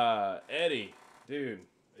 Eddie. Dude,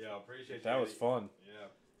 Yeah, I appreciate that you, was Eddie. fun. Yeah.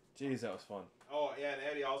 Jeez, that was fun. Oh, yeah, and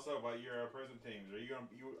Eddie, also about your prison teams. Are you gonna?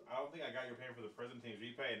 I don't think I got your payment for the prison teams. Are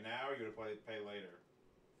you paying now, or are you gonna pay later?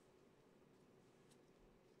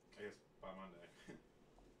 I guess by Monday.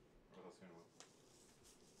 Or else soon.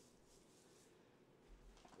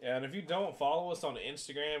 Yeah, and if you don't follow us on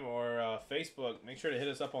Instagram or Facebook, make sure to hit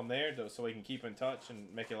us up on there so we can keep in touch and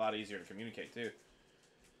make it a lot easier to communicate too.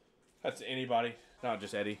 That's anybody, not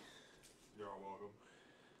just Eddie. You're all welcome.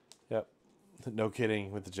 Yep. No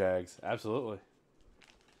kidding with the Jags. Absolutely.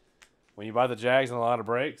 When you buy the Jags and a lot of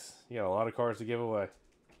breaks, you got a lot of cards to give away.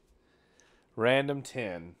 Random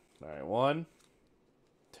 10. All right, 1,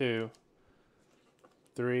 2,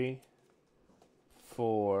 3,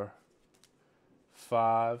 4,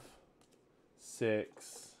 5,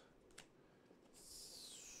 6.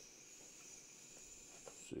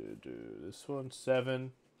 Should do this one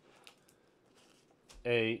 7,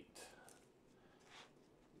 8,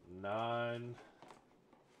 9,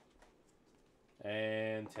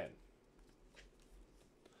 and 10.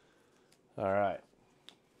 All right.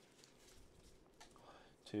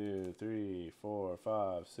 2, 3, 4,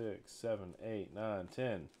 5, 6, 7, 8, 9,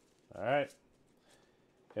 10. All right.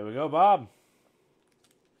 Here we go, Bob.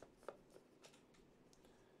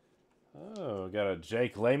 Oh, got a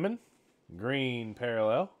Jake Layman. Green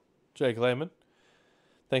parallel. Jake Layman.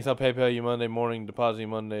 Thanks, I'll PayPal you Monday morning, deposit you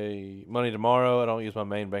money tomorrow. I don't use my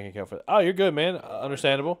main bank account for that. Oh, you're good, man.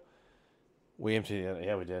 Understandable. We emptied it.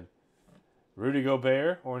 Yeah, we did. Rudy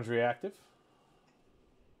Gobert, orange reactive.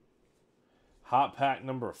 Hot pack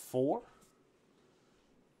number 4.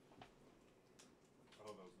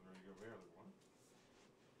 Oh, that was the Rudy Gobert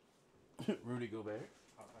one. Rudy Gobert.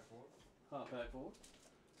 Hot pack 4. Hot pack 4.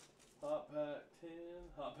 Hot pack 10.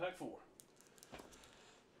 Hot pack 4.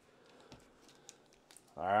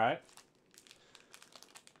 All right.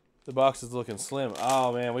 The box is looking slim.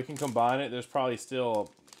 Oh, man, we can combine it. There's probably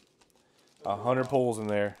still 100 pulls in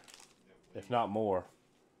there, if not more.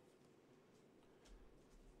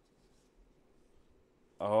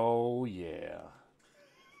 Oh, yeah.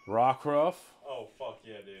 Rockruff. Oh, fuck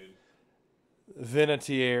yeah, dude.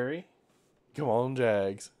 Vinatieri. Come on,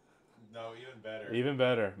 Jags. No, even better. Even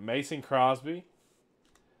better. Mason Crosby.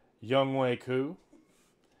 Younghoe Koo.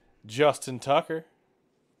 Justin Tucker.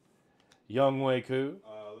 Younghoe Koo.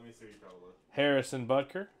 Let me see what you call it. Harrison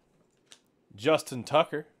Butker. Justin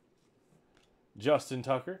Tucker. Justin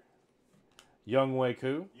Tucker. Younghoe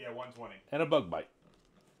Koo. Yeah, 120. And a bug bite.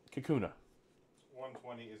 Kakuna.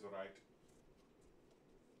 120 is right.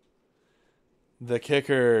 The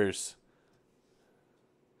Kickers.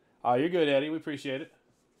 Oh, you're good, Eddie. We appreciate it.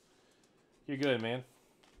 You're good, man.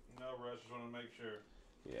 No rush. Just want to make sure.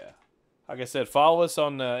 Yeah. Like I said, follow us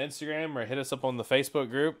on Instagram or hit us up on the Facebook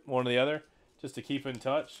group, one or the other, just to keep in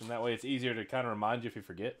touch. And that way it's easier to kind of remind you if you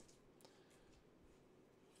forget.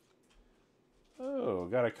 Oh,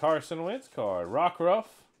 got a Carson Wentz card. Rockruff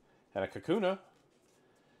and a Kakuna.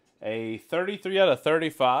 A 33 out of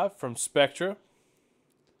 35 from Spectra.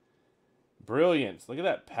 Brilliance. Look at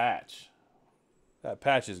that patch. That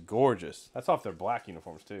patch is gorgeous. That's off their black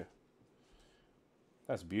uniforms, too.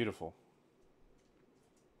 That's beautiful.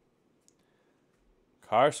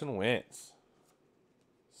 Carson Wentz.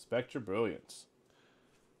 Spectra Brilliance.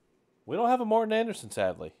 We don't have a Morton Anderson,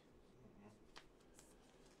 sadly.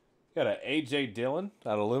 Got a A.J. Dillon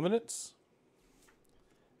out of Luminance.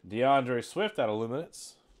 DeAndre Swift out of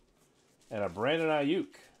Luminance. And a Brandon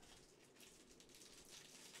Ayuk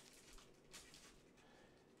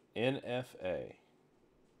NFA.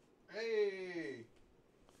 Hey.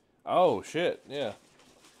 Oh, shit. Yeah.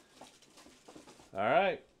 All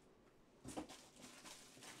right.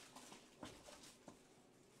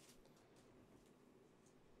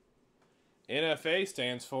 NFA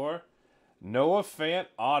stands for Noah Fant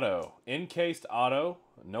Auto. Encased Auto.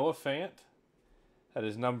 Noah Fant. That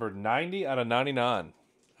is numbered 90 out of 99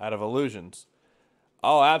 out of Illusions.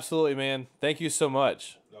 Oh, absolutely, man. Thank you so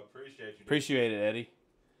much. Appreciate you. Dude. Appreciate it, Eddie.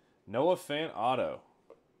 Noah Fant Auto.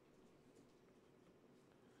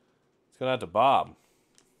 It's going out to Bob.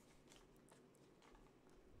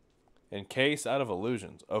 Encased out of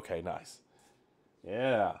Illusions. Okay, nice.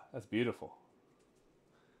 Yeah, that's beautiful.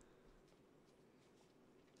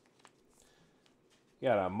 You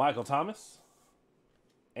got a Michael Thomas.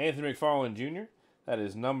 Anthony McFarland Jr. That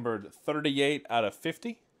is numbered 38 out of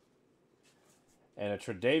 50. And a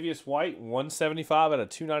Tre'Davious White, 175 out of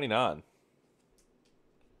 299.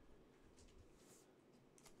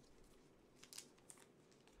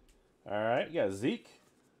 All right, you got Zeke.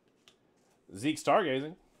 Zeke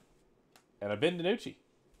Stargazing. And a Ben DiNucci.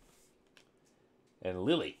 And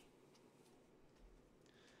Lily.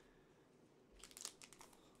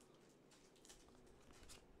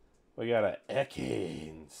 We got a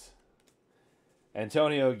Ekins.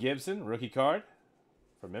 Antonio Gibson, rookie card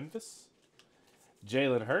for Memphis.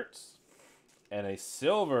 Jalen Hurts. And a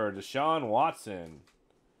silver Deshaun Watson.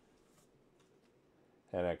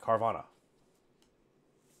 And a Carvana.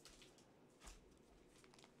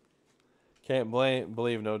 Can't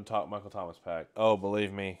believe no Michael Thomas pack. Oh,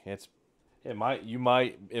 believe me, it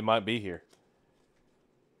might be here.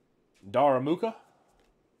 Daramuka.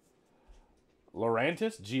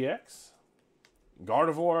 Lorantis GX.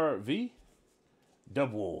 Gardevoir V.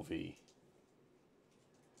 Double V.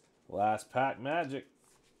 Last pack Magic.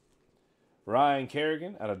 Ryan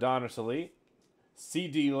Kerrigan out of Donruss Elite.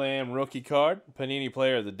 CD Lamb rookie card. Panini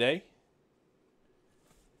Player of the Day.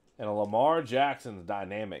 And a Lamar Jackson's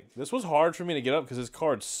Dynamic. This was hard for me to get up because this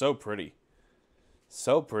card's so pretty.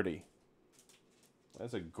 So pretty.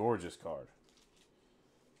 That's a gorgeous card.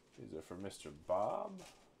 These are for Mr. Bob.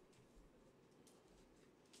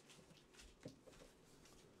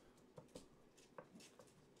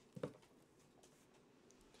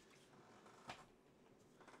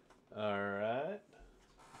 All right.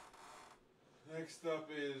 Next up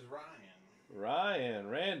is Ryan. Ryan,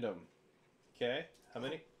 random. Okay, how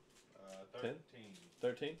many? 13.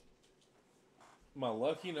 13? My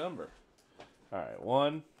lucky number. All right,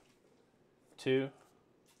 1, 2,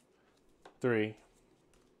 3,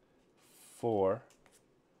 4,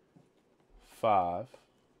 5,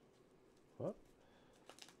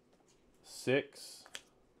 6,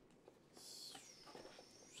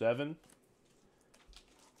 7,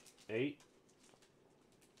 8,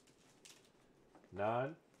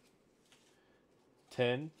 9,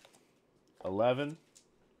 10, 11,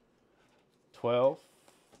 12,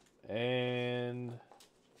 and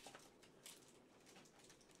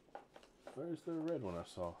where's the red one I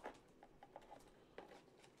saw?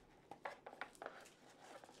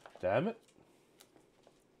 Damn it.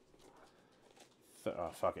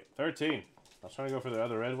 Oh, fuck it. 13. I was trying to go for the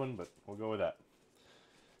other red one, but we'll go with that.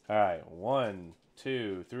 All right. 1,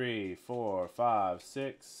 2, 3, 4, 5,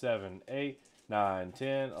 6, 7, 8, 9,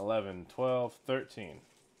 10, 11, 12, 13.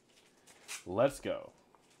 Let's go.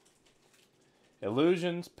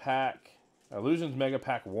 Illusions Mega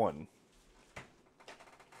Pack 1.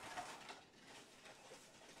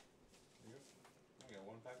 I got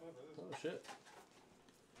one pack left of this. Oh, shit.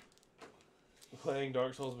 Playing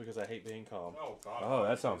Dark Souls because I hate being calm. Oh, God. Oh,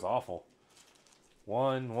 that sounds awful.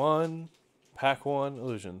 1, Pack 1,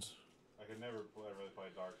 Illusions. I could never really play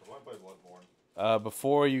Dark Souls. I played Bloodborne.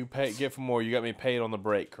 Before you get for more, you got me paid on the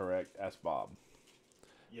break, correct? Ask Bob.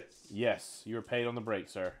 Yes. Yes, you were paid on the break,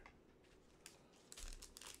 sir.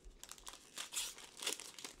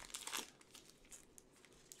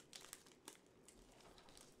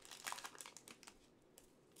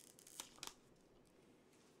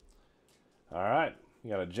 All right. You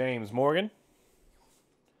got a James Morgan.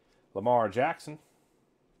 Lamar Jackson.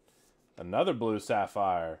 Another blue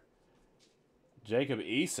sapphire. Jacob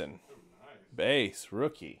Eason. Oh, nice. Base.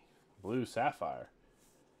 Rookie. Blue sapphire.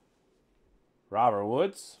 Robert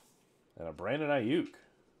Woods. And a Brandon Ayuk.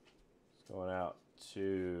 It's going out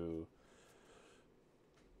to...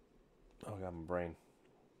 Oh, I got my brain.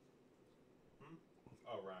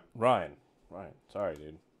 Oh, Ryan. Ryan. Sorry,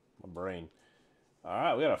 dude. My brain. All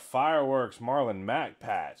right, we got a Fireworks Marlon Mack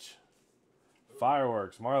patch.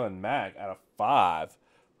 Fireworks Marlon Mack out of 5.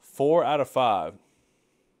 4 out of 5.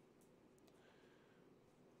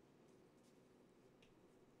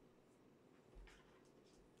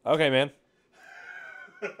 Okay, man.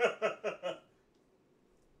 Alright,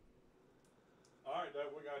 Doug,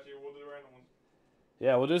 we got you. We'll do random ones.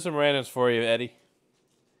 Yeah, we'll do some randoms for you, Eddie.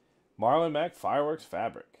 Marlon Mack Fireworks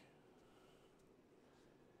Fabric.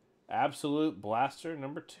 Absolute Blaster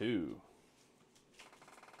number 2. Only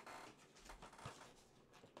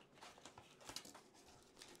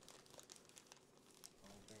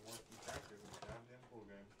thing worse than practice is a goddamn pool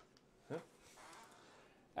game.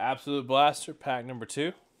 Absolute Blaster pack number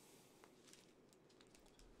 2.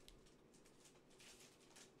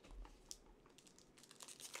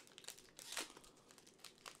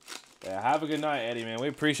 Yeah, have a good night, Eddie, man. We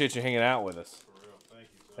appreciate you hanging out with us. For real. Thank you,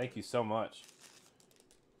 sir. Thank you so much.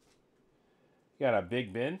 You got a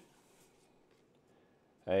Big Ben,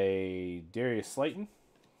 a Darius Slayton,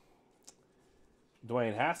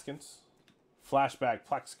 Dwayne Haskins, Flashback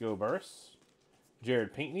Plexico Burst,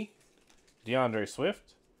 Jared Pinkney, DeAndre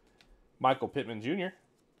Swift, Michael Pittman Jr.,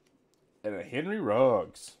 and a Henry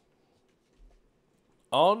Ruggs.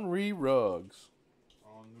 Henry Ruggs.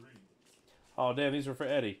 On the read. Oh, damn, these were for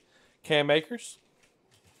Eddie. Cam Akers,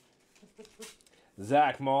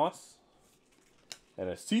 Zach Moss, and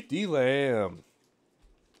a C.D. Lamb.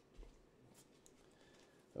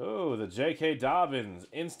 Oh, the J.K. Dobbins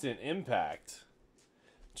Instant Impact.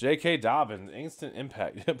 J.K. Dobbins Instant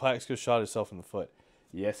Impact. Plaxico shot himself in the foot.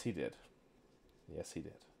 Yes, he did. Yes, he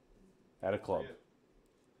did. At a club.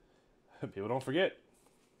 People don't forget.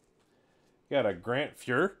 You got a Grant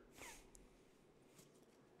Fuhr.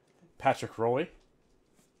 Patrick Roy.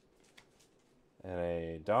 And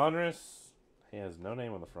a Donruss. He has no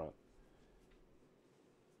name on the front.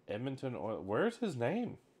 Edmonton Oil. Where's his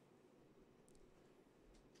name?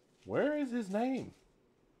 Where is his name?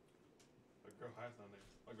 A girl has no name.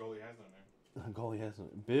 A goalie has no name. Goalie has no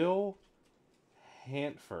name. Bill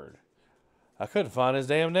Hanford. I couldn't find his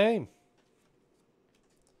damn name.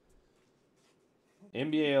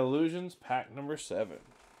 NBA Illusions pack number 7. Last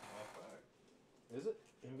pack. Is it?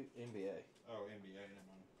 NBA. Oh, NBA. Never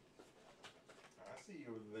mind. I see you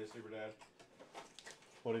over there, Super Dad.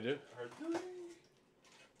 What'd he do? I heard ding.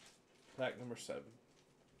 Pack number 7.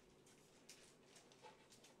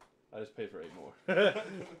 I just paid for 8 more.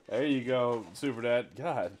 There you go, Super Dad.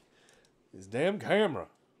 God, his damn camera.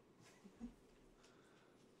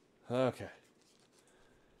 Okay.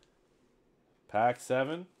 Pack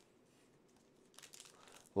 7.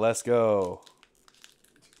 Let's go.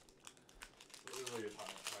 Really a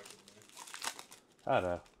time pack with me. I don't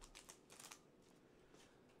know.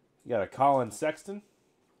 You got a Colin Sexton.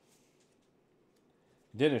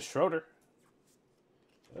 Dennis Schroeder.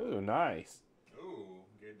 Ooh, nice. Ooh,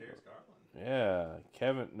 get Darius Garland. Yeah.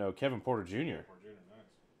 Kevin Porter Jr. Poor Junior,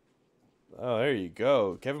 nice. Oh, there you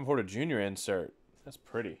go. Kevin Porter Jr. insert. That's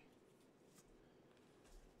pretty.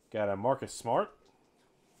 Got a Marcus Smart.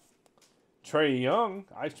 Trey Young,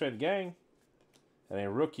 Ice Trade Gang. And a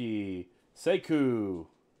rookie, Sekou.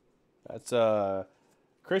 That's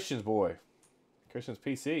Christian's boy. Christian's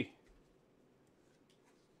PC.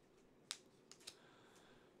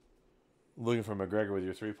 Looking for McGregor with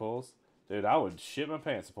your 3 pulls? Dude, I would shit my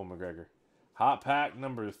pants to pull McGregor. Hot pack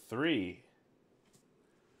number 3.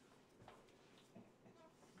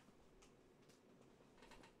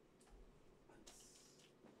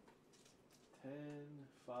 Ten,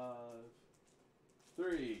 5,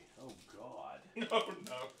 3. Oh, God. Oh,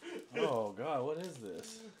 no. Oh, God, what is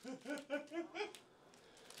this?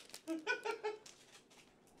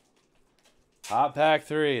 Hot pack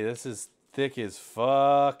 3. This is thick as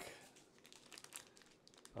fuck.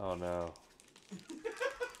 Oh, no.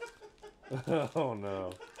 Oh,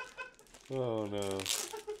 no. Oh, no.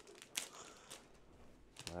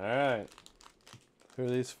 All right. Who are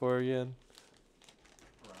these for again?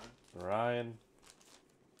 Ryan.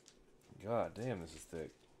 God damn, this is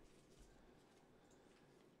thick.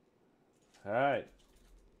 All right.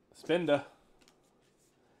 Spinda.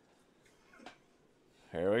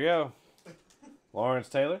 Here we go. Lawrence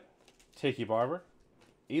Taylor. Tiki Barber.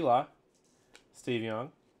 Eli. Steve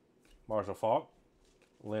Young. Marshall Faulk.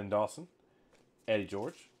 Lynn Dawson. Eddie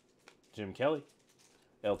George. Jim Kelly.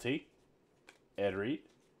 LT. Ed Reed.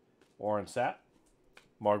 Warren Sapp.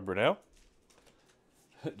 Mark Brunell.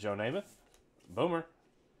 Joe Namath. Boomer.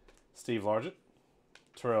 Steve Largent.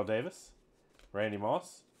 Terrell Davis. Randy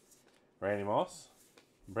Moss.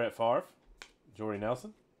 Brett Favre. Jordy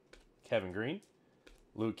Nelson. Kevin Green.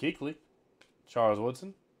 Luke Kuechly. Charles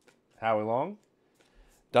Woodson. Howie Long.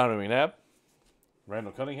 Donovan McNabb.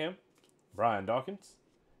 Randall Cunningham. Brian Dawkins.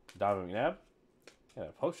 Donovan McNabb. And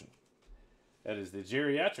a potion. That is the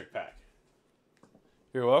geriatric pack.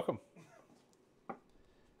 You're welcome.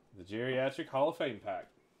 The geriatric Hall of Fame pack.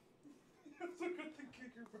 It's a good thing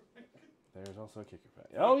kicker pack. There's also a kicker pack.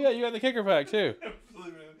 Oh, yeah, you got the kicker pack, too.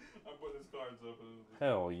 Absolutely, man. I'm putting his cards up.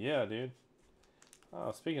 Hell yeah, dude.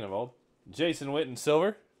 Oh, speaking of old, Jason Witten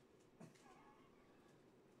silver.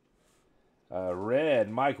 Red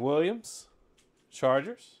Mike Williams,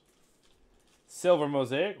 Chargers. Silver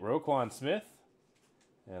mosaic Roquan Smith,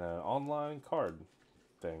 and an online card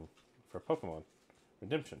thing for Pokemon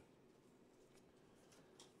Redemption.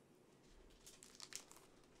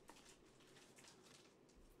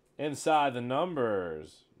 Inside the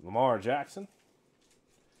numbers, Lamar Jackson.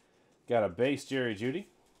 Got a base Jerry Jeudy.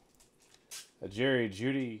 A Jerry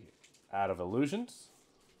Jeudy out of Illusions.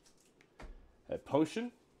 A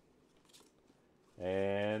potion.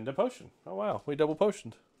 And a potion. Oh, wow. We double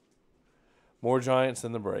potioned. More Giants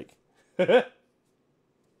than the break.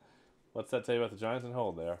 What's that tell you about the Giants and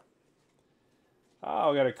hold there?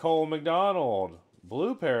 Oh, we got a Cole McDonald.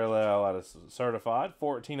 Blue parallel out of certified.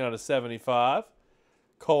 14 out of 75.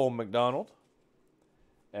 Cole McDonald.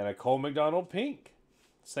 And a Cole McDonald pink.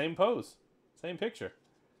 Same pose. Same picture.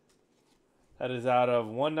 That is out of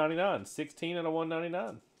 199. 16 out of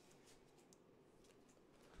 199.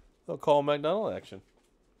 Little Cole McDonald action.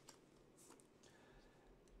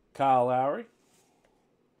 Kyle Lowry.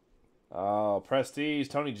 Oh, Prestige.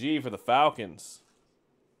 Tony G for the Falcons.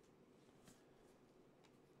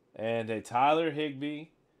 And a Tyler Higbee.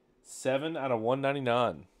 7 out of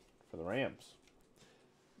 199 for the Rams.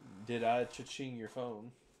 Did I cha-ching your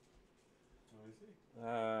phone?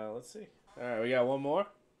 Let's see. All right, we got one more.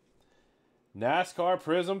 NASCAR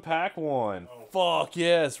Prism Pack 1. Oh. Fuck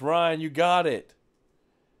yes, Ryan, you got it.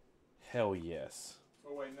 Hell yes.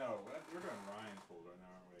 Oh, wait, no. We're doing Ryan's pool right now,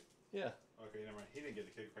 aren't we? Yeah. Okay, never mind. He didn't get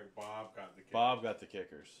the kicker pack. Bob got the kicker. Bob got the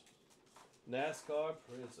kickers. NASCAR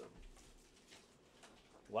Prism.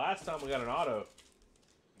 Last time we got an auto.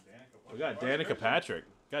 We got Danica Patrick.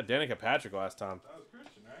 Got Danica Patrick last time. That was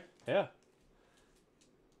Christian, right? Yeah.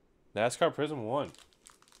 NASCAR Prism 1.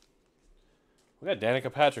 We got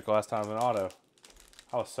Danica Patrick last time in auto.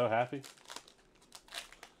 I was so happy.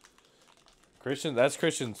 Christian, that's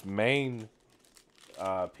Christian's main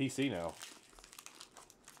PC now.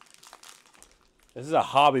 This is a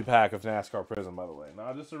hobby pack of NASCAR Prism, by the way.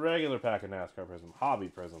 Not just a regular pack of NASCAR Prism. Hobby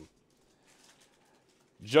Prism.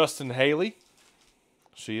 Justin Haley.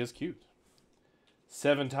 She is cute.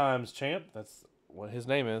 7 times champ. That's what his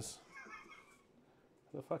name is.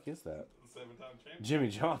 Who the fuck is that? 7-time champ. Jimmy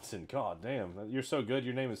Johnson. God damn. You're so good.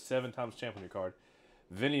 Your name is 7 times champ on your card.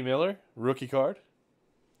 Vinny Miller. Rookie card.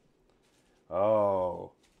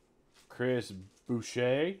 Oh. Chris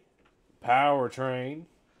Boucher. Powertrain.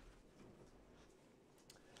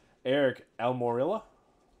 Eric Almorilla.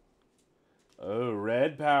 Oh,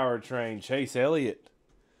 red powertrain. Chase Elliott.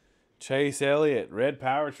 Chase Elliott. Red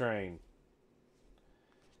powertrain.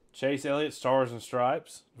 Chase Elliott. Stars and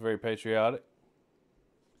Stripes. Very patriotic.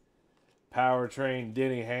 Powertrain.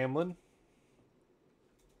 Denny Hamlin.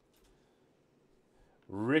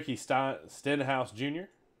 Ricky Stenhouse Jr.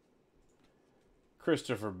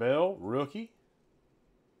 Christopher Bell. Rookie.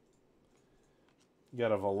 You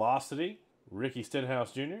got a Velocity. Ricky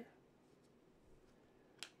Stenhouse Jr.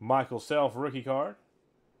 Michael Self rookie card.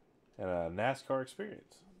 And a NASCAR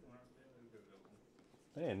Experience.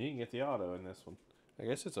 Man, you can get the auto in this one. I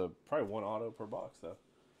guess it's probably 1 auto per box, though.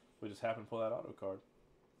 We just happen to pull that auto card.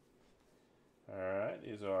 Alright,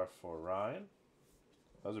 these are for Ryan.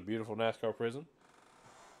 Those are beautiful NASCAR Prism.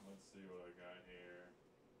 Let's see what I got here.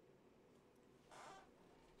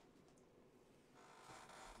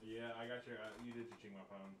 Yeah, I got your... you did cheat my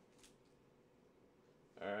phone.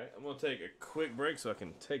 Alright, I'm going to take a quick break so I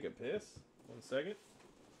can take a piss. 1 second.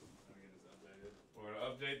 Let me get this updated. We're going to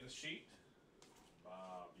update the sheet.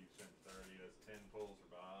 Bob, you sent 30. That's 10 pulls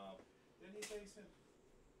for Bob. Didn't he say he sent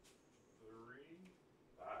 3?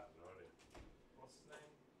 I have no idea. What's his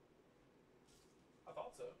name? I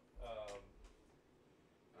thought so. I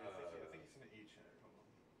think he sent it each. Hold on.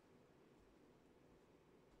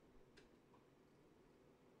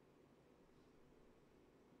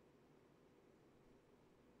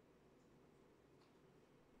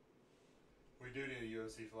 We do need a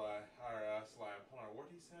UFC fly or slab. Hold on, what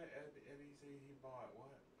did he say? Eddie said he bought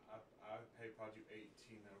what? I paid Paju 18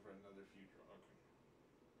 over another future. Okay.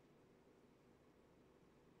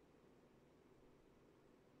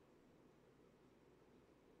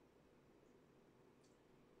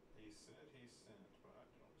 He said he sent, but I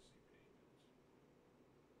don't see payment.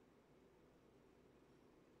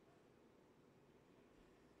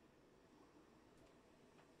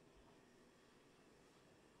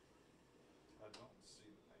 I don't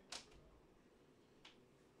see the payment for that.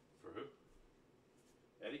 For who?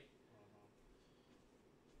 Eddie?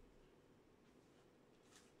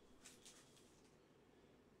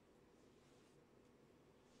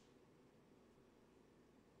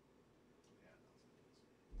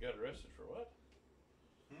 got arrested for what?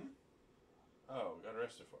 Oh, got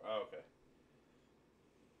arrested for. Oh, okay.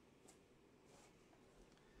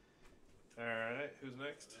 All right, who's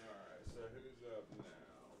next? All right, so who's up now?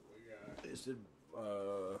 We got Is it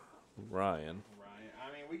Ryan? Ryan.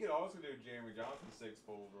 I mean, we could also do Jeremy Johnson 6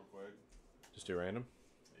 pulls real quick. Just do random.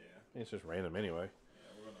 Yeah. It's just random anyway.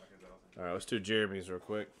 Yeah, we're gonna knock his out. All right, let's do Jeremy's real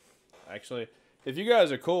quick. Actually, if you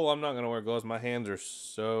guys are cool, I'm not gonna wear gloves. My hands are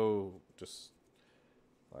so just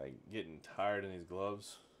like getting tired in these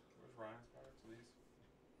gloves. Where's Ryan's cards?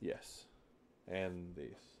 These? Yes, and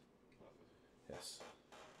these. Yes.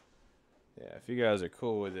 Yeah, if you guys are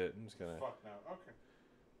cool with it, I'm just gonna. Fuck no. Okay.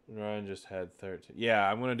 Ryan just had 13. Yeah,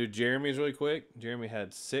 I'm gonna do Jeremy's really quick. Jeremy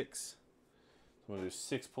had 6. I'm gonna do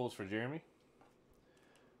 6 pulls for Jeremy.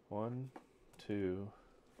 1, 2,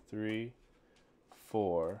 3,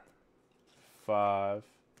 4, 5,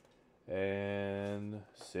 and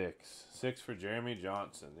 6. 6 for Jeremy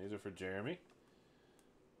Johnson. These are for Jeremy.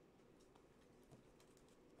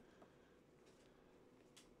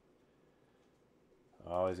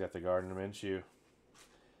 Oh, he's got the Gardner Minshew.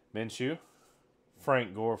 Minshew.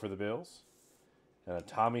 Frank Gore for the Bills. And a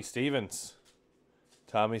Tommy Stevens.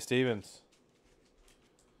 Tommy Stevens.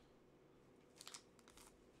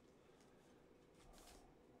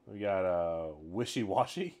 We got Wishy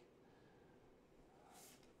Washy.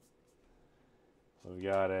 We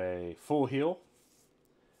got a Full Heel.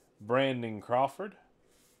 Brandon Crawford.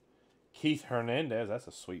 Keith Hernandez. That's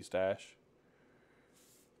a sweet stash.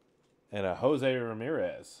 And a Jose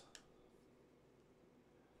Ramirez.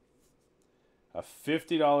 A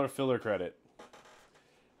 $50 filler credit.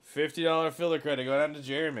 $50 filler credit going out to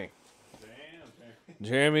Jeremy. Damn.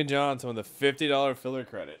 Jeremy Johnson with a $50 filler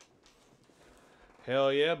credit.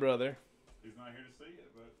 Hell yeah, brother. He's not here to see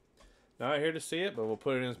it, but. Not here to see it, but we'll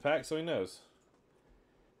put it in his pack so he knows.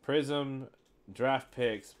 Prism Draft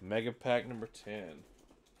Picks Mega Pack number 10.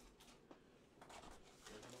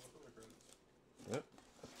 Yep.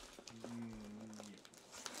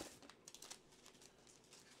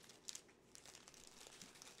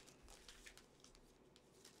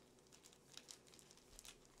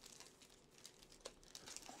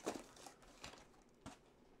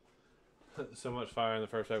 So much fire in the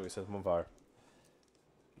first pack, we set them on fire.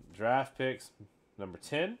 Draft Picks number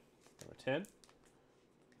 10. Number 10.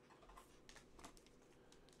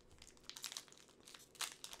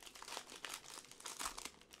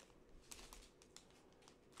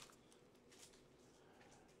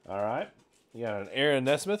 All right. You got an Aaron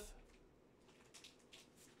Nesmith.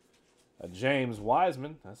 A James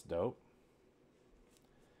Wiseman. That's dope.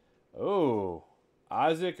 Oh,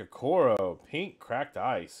 Isaac Okoro. Pink Cracked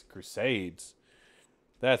Ice. Crusades.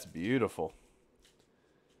 That's beautiful.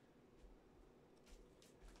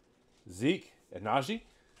 Zeke Enaji.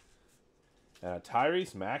 And a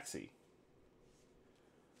Tyrese Maxey.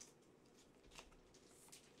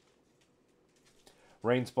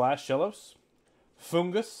 Rain Splash Shellos.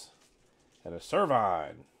 Fungus, and a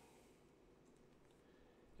Servine.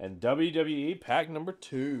 And WWE pack number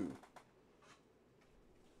 2.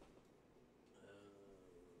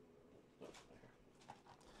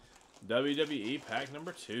 WWE pack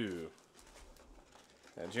number 2.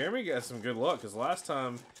 Now, Jeremy got some good luck because last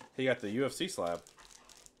time he got the UFC slab.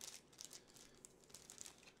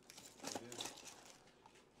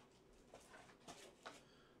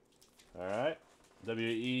 All right.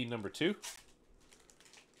 WWE number 2.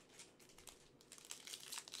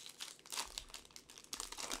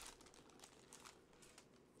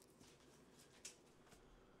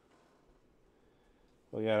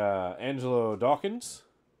 We got Angelo Dawkins.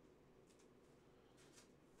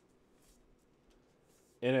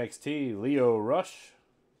 NXT Leo Rush.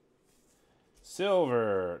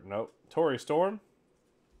 Silver, nope, Tori Storm.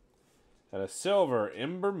 And a silver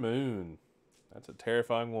Ember Moon. That's a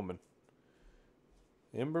terrifying woman.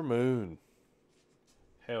 Ember Moon.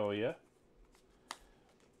 Hell yeah.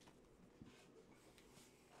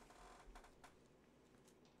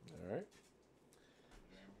 All right.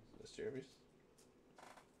 That's Jeremy's.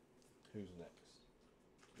 Who's next?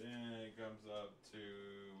 Then it comes up to,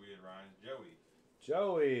 we had Ryan's Joey.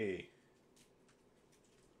 Joey.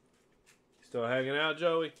 Still hanging out,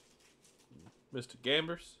 Joey? Mr.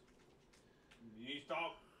 Gambers? You need to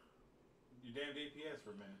stop your damn DPS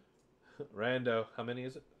for a minute. Rando. How many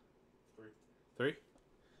is it? 3. 3?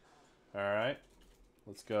 All right.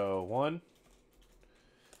 Let's go 1.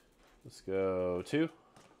 Let's go 2.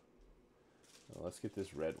 Let's get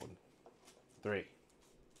this red one. 3.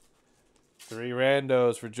 3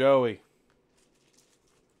 randos for Joey.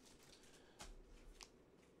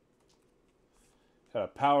 Got a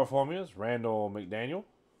Power Formulas, Randall McDaniel.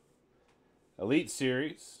 Elite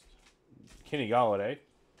Series, Kenny Galladay.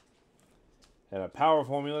 And a Power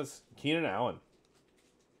Formulas, Keenan Allen.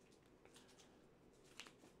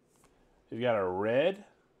 You've got a red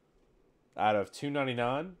out of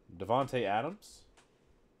 299, Devontae Adams.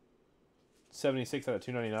 76 out of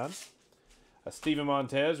 299. A Steven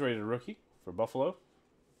Montez rated rookie for Buffalo.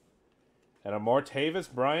 And a Martavis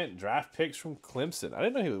Bryant draft picks from Clemson. I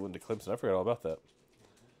didn't know he went to Clemson. I forgot all about that.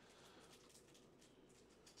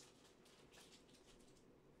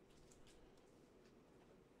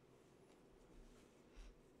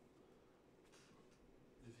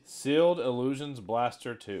 Sealed Illusions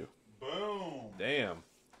Blaster 2. Boom. Damn.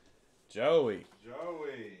 Joey.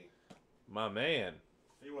 Joey. My man.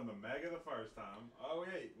 He won the Mega the first time. Oh,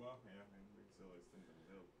 wait. Well, yeah, I mean, we can still extend the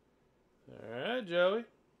deal. All right, Joey.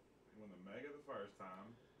 He won the Mega the first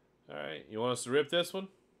time. All right. You want us to rip this one?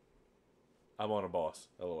 I'm on a boss.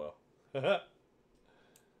 LOL.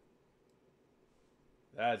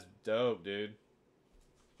 That's dope, dude.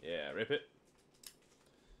 Yeah, rip it.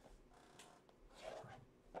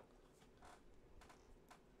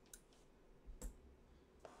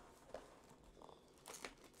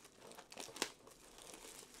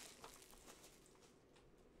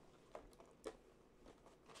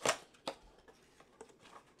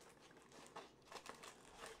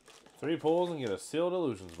 Three pulls and get a Sealed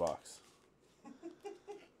Illusions box.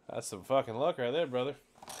 That's some fucking luck right there, brother.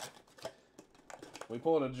 We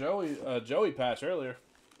pulled a Joey patch earlier.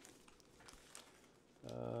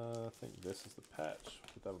 I think this is the patch.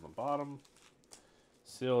 Put that on the bottom.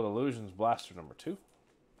 Sealed Illusions Blaster number 2.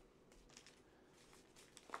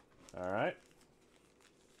 All right.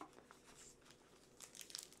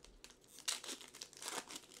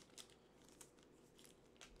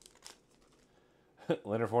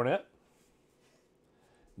 Leonard Fournette.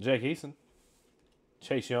 Jake Eason.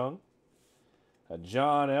 Chase Young. A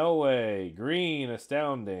John Elway. Green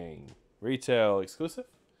Astounding. Retail exclusive.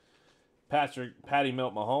 Patty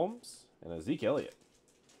Melt Mahomes. And a Zeke Elliott.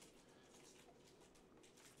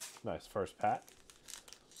 Nice first pack.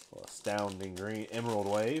 Astounding green Emerald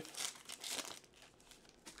Wave.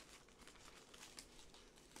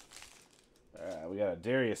 We got a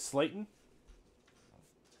Darius Slayton.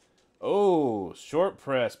 Oh, short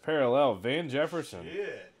press parallel Van Jefferson.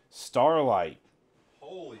 Yeah. Starlight.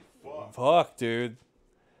 Holy fuck. Fuck, dude.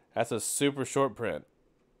 That's a super short print.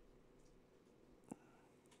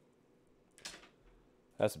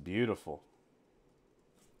 That's beautiful.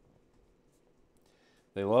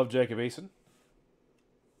 They love Jacob Eason.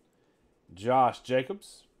 Josh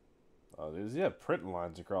Jacobs. Oh, these have printing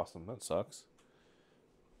lines across them. That sucks.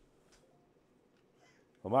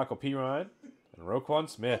 Michael P. Ryan and Roquan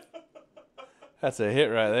Smith. That's a hit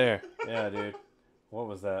right there. Yeah, dude. What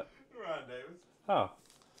was that? Ryan Davis. Oh.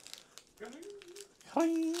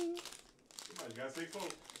 Cling. Somebody's got to say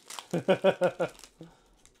cool.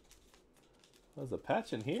 Was the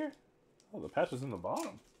patch in here? Oh, the patch was in the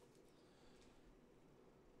bottom.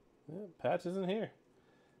 Yeah, patch is in here.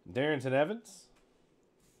 Darrington Evans.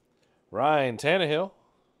 Ryan Tannehill.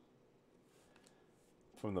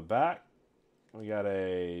 From the back, we got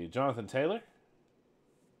a Jonathan Taylor.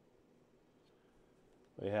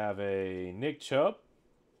 We have a Nick Chubb.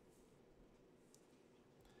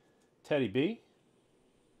 Teddy B.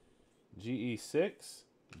 GE6.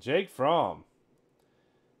 Jake Fromm.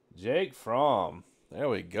 Jake Fromm. There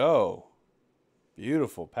we go.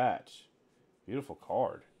 Beautiful patch. Beautiful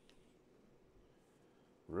card.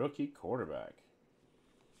 Rookie quarterback.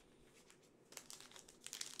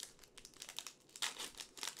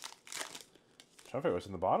 Trying to figure out what's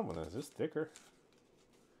in the bottom one. Is this thicker?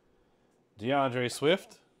 DeAndre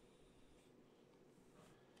Swift.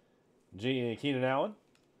 Keenan Allen.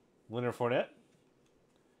 Leonard Fournette.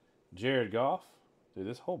 Jared Goff. Dude,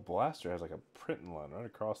 this whole blaster has like a printing line right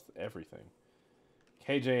across everything.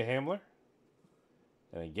 KJ Hamler.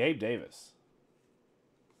 And a Gabe Davis.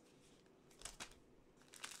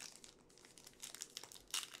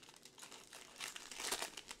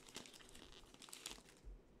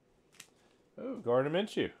 Oh, Gardner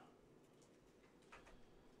Minshew.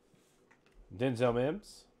 Denzel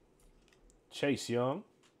Mims. Chase Young.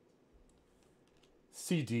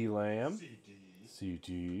 CD Lamb.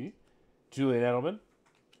 CD. Julian Edelman.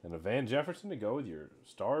 And a Van Jefferson to go with your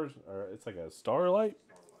stars. Or it's like a Starlight.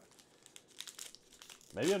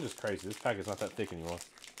 Maybe I'm just crazy. This pack is not that thick anymore.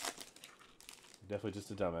 Definitely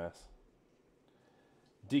just a dumbass.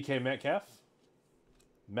 DK Metcalf.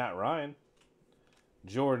 Matt Ryan.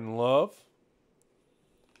 Jordan Love.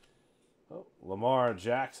 Oh, Lamar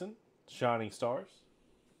Jackson. Shining Stars.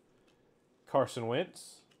 Carson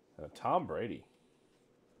Wentz. And a Tom Brady.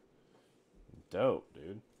 Dope,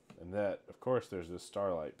 dude. And that, of course, there's this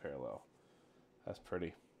Starlight parallel. That's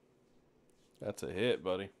pretty. That's a hit,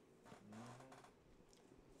 buddy.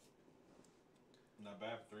 Not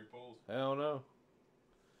bad for 3 pulls. Hell no.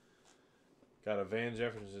 Got a Van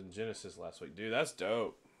Jefferson Genesis last week. Dude, that's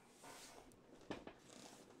dope.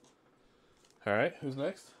 All right, who's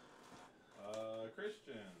next?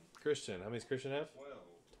 Christian. Christian. How many's Christian have? 12.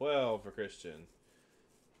 12 for Christian.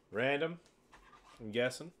 Random, I'm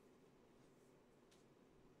guessing.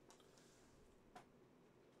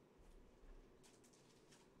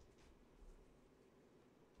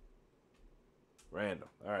 Random.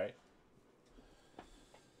 All right.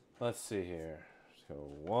 Let's see here. Let's go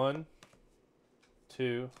 1,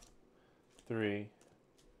 2, 3.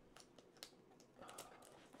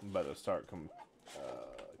 I'm about to start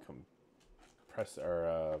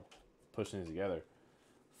pushing these together.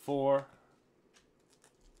 4,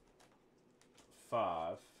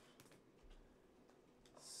 5,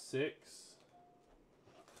 6,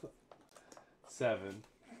 7,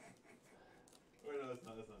 Wait, no, that's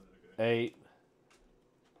not okay. 8,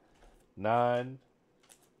 9,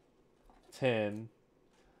 10,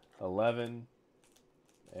 11,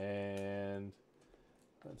 and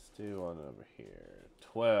let's do one over here.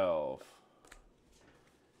 12.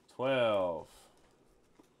 12.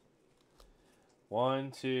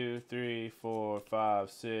 1, 2, 3, 4,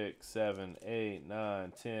 5, 6, 7, 8,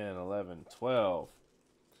 9, 10, 11, 12.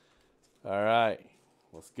 All right.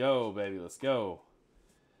 Let's go, baby. Let's go.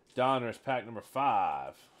 Donruss pack number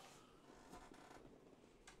 5.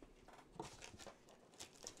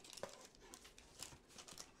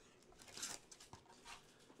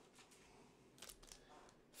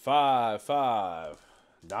 Five.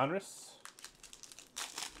 Donruss.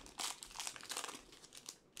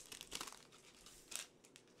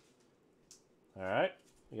 All right.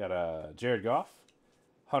 We got Jared Goff,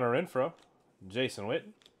 Hunter Renfroe, Jason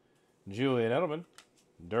Witten, Julian Edelman,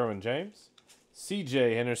 Derwin James,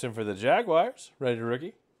 C.J. Henderson for the Jaguars, ready to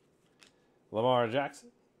rookie, Lamar Jackson,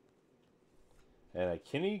 and a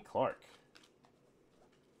Kenny Clark.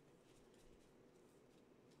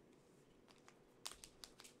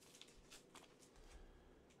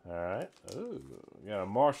 All right. Ooh, we got a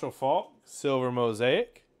Marshall Faulk, silver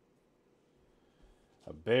mosaic.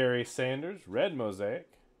 A Barry Sanders, red mosaic.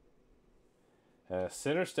 And a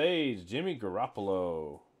center stage, Jimmy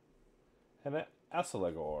Garoppolo. And an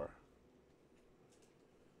Asalegor.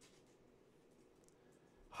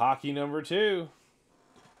 Hockey number 2.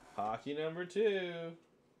 Hockey number 2. What the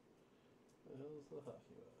hell is the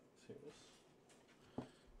hockey box? Here.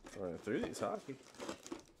 Running through these hockey.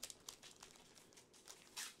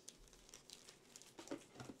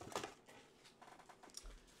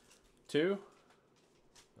 Two.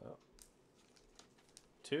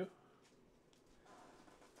 2.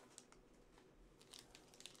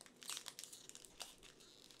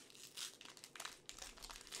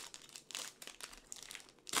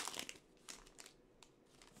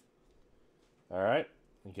 All right.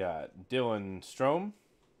 We got Dylan Strome.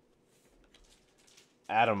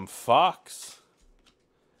 Adam Fox.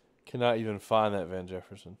 Cannot even find that Van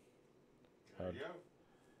Jefferson. There you go.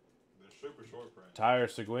 They're super short print. Tyler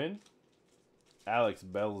Seguin. Alex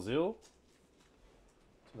Belzil.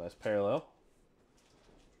 Nice parallel.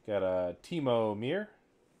 Got Timo Meir.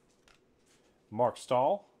 Mark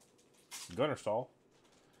Stahl. Gunnar Stahl.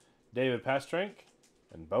 David Pastrank.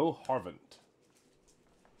 And Bo Harvant.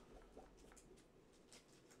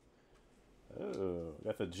 Oh,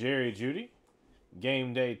 got the Jerry Jeudy.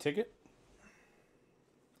 Game day ticket.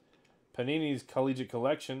 Panini's Collegiate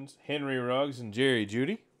Collections. Henry Ruggs and Jerry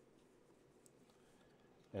Jeudy.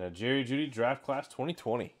 And a Jerry Jeudy Draft Class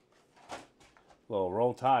 2020. Little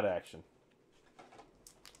Roll Tide action.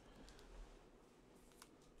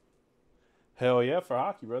 Hell yeah for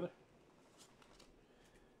hockey, brother.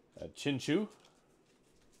 Chinchu.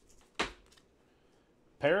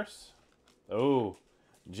 Paris. Oh,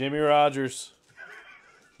 Jimmy Rogers.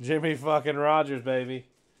 Jimmy fucking Rogers, baby.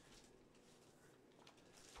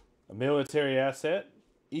 A military asset.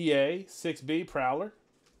 EA 6B Prowler.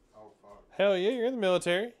 Oh, fuck. Hell yeah, you're in the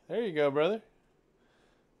military. There you go, brother.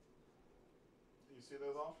 You see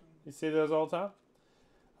those often? You see those all the time?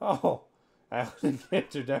 Oh, Allen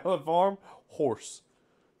Cantor, Dallin Farm, horse.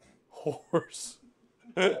 Horse.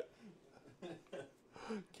 Can't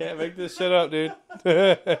make this shit up, dude.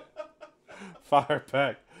 Fire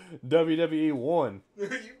Pack. WWE 1. You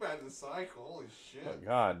about to cycle. Holy shit. Oh,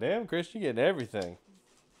 God damn, Chris, you getting everything.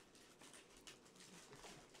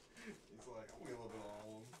 He's like, I'm going to get a little bit of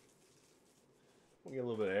all We get a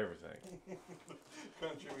little bit of everything.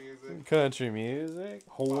 country music. Country music.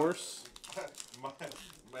 Horse. My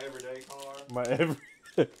everyday car. My every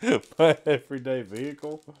My everyday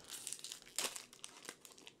vehicle.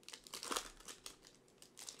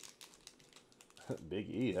 Big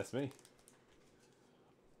E, that's me.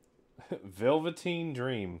 Velveteen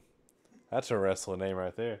Dream. That's a wrestler name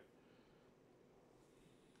right there.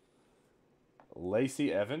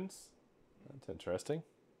 Lacey Evans. That's interesting.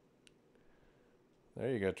 There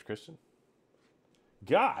you go, Christian.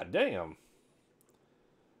 God damn.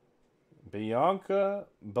 Bianca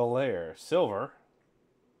Belair. Silver.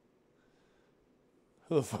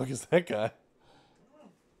 Who the fuck is that guy?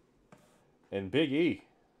 And Big E.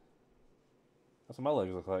 That's what my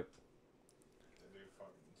legs look like. They do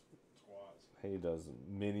fucking squats. He does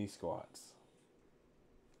mini squats.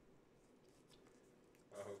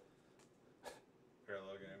 Oh.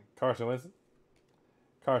 Parallel game. Carson Wentz.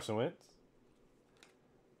 Carson Wentz.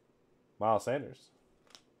 Miles Sanders.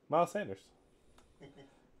 Miles Sanders.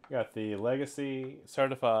 Got the Legacy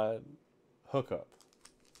Certified Hookup.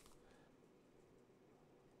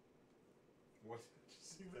 What did you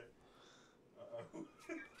see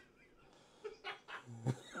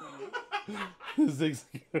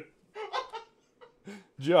there?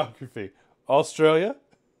 Geography. Australia.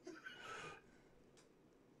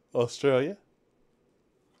 Australia.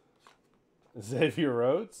 Xavier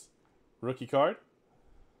Rhodes. Rookie card.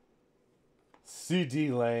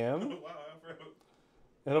 CD Lamb. Wow, I forgot.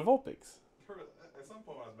 And a Vulpix. At some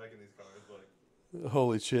point when I was making these cards, like,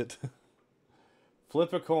 Holy shit.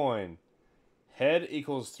 Flip a coin. Head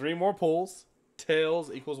equals 3 more pulls.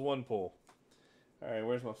 Tails equals 1 pull. Alright,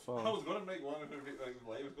 where's my phone? I was gonna make one if it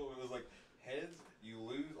was like heads, you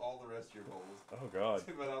lose all the rest of your bowls. Oh god.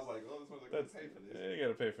 But I was like, oh, this one's gonna pay for this. Yeah, you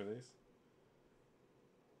gotta pay for these.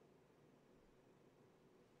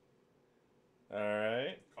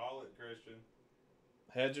 Alright. Call it, Christian.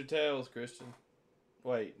 Heads or tails, Christian?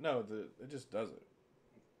 Wait, no, it just does it.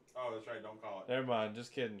 Oh, that's right. Don't call it. Never mind,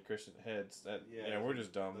 just kidding, Christian. Heads. Yeah, we're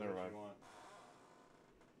just dumb. Never mind.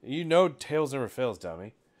 You know tails never fails,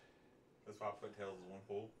 dummy. That's why I put tails as 1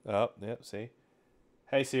 pull. Oh, yep, see?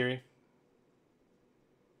 Hey Siri.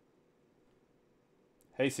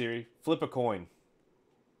 Hey Siri, flip a coin.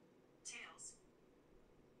 Tails.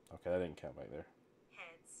 Okay, that didn't count back there.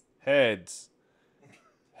 Heads. Heads.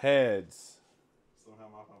 Heads. Somehow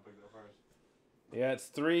my phone picked up first. Yeah, it's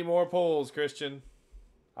 3 more pulls, Christian.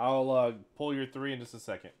 I'll pull your 3 in just a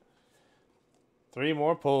second. 3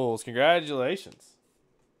 more pulls. Congratulations.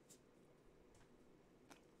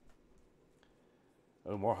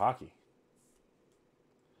 Oh, more hockey.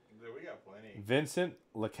 Dude, we got plenty. Vincent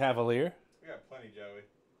LeCavalier. We got plenty, Joey.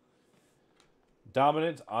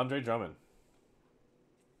 Dominant Andre Drummond.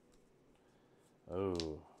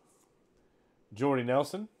 Oh. Jordy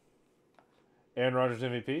Nelson. Aaron Rodgers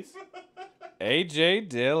MVPs. AJ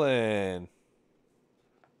Dillon.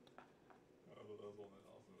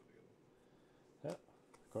 Yeah,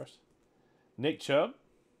 of course. Nick Chubb.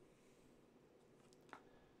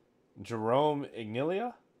 Jerome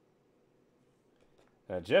Ignilia.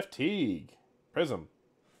 Jeff Teague. Prism.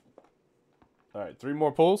 All right, 3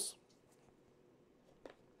 more pulls.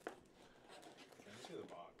 Can you see the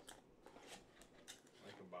box? Let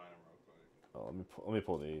me combine them real quick. Oh, let me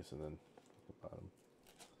pull these and then combine them.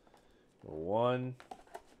 1,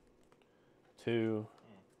 2,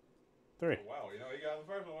 3. Oh, wow, you know, he got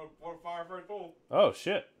the first one. What a fire first pull. Oh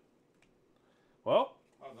shit. Well,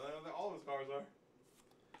 Oh, all of his cards are.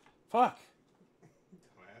 fuck.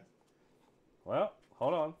 Man. Well,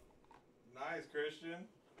 hold on. Nice, Christian.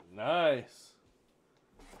 Nice.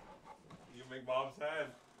 You make Bob sad.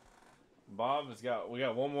 Bob has got. We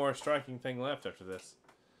got 1 more striking thing left after this.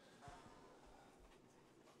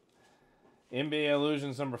 NBA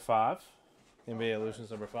Illusions number 5. NBA Illusions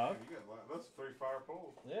number 5. You got, that's 3 fire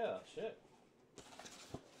pulls. Yeah, shit.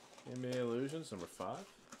 NBA Illusions number 5.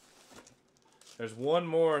 There's 1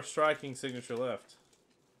 more striking signature left.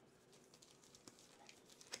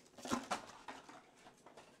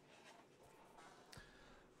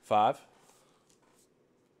 Five.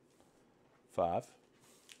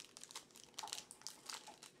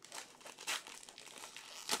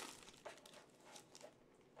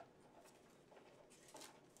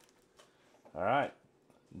 All right.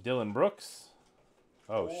 Dylan Brooks.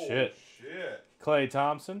 Oh, shit. Shit. Klay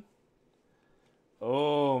Thompson.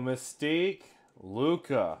 Oh, Mystique.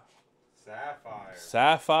 Luka.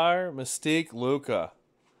 Sapphire. Mystique. Luka.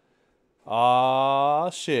 Aw,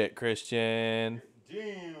 shit, Christian.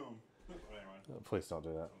 Damn. Please don't do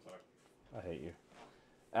that. I'm sorry. I hate you.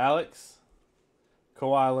 Alex.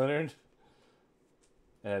 Kawhi Leonard.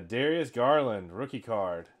 And Darius Garland. Rookie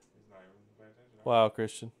card. He's not even paying attention. Wow,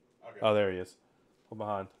 Christian. Okay. Oh, there he is. Hold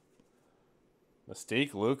behind.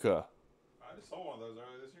 Mystique Luka. I just saw one of those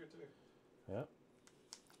earlier this year too. Yep.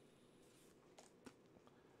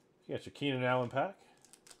 You got your Keenan Allen pack.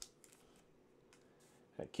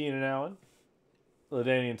 Got Keenan Allen,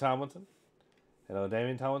 LaDainian Tomlinson, and a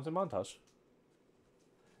LaDainian Tomlinson montage.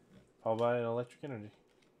 Followed by an Electric Energy.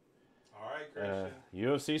 All right, Christian.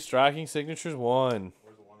 UFC Striking Signatures 1.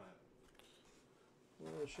 Where's the one at?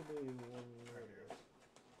 Well, there should be one. There it goes.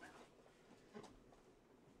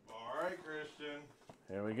 All right, Christian.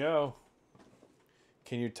 There we go.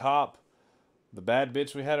 Can you top the bad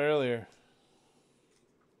bitch we had earlier?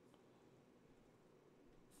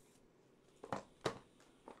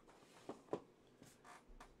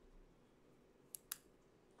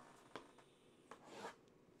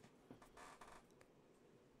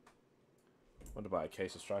 I want to buy a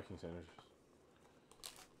case of Striking Signatures.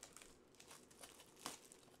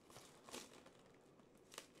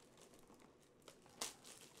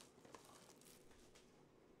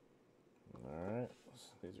 Alright,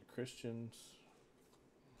 these are Christians.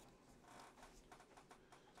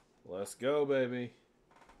 Let's go, baby.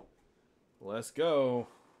 Let's go.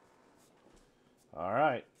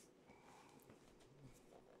 Alright.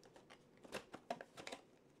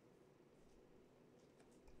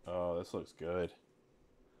 Oh, this looks good.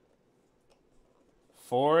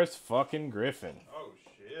 Forrest fucking Griffin. Oh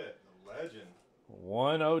shit, the legend.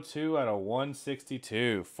 102 out of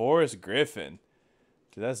 162. Forrest Griffin.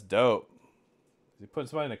 Dude, that's dope. Is he putting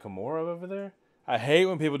somebody in a Kimura over there? I hate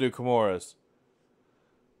when people do Kimuras.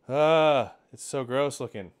 It's so gross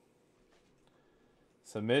looking.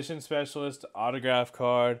 Submission specialist, autograph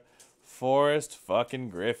card, Forrest fucking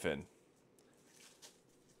Griffin.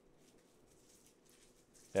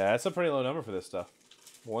 Yeah, that's a pretty low number for this stuff.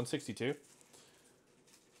 162.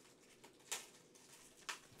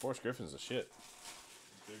 Forrest Griffin's a shit.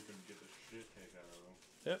 Dude can get the shit kicked out of him.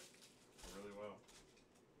 Yep. Really well.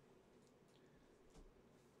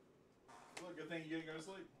 Look, good thing you didn't go to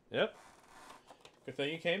sleep. Yep. Good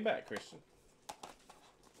thing you came back, Christian.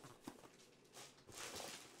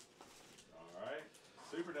 Alright.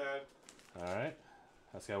 Super Dad. Alright.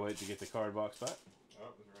 I just gotta wait to get the card box back.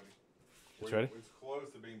 Oh, it's ready. It's ready? It's close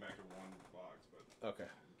to being back to one box, but Okay.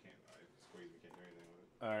 we can't squeeze. We can't do anything with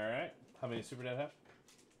it. Alright. How many Super Dad have?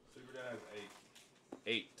 Super Dad has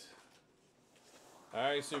 8. 8.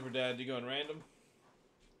 Alright, Super Dad, you going random?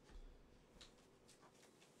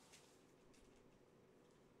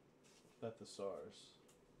 Bet the stars.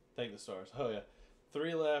 Take the stars. Oh, yeah.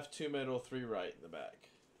 3 left, 2 middle, 3 right in the back.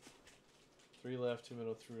 3 left, 2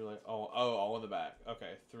 middle, 3 right. Oh, all in the back.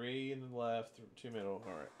 Okay. 3 in the left, 2 middle.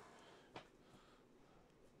 All right.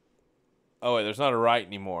 Oh, wait, there's not a right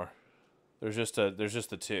anymore. There's just the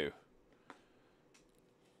 2. You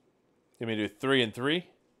want me to do 3 and 3?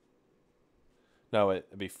 No,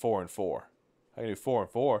 it'd be 4 and 4. I can do 4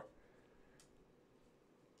 and 4.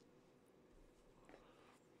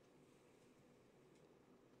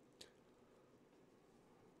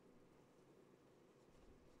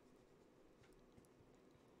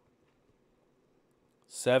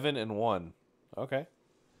 Seven and 1. Okay.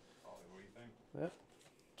 Ollie, what do you think? Yep.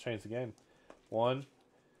 Change the game. 1,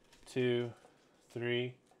 2,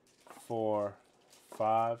 3, 4,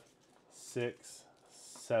 5, 6,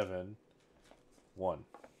 7, 1.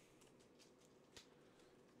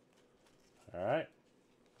 All right.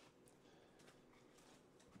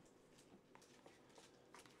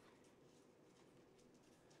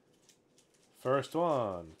 First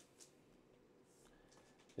one.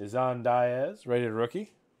 Izan Diaz, rated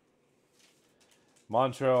rookie.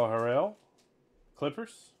 Montrell Harrell,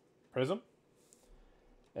 Clippers, Prism.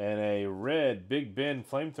 And a red Big Ben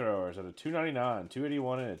Flamethrowers at a 299,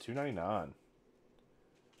 281 and a 299.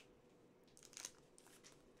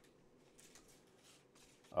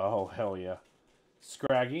 Oh, hell yeah.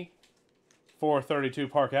 Scraggy, 432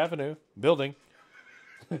 Park Avenue, building.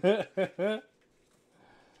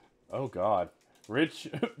 Oh, God.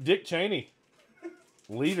 Dick Cheney,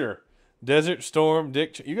 leader. Desert Storm,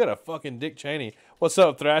 you got a fucking Dick Cheney. What's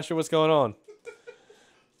up, Thrasher? What's going on?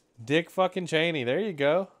 Dick fucking Cheney. There you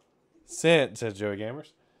go. Sent, says Joey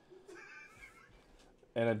Gamers.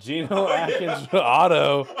 And a Geno Atkins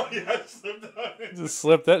auto. Oh, yeah, I slipped on it. Just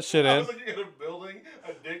slip that shit I in. was looking at a building,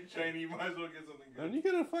 a Dick Cheney. You might as well get something good. And you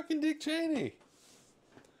got a fucking Dick Cheney.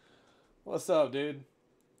 What's up, dude?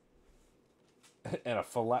 And a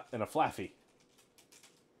Flaffy.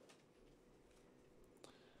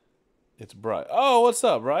 It's Bryce. Oh, what's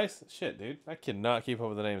up, Bryce? Shit, dude. I cannot keep up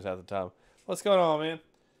with the names half the time. What's going on, man?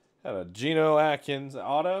 Got a Geno Atkins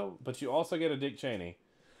auto, but you also get a Dick Cheney.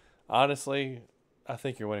 Honestly, I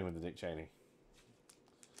think you're winning with the Dick Cheney.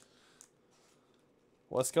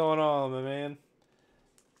 What's going on, my man?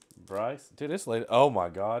 Bryce. Dude, it's late. Oh my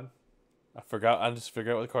god. I forgot. I just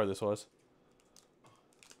figured out what card this was.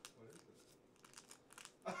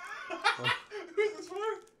 Who's this for?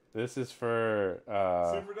 This is for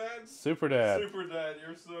Super Dad? Super Dad. Super Dad,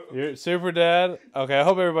 you're so... You're Super Dad. Okay, I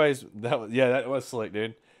hope everybody's that was slick,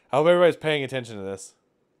 dude. I hope everybody's paying attention to this.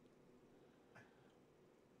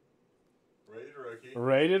 Rated rookie.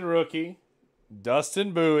 Rated rookie,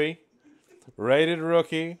 Dustin Bowie. Rated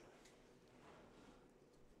rookie.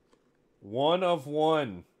 1 of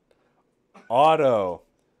 1. Auto.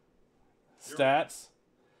 Stats.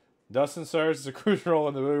 Dustin serves as a crucial role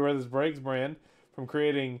in the Bowie Brothers Breaks brand, from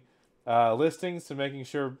creating listings to making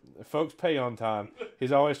sure folks pay on time.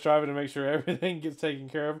 He's always striving to make sure everything gets taken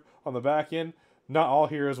care of on the back end. Not all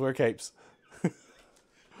heroes wear capes.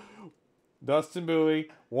 Dustin Bowie,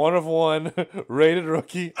 1 of 1, rated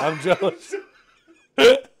rookie. I'm jealous.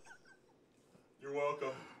 You're welcome.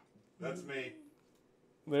 That's me.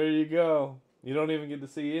 There you go. You don't even get to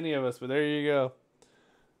see any of us, but there you go.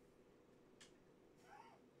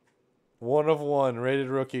 1 of 1, rated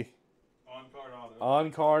rookie. On-card auto.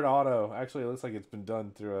 On-card auto. Actually, it looks like it's been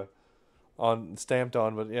done through stamped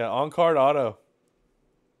on, but yeah, on-card auto.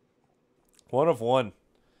 1 of 1.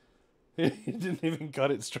 He didn't even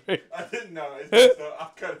cut it straight. I didn't know. I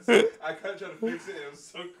cut trying to fix it. It was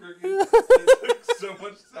so crooked. It took so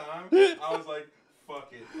much time. I was like,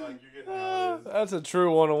 fuck it. Like, you're getting how it is. That's a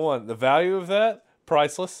true 1 of 1. The value of that,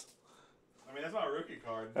 priceless. I mean, that's not a rookie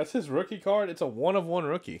card. That's his rookie card. It's a 1 of 1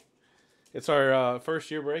 rookie. It's our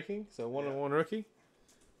first year breaking, so 1 of 1 rookie.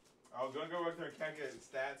 I was going to go back there and calculate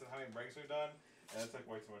stats and how many breaks we've done, and it took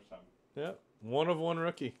way too much time. Yep, 1 of 1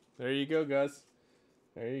 rookie. There you go, guys.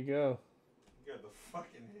 There you go. You got the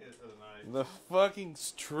fucking hit of the night. The fucking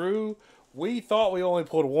true. We thought we only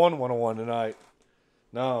pulled 1 of 1 tonight.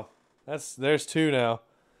 No, there's 2 now.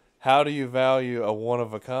 How do you value a 1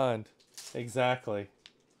 of a kind? Exactly.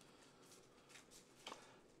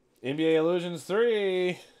 NBA Illusions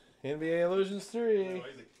 3. NBA Illusions 3. Oh, he's like,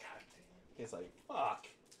 God damn. He's like, fuck.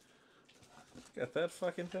 Got that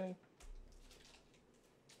fucking thing?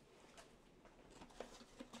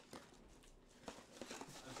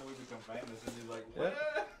 Until we become famous, and he's like, what?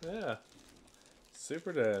 Yeah.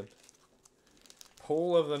 Super Dad.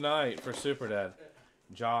 Pull of the night for Super Dad.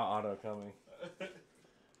 Jaw auto coming.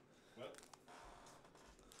 Well,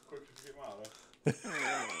 quick to get my auto.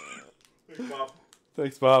 Thanks, Bob.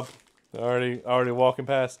 Thanks, Bob. Already walking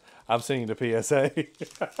past. I'm singing the PSA.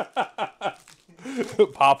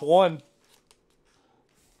 Pop 1.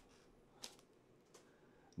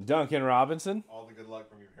 Duncan Robinson. All the good luck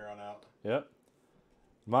from here on out. Yep.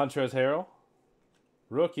 Montrezl Harrell.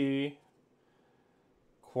 Rookie.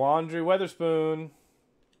 Quandry Weatherspoon.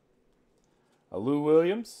 Lou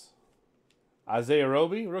Williams. Isaiah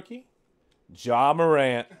Roby, rookie. Ja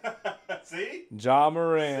Morant. See? Ja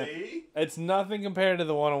Morant. See? It's nothing compared to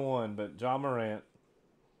the 101, but Ja Morant.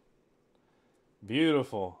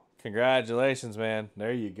 Beautiful. Congratulations, man.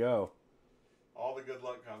 There you go. All the good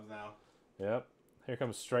luck comes now. Yep. Here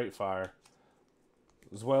comes Straight Fire.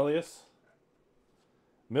 Zwellius.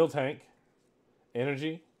 Miltank.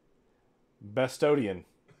 Energy. Bestodian.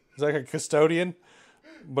 It's like a custodian,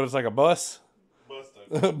 but it's like a bus.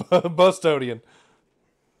 Busted. Bustodian.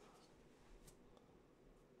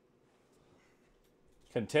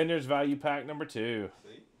 Contenders Value Pack number 2.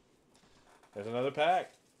 See? There's another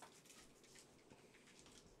pack.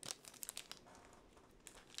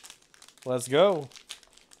 Let's go.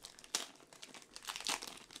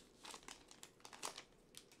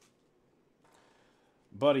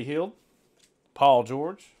 Buddy Hield, Paul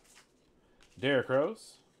George, Derrick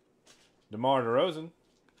Rose, DeMar DeRozan,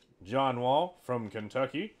 John Wall from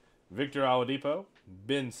Kentucky, Victor Oladipo,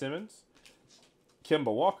 Ben Simmons,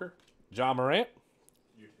 Kemba Walker, Ja Morant,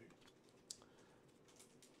 You too.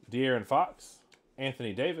 De'Aaron Fox,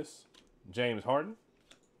 Anthony Davis, James Harden,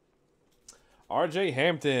 R.J.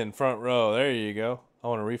 Hampton, front row. There you go. I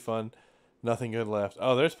want a refund. Nothing good left.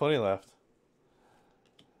 Oh, there's plenty left.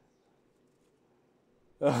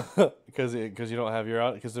 Because you don't have your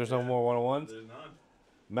out. Because there's no more 101s. There's none.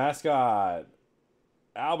 Mascot.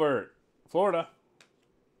 Albert, Florida.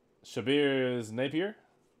 Shabir Napier.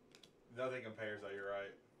 Nothing compares, though, you're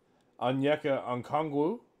right. Onyeka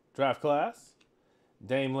Okongwu, draft class.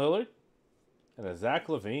 Dame Lillard. And a Zach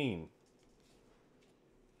LaVine.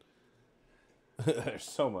 There's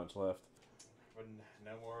so much left. But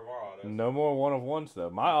no more of our autos. No more 101s, though.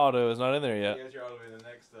 My auto is not in there yet. I guess your auto will be the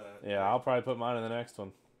next. Yeah, I'll probably put mine in the next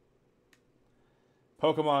one.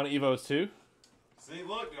 Pokemon Evos 2. See,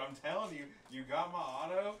 look, dude, I'm telling you, you got my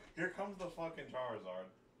auto. Here comes the fucking Charizard.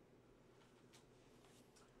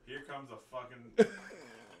 Here comes a fucking.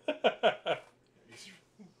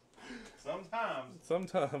 Sometimes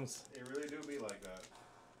Sometimes. it really do be like that.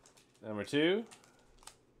 Number 2,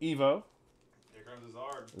 Evo. Here comes the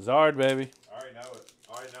Zard. Zard, baby. I already know it.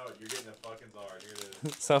 I already know it. You're getting a fucking Zard. Here it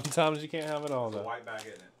is. Sometimes you can't have it all, There's a though. white back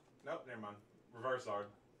in it. Nope, never mind. Reverse Zard.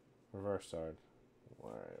 Reverse Zard.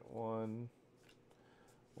 All right, 1,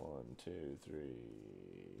 2, 3,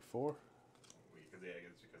 4. Because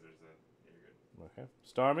it's because there's a. Yeah, you're good. Okay.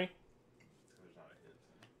 Starmie. There's not a hit.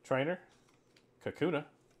 Trainer. Kakuna.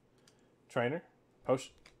 Trainer.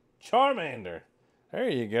 Potion. Charmander. There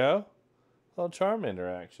you go. A little Charmander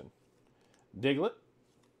action. Diglett.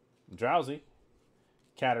 Drowsy.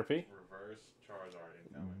 Caterpie. Reverse Charizard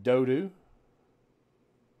incoming. Dodu.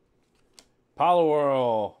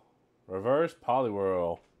 Poliwhirl. Reverse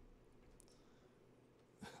Poliwhirl.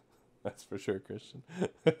 That's for sure, Christian.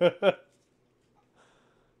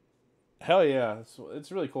 Hell yeah.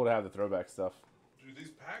 It's really cool to have the throwback stuff. Dude,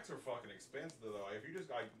 these packs are fucking expensive though. If you just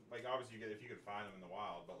like obviously you get if you could find them in the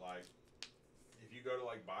wild, but like if you go to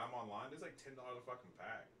like buy them online, it's like $10 a fucking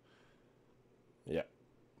pack. Yeah.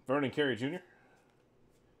 Vernon Carey Jr.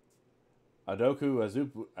 Adoku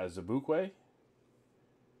Azubukwe.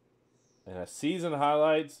 And a season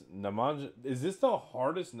highlights. Nemanja. Is this the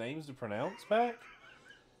hardest names to pronounce pack?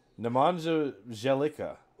 Nemanja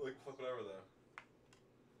Jelica. Like flip it over though.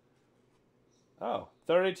 Oh,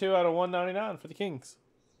 32 out of 199 for the Kings.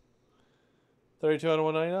 32 out of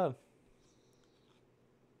 199.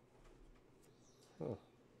 I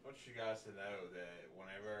want you guys to know that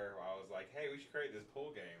whenever I was like, hey, we should create this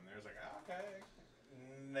pool game, there's like, okay.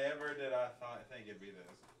 Never did I think it'd be this.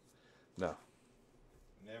 No.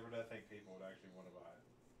 Never did I think people would actually want to buy it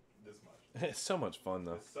this much. It's so much fun,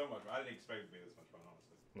 though. It's so much. I didn't expect it to be this much fun,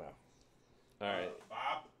 honestly. No. All right.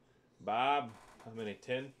 Bob. Bob. How many?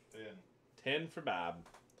 10? 10. 10 for Bob.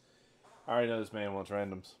 I already know this man wants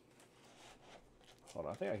randoms. Hold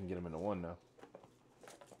on. I think I can get him into one now.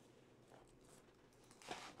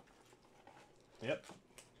 Yep.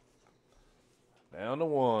 Down to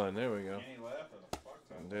 1. There we go. Any left? And a fuck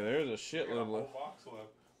ton. Dude, there's a We got a shitload whole left. box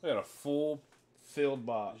left. We got a full filled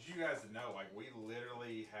box. As you guys know, like we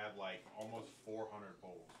literally had like almost 400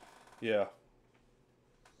 pulls. Yeah.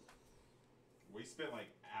 We spent like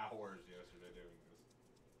hours yesterday doing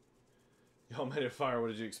this. Y'all made it fire. What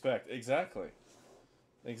did you expect? Exactly.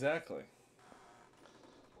 Exactly.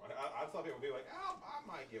 I thought people would be like, oh, I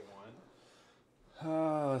might get one.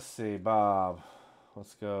 Let's see, Bob.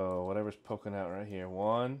 Let's go. Whatever's poking out right here.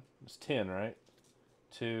 1. It's 10, right?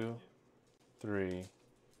 2, 3,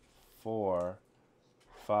 4,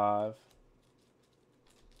 5,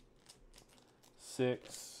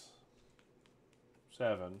 6,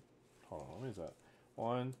 7. Hold on, what is that?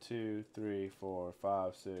 1, 2, 3, 4,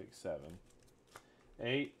 5, 6, 7,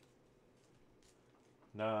 8,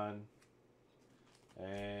 9,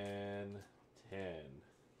 and 10.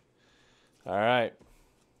 All right.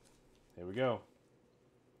 Here we go.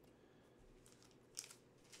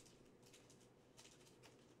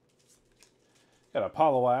 Got a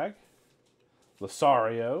Poliwag,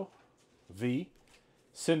 Lucario, V,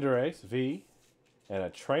 Cinderace, V, and a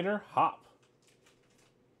Trainer Hop.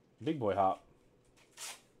 Big boy Hop.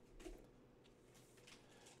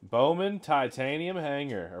 Bowman Titanium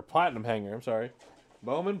Hanger, or Platinum Hanger, I'm sorry.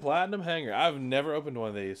 Bowman Platinum Hanger. I've never opened one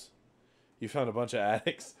of these. You found a bunch of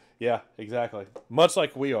addicts. Yeah, exactly. Much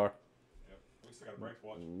like we are. Yep. We still got a break to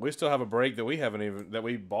watch. We still have a break that we haven't even, that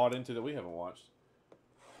we bought into that we haven't watched.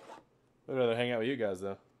 I'd rather hang out with you guys,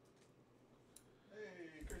 though. Hey,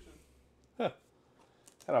 Christian. Huh.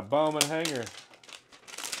 Got a Bowman Hanger.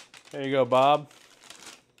 There you go, Bob.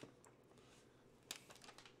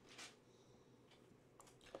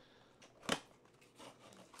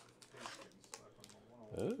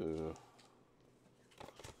 Ooh.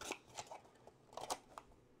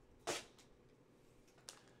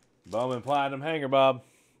 Bowman Platinum Hanger, Bob.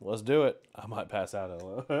 Let's do it. I might pass out a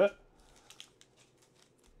little.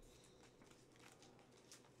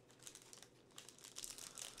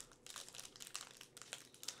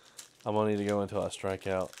 I'm going to need to go until I strike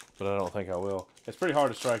out, but I don't think I will. It's pretty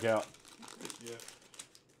hard to strike out. Yeah.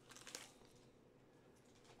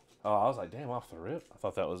 Oh, I was like, damn, off the rip. I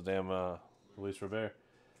thought that was damn Luis Robert.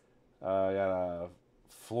 I got a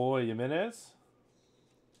Floyd Jimenez.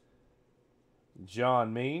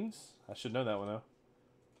 John Means. I should know that one, though.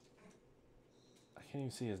 I can't even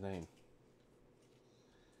see his name.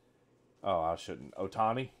 Oh, I shouldn't.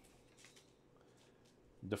 Otani.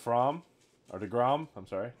 DeGrom. Or DeGrom. I'm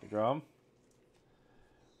sorry. DeGrom.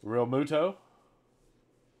 Real Muto.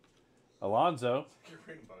 Alonzo. You're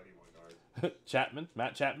reading Pokemon cards. Chapman.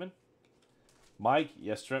 Matt Chapman. Mike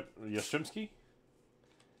Yastrzemski.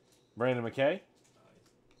 Brandon McKay.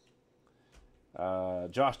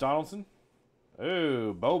 Josh Donaldson.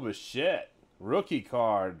 Ooh, Boba shit. Rookie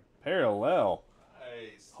card. Parallel.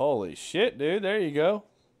 Nice. Holy shit, dude. There you go.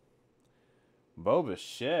 Boba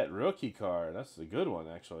shit. Rookie card. That's a good one,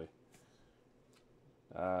 actually.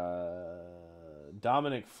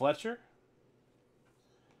 Dominic Fletcher.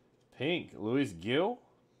 Pink. Luis Gill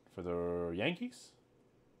for the Yankees.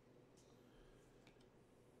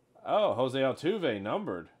 Oh, Jose Altuve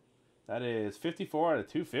numbered. That is 54 out of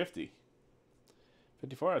 250.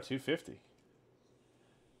 54 out of 250.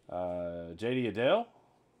 J.D. Adele.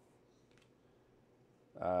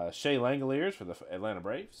 Shea Langoliers for the Atlanta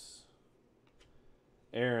Braves.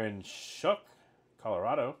 Aaron Shuck,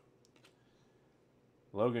 Colorado.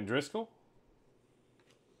 Logan Driscoll.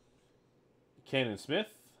 Cannon Smith.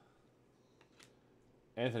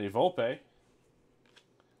 Anthony Volpe.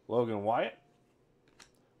 Logan Wyatt.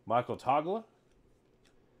 Michael Togla.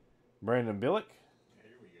 Brandon Billick.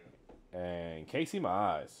 Here we go. And Casey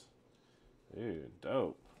Mize. Dude,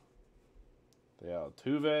 dope. The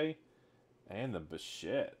Altuve and the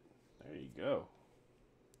Bichette. There you go.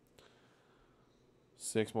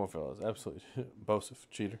 6 more fellas. Absolutely. Bosif,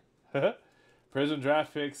 cheater. Prism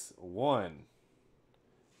Draft Picks 1.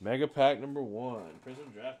 Mega Pack number 1. Prism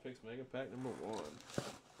Draft Picks Mega Pack number 1.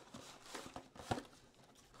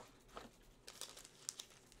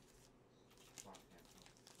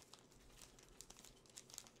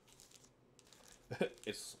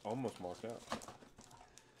 It's almost marked out.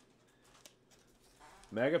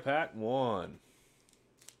 Mega Pack 1.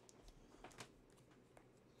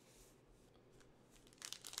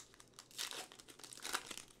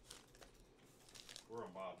 We're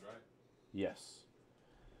on Bob's, right? Yes.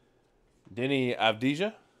 Denny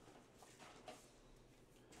Avdija.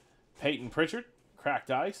 Peyton Pritchard.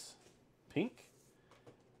 Cracked Ice. Pink.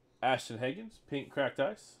 Ashton Higgins. Pink Cracked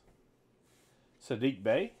Ice. Sadiq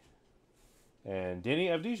Bey. And Denny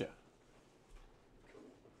Avdija.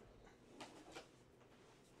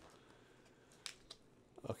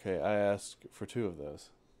 Okay, I asked for 2 of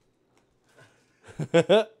those.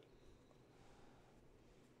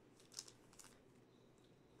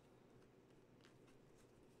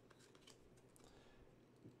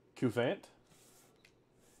 Kufant.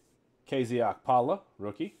 Kaziak Pala,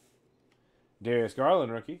 rookie. Darius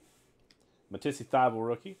Garland, rookie. Matisse Thybulle,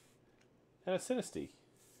 rookie. And a Sinisty.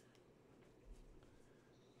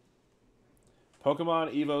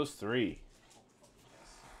 Pokemon Evos 3.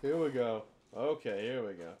 Here we go. Okay, here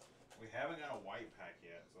we go. We haven't got a white pack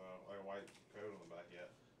yet, so like a white code on the back yet.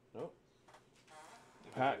 Nope.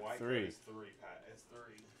 If Pack it's a white 3. Code, it's 3 pack. It's 3.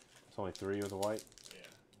 It's only 3 with a white. Yeah.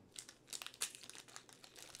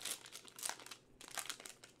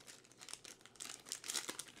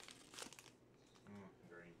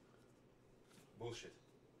 Green. Bullshit.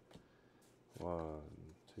 1,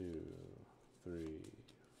 2, 3,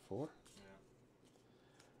 4. Yeah.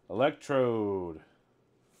 Electrode.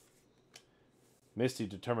 Misty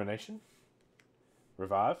Determination.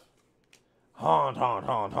 Revive.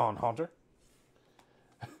 Haunter.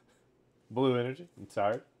 Blue Energy. I'm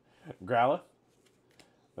tired. Growlithe.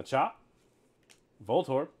 Machop.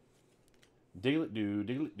 Voltorb.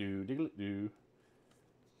 Diglett-Doo.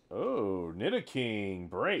 Oh, Nidoking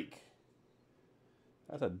Break.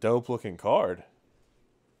 That's a dope looking card.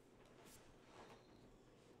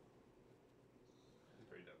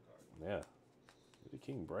 Pretty dope card. Yeah.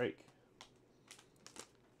 Nidoking Break.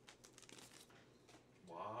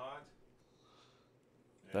 What?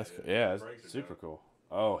 That's the yeah, breaks it's are super dope. cool.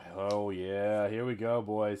 Oh yeah, here we go,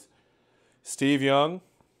 boys. Steve Young,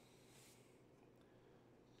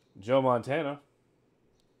 Joe Montana,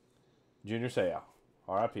 Junior Seau,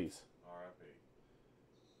 RIPs. R.I.P.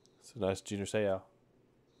 It's a nice Junior Seau.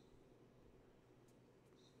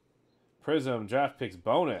 Prism Draft Picks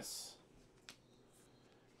bonus.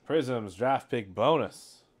 Prism's Draft Pick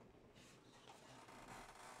bonus.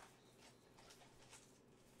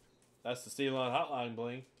 That's the Steve Line Hotline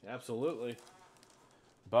bling. Absolutely.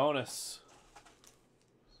 Bonus.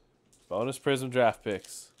 Bonus Prism Draft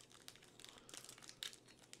Picks.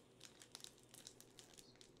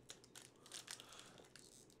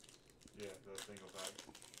 Yeah, the single pack.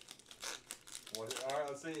 Alright,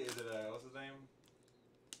 let's see. Is it, what's his name?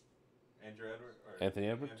 Andrew Edwards? Anthony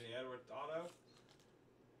Edwards? Anthony Edwards auto?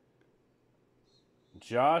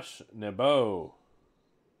 Josh Nebo.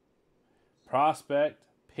 Prospect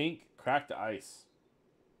Pink Cracked Ice.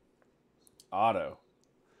 Auto.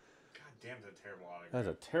 God damn, that's a terrible autograph. That's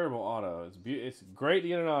a terrible auto. It's great to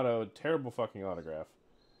get an auto. Terrible fucking autograph.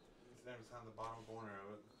 His name is on the bottom corner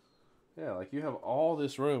of it. Yeah, like you have all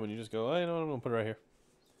this room and you just go, oh, you know what? I'm going to put it right here.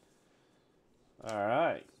 All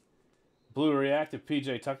right. Blue Reactive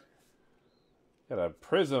PJ Tucker. Got a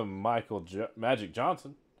Prism Magic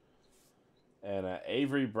Johnson. And a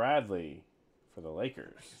Avery Bradley for the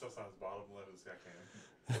Lakers. Still sounds bottom left as I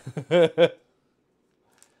can.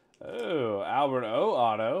 Oh, Albert O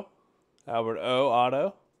auto. Albert O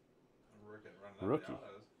auto. Rookie.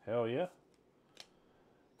 Hell yeah.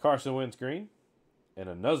 Carson Wentz green. And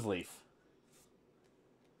a Nuzleaf.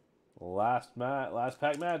 Last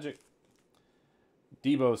pack Magic.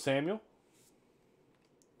 Debo Samuel.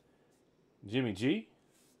 Jimmy G.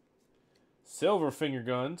 Silver Finger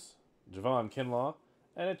Guns. Javon Kinlaw.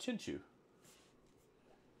 And a Chinchu.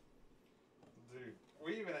 Dude,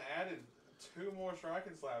 we even added 2 more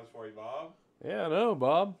striking slabs for you, Bob. Yeah, I know,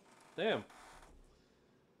 Bob. Damn.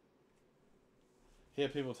 He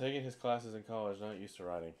had people taking his classes in college not used to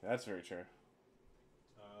writing. That's very true.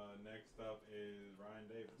 Next up is Ryan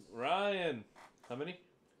Davis. Ryan. How many?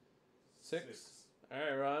 6. All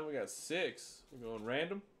right, Ryan, we got 6. We're going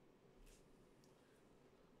random.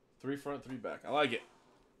 3 front, 3 back. I like it.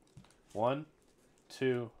 1,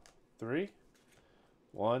 2, 3.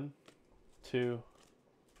 1, 2,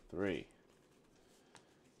 3.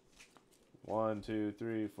 1, 2,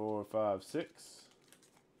 3, 4, 5, 6.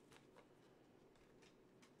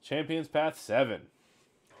 Champions Path 7.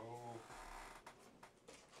 Oh.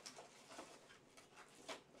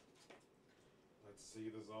 Let's see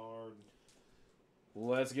the Zard.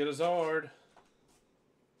 Let's get a Zard.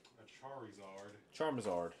 A Charizard.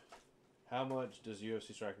 Charizard. How much does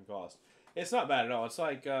UFC striking cost? It's not bad at all. It's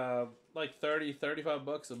like 30, 35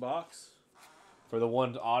 bucks a box for the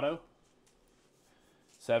one auto.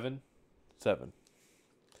 7.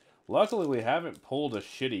 Luckily, we haven't pulled a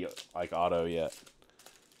shitty like auto yet.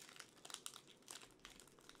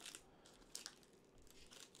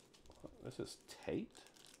 This is Tate.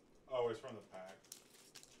 Oh, it's from the pack.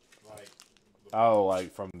 Like. Oh,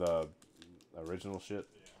 like from the original shit.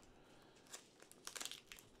 Yeah.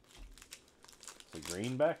 The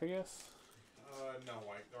green back, I guess. No,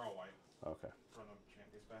 white. They're all white. Okay. From the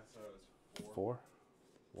Champions Path, so it's 4. 4.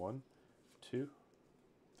 1, 2,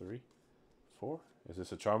 3, 4. Is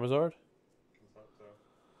this a Charizard? I thought so.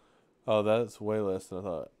 Oh, that's way less than I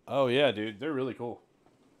thought. Oh, yeah, dude. They're really cool.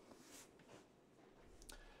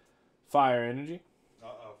 Fire Energy.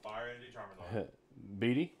 Fire Energy Charizard.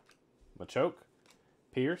 Beatty. Machoke.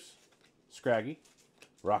 Pierce. Scraggy.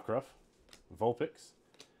 Rockruff. Vulpix.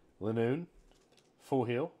 Linoon. Full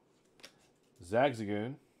Heal.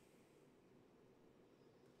 Zagzagoon.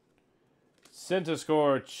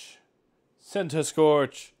 Centiskorch.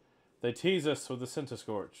 Centiskorch. They tease us with the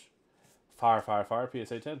Centiskorch. Fire, fire, fire.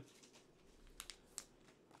 PSA 10.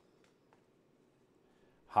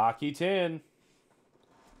 Hockey 10.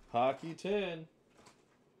 Hockey 10.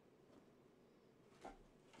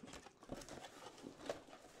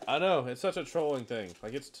 I know, it's such a trolling thing.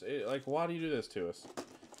 Like, like, why do you do this to us?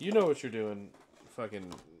 You know what you're doing, fucking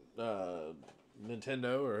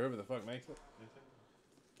Nintendo or whoever the fuck makes it.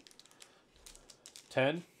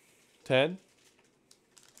 10. 10.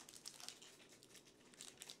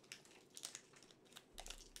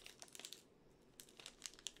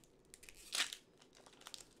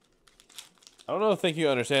 I don't think you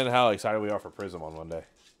understand how excited we are for Prism on Monday.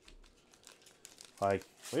 Like,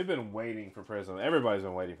 we've been waiting for Prism. Everybody's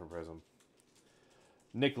been waiting for Prism.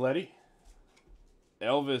 Nick Leddy.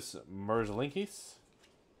 Elvis Merzlinkis.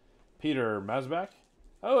 Peter Masbach.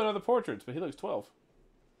 Oh, another Portraits, but he looks 12.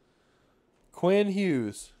 Quinn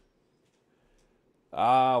Hughes.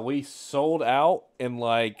 We sold out in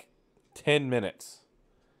like 10 minutes.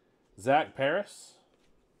 Zach Paris.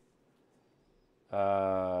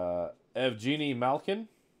 Evgeny Malkin.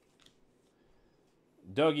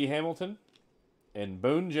 Dougie Hamilton. And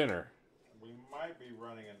Boone Jenner. We might be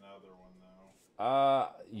running another one though.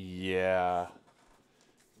 Yeah.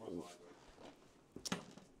 Most likely.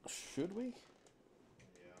 Should we?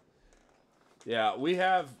 Yeah. Yeah,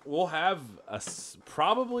 we'll have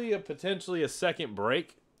probably potentially a second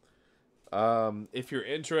break. If you're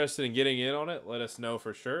interested in getting in on it, let us know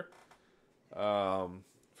for sure.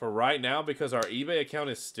 For right now, because our eBay account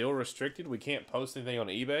is still restricted, we can't post anything on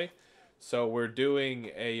eBay. So we're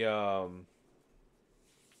doing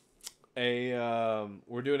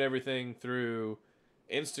we're doing everything through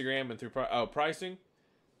Instagram and through pricing.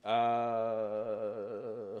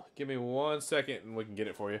 Give me 1 second and we can get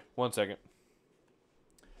it for you. 1 second.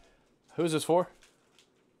 Who's this for?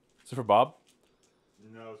 Is it for Bob?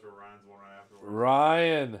 No, it's for Ryan's one right afterwards.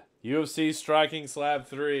 Ryan, UFC Striking Slab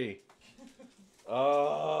 3.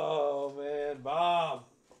 Oh, man, Bob.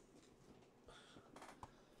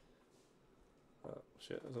 Oh,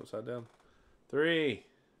 shit, that's upside down. 3.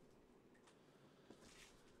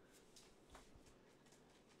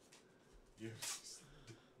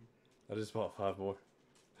 I just bought 5 more.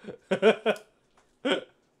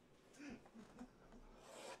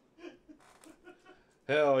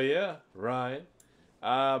 Hell yeah, Ryan.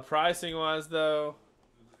 Pricing wise though,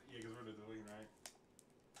 Yeah, because we're deleting, right?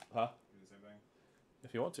 huh? Do the same thing.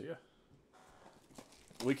 If you want to, yeah.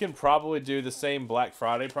 We can probably do the same Black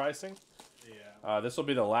Friday pricing. Yeah. This will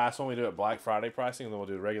be the last one we do at Black Friday pricing, and then we'll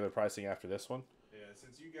do regular pricing after this one. Yeah,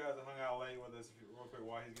 since you guys hung out late with us, real quick,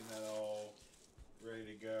 while he's getting that all ready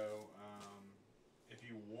to go, if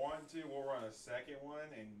you want to, we'll run a second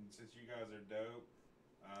one, and since you guys are dope,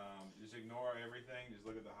 just ignore everything. Just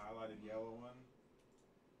look at the highlighted yellow one.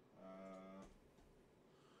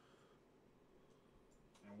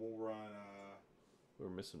 And we'll run. We're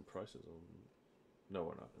missing prices on. No,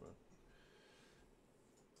 we're not.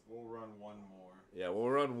 We'll run one more. Yeah, we'll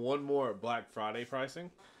run one more Black Friday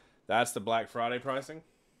pricing. That's the Black Friday pricing.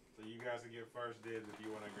 So you guys can get first dibs if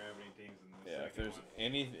you want to grab any teams in the Yeah, second one.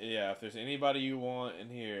 if there's anybody you want in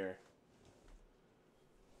here.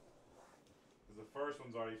 Because the first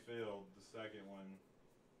one's already filled. The second one.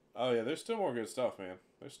 Oh yeah, there's still more good stuff, man.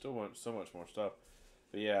 There's still so much more stuff.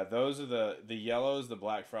 But yeah, those are the yellows, the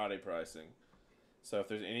Black Friday pricing. So if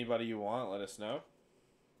there's anybody you want, let us know.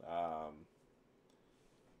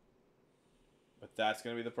 But that's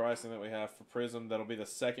going to be the pricing that we have for Prism. That'll be the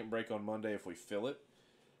second break on Monday if we fill it.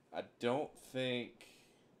 I don't think...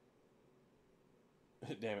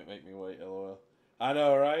 Damn it, make me wait, LOL. I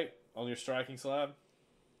know, right? On your striking slab?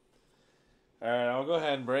 Alright, I'll go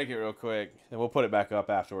ahead and break it real quick. And we'll put it back up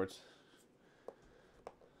afterwards.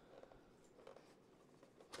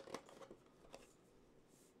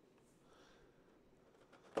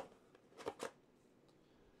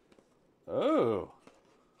 Oh.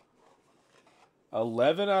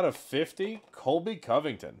 11 out of 50, Colby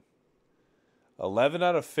Covington. 11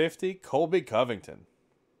 out of 50, Colby Covington.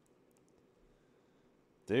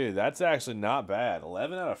 Dude, that's actually not bad.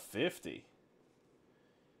 11 out of 50.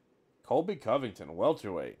 Colby Covington,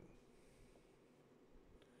 welterweight.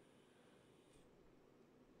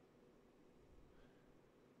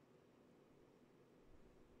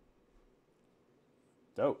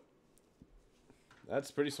 Dope.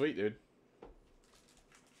 That's pretty sweet, dude.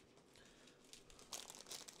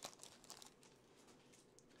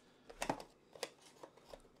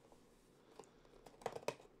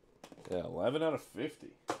 Yeah, 11 out of 50.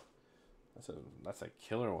 That's a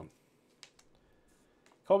killer one.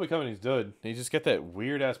 Colby Covington's good. He just got that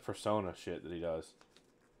weird ass persona shit that he does.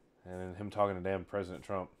 And then him talking to damn President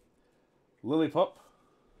Trump. Lily Pup.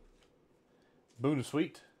 Boone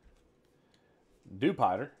Sweet.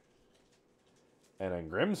 Dupiter. And a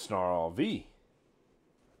Grimmsnarl V.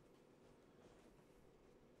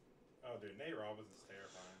 Oh, dude, Nate Robinson's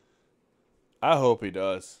terrifying. I hope he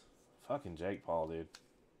does. Fucking Jake Paul, dude.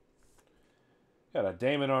 Got a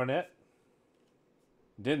Damon Arnett.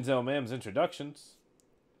 Denzel Mims introductions.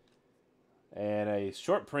 And a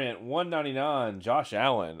short print 199 Josh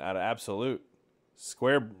Allen out of Absolute.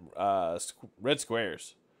 Square red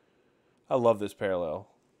squares. I love this parallel.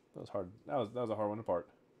 That was hard. That was a hard one to part.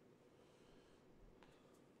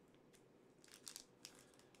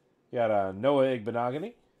 You got a Noah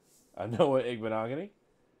Igbenogany. A Noah Igbenogany.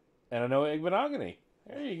 And a Noah Igbenogany.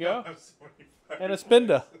 There you go. And a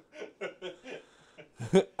Spinda.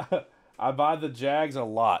 I buy the Jags a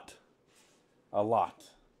lot. A lot.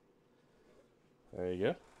 There you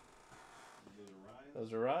go.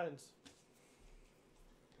 Those are Ryan's.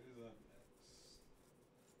 Who's up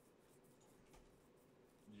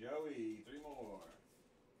next? Joey, 3 more.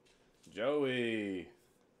 Joey.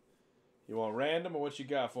 You want random or what you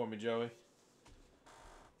got for me, Joey?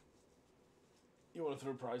 You want to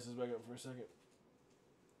throw prices back up for a second?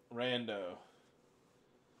 Rando.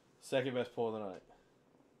 Second best pull of the night.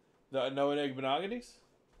 The Noah Igbenogany's?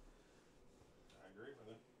 I agree with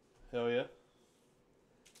it. Hell yeah.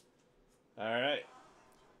 Alright.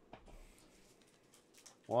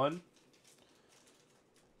 1,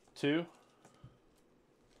 2,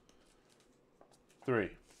 3.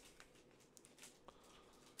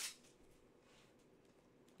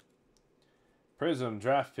 Prism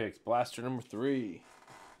draft picks, blaster number 3.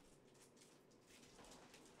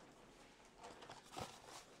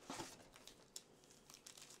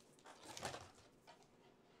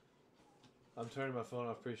 I'm turning my phone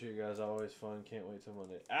off. Appreciate you guys. Always fun. Can't wait till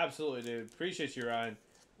Monday. Absolutely, dude. Appreciate you, Ryan.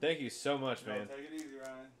 Thank you so much, man. Take it easy,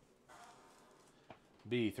 Ryan.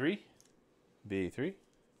 B3. B3.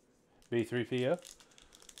 B3PO.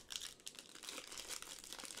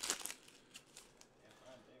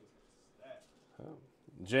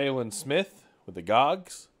 Jalen Smith with the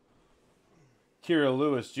Gogs. Kira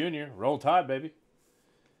Lewis Jr. Roll Tide, baby.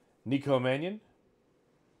 Nico Mannion.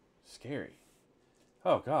 Scary.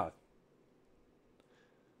 Oh, God.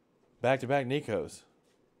 Back-to-back Nikos.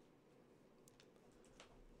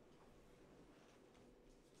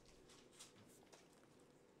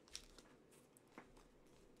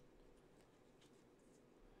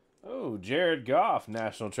 Oh, Jared Goff,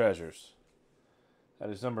 National Treasures. That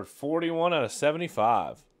is numbered 41 out of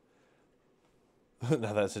 75. No,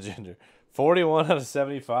 that's a ginger. 41 out of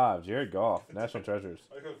 75. Jared Goff, National Treasures.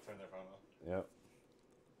 I could turn that phone off. Yep.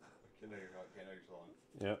 Can't know you're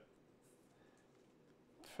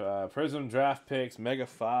Yep. Prism Draft Picks, Mega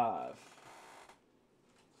 5.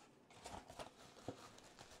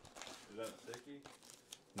 Is that a sticky?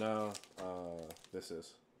 No, this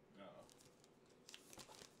is. No.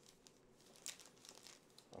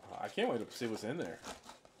 I can't wait to see what's in there.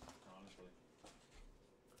 Honestly.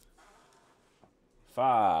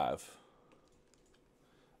 5.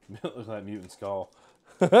 Look at that mutant skull.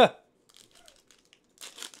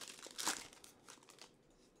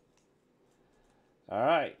 All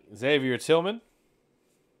right. Xavier Tillman.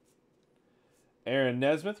 Aaron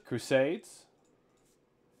Nesmith, Crusades.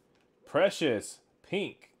 Precious,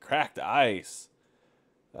 Pink, Cracked Ice.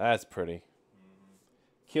 That's pretty.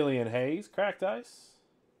 Killian Hayes, Cracked Ice.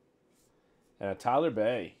 And a Tyler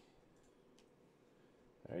Bay.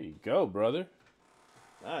 There you go, brother.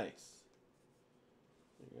 Nice.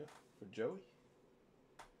 There you go. For Joey.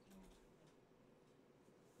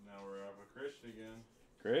 Now we're up with Christian again.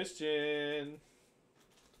 Christian.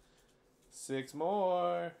 6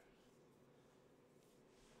 more.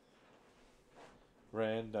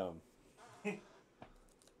 Random.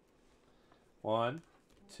 1,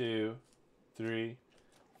 2, 3,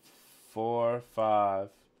 4, 5,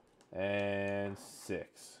 and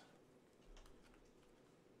 6.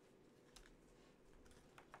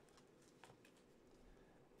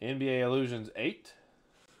 NBA Illusions 8.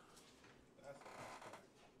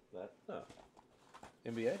 That no.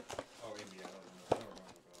 NBA. Oh, India. I don't remember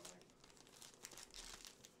that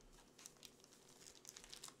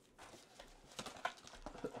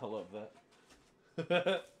thing. I love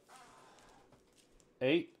that.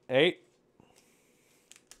 8.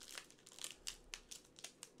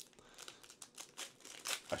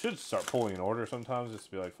 I should start pulling in order sometimes just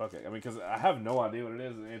to be like, fuck it. I mean, because I have no idea what it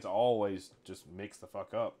is, and it's always just mixed the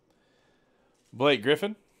fuck up. Blake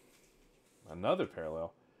Griffin. Another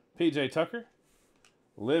parallel. PJ Tucker.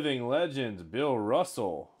 Living Legends. Bill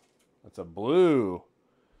Russell. That's a blue.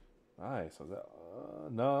 Nice. Was that,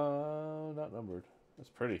 no, not numbered. That's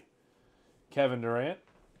pretty. Kevin Durant.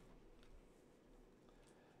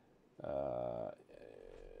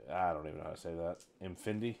 I don't even know how to say that.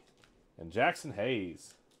 Infinity. And Jackson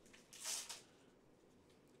Hayes.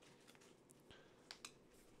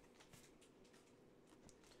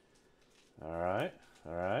 All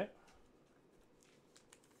right.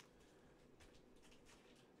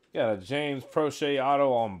 Got a James Prochet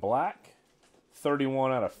auto on black.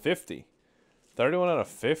 31 out of 50. 31 out of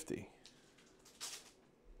 50.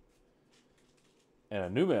 And a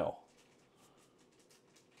new mail.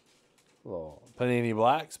 Little Panini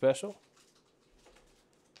Black special.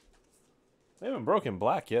 They haven't broken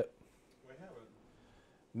black yet. We haven't.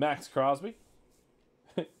 Max Crosby.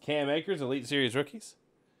 Cam Akers, Elite Series rookies.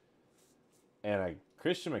 And a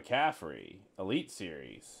Christian McCaffrey, Elite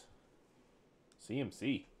Series.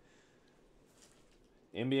 CMC.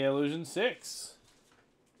 NBA Illusion 6.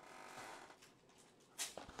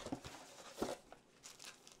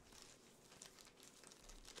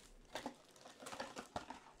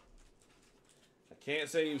 I can't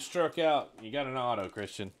say you struck out. You got an auto,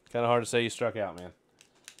 Christian. Kind of hard to say you struck out, man.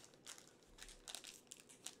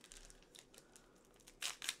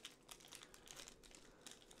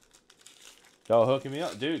 Y'all hooking me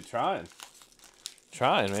up? Dude, trying.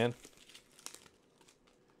 Trying, man.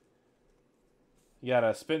 You got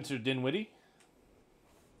a Spencer Dinwiddie.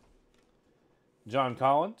 John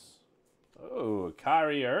Collins. Oh,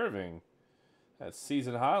 Kyrie Irving. That's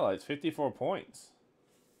season highlights. 54 points.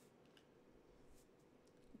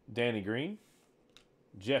 Danny Green.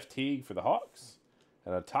 Jeff Teague for the Hawks.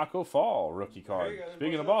 And a Taco Fall rookie card. There you go,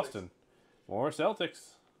 Speaking more of Celtics. Boston. More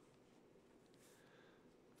Celtics.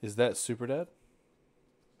 Is that Super Dad?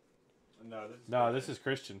 No, this is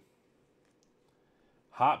Christian.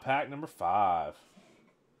 Hot pack number 5.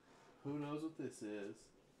 Who knows what this is?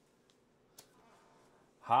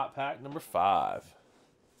 Hot pack number 5.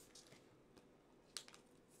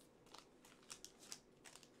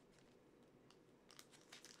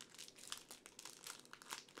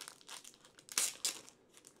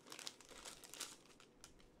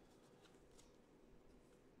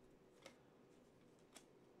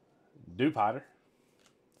 Dupe Hider.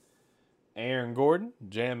 Aaron Gordon,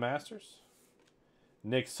 Jam Masters.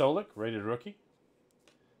 Nick Solik, rated rookie.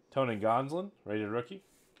 Tony Gonsolin, rated rookie.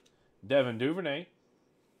 Devin Duvernay.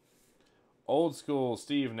 Old school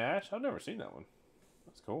Steve Nash. I've never seen that one.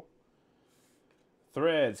 That's cool.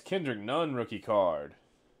 Threads, Kendrick Nunn, rookie card.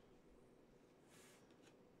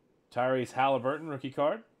 Tyrese Halliburton, rookie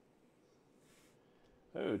card.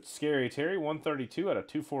 Oh, Scary Terry, 132 out of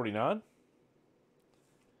 249.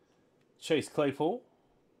 Chase Claypool,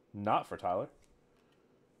 not for Tyler.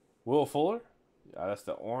 Will Fuller, that's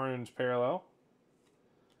the orange parallel.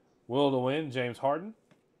 Will to Win, James Harden,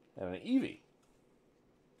 and an Eevee.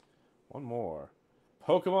 One more.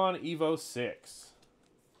 Pokemon Evo 6.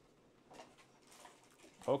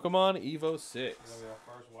 Pokemon Evo 6. Is that gonna be our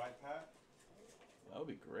first white pack? That would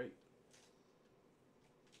be great.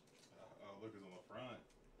 Oh, look, it's on the front.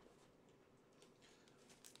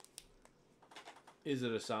 Is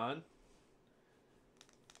it a sign?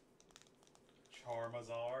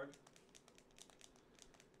 Charmazard.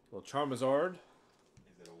 Little Charmazard.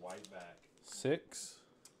 Is it a white back? 6.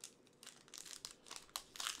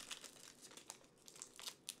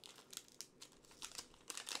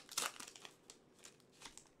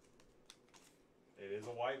 It is a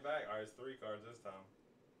white back. Alright, it's 3 cards this time.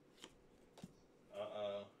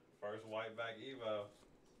 First white back Evo.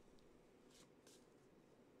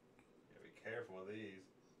 Yeah, be careful with these.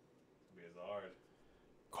 It'll be a Zard.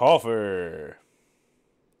 Coffer.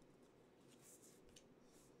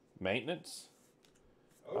 Maintenance.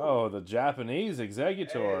 Oh, the Japanese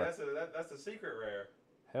Executor. Hey, that's a secret rare.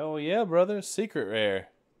 Hell yeah, brother. Secret rare.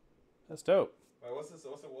 That's dope. Wait, what's the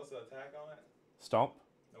attack on it? Stomp.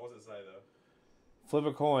 No, what's it say though? Flip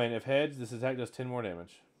a coin. If heads, this attack does 10 more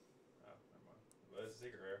damage. Oh, never mind. But it's a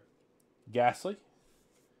secret rare. Ghastly.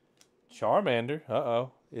 Charmander.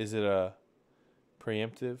 Uh-oh. Is it a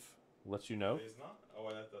preemptive? Let you know. It's not? Oh,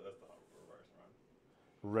 wait, that's the reverse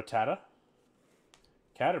one. Rattata.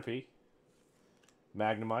 Caterpie.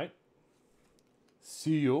 Magnemite.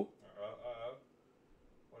 Seal.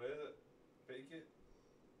 What is it? Peek it.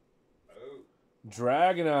 Oh.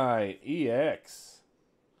 Dragonite EX.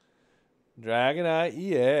 Dragonite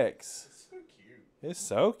EX. It's so cute. It's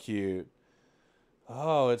so cute.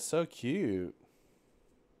 Oh, it's so cute.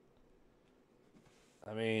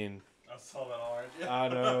 I mean, I saw that orange. I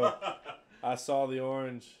know. I saw the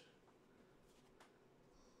orange.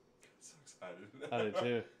 So excited. I did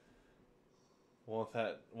too. Want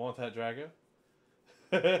that Drago?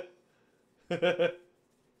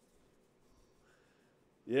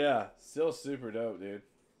 Yeah, still super dope, dude.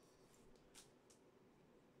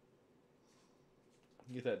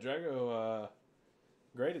 Get that Drago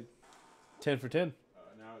graded. 10 for 10.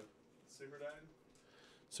 Now it's Super Dad.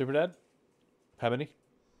 Super Dad? How many? 6.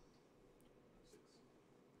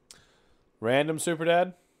 Random Super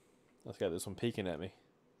Dad? Let's got this one peeking at me.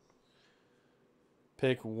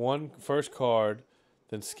 Pick one first card,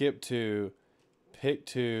 then skip 2, pick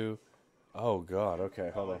 2. Oh, God. Okay,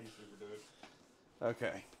 hold on. He's super dude.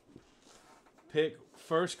 Okay. Pick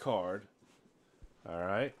first card. All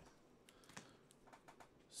right.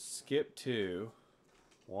 Skip 2.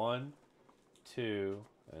 1, 2,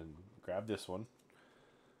 and grab this one.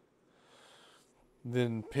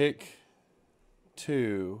 Then pick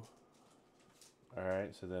 2. All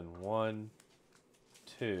right. So then 1,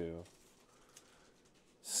 2.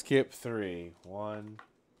 Skip 3. 1,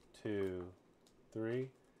 2, 3.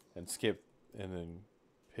 And skip, and then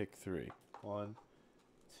pick 3. 1,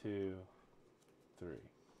 2, 3.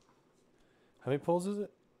 How many pulls is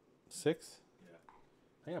it? 6? Yeah.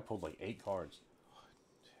 I think I pulled like 8 cards. 1,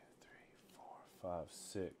 2, 3, 4, 5,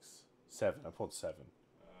 6, 7. I pulled 7.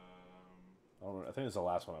 I don't remember. I think it's the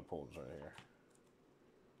last one I pulled right here.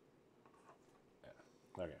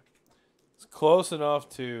 Yeah. Okay. It's close enough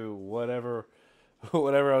to whatever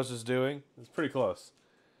I was just doing. It's pretty close.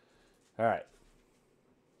 All right.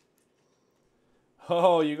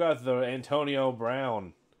 Oh, you got the Antonio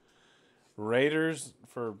Brown. Raiders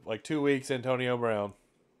for like 2 weeks, Antonio Brown.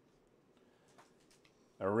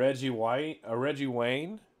 A Reggie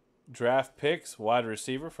Wayne, draft picks, wide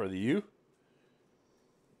receiver for the U.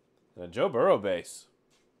 And a Joe Burrow base.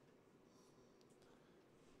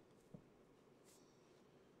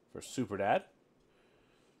 For Super Dad.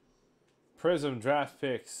 Prism draft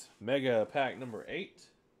picks, mega pack number 8.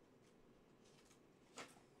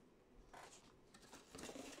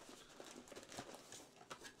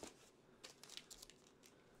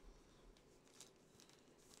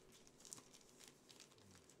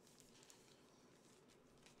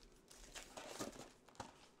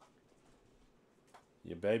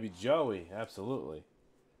 Your baby Joey, absolutely.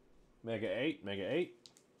 Mega 8, Mega 8.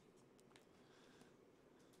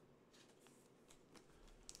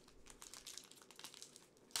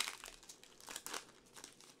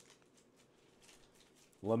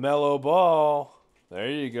 LaMelo Ball. There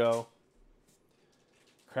you go.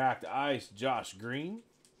 Cracked Ice, Josh Green.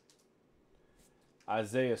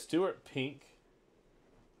 Isaiah Stewart, pink.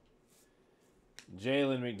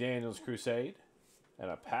 Jalen McDaniels, Crusade. And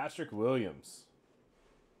a Patrick Williams.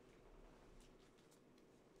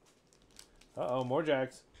 Uh-oh, more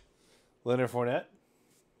Jags. Leonard Fournette.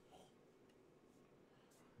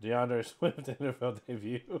 DeAndre Swift, NFL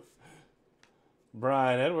debut.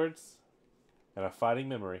 Brian Edwards. And a Fighting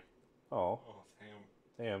Memory. Oh, Oh,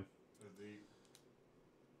 damn. damn. That's deep.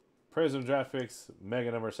 Prism Draft Picks,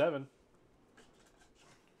 Mega number 7.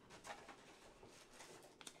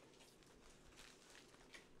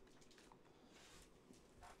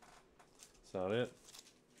 That's not it.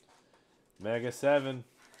 Mega 7.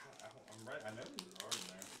 I'm right. I know there's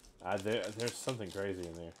an art in there. There's something crazy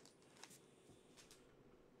in there.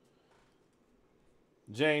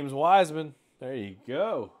 James Wiseman. There you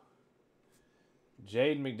go.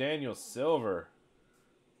 Jaden McDaniels, silver.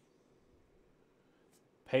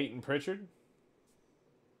 Peyton Pritchard.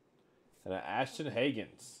 And an Ashton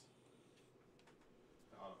Hagans.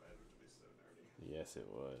 Oh, that would be so nerdy. Yes, it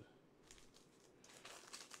would.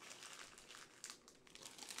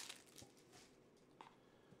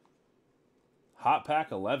 Hot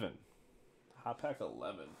Pack 11. Hot Pack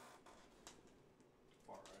 11.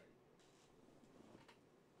 Far right.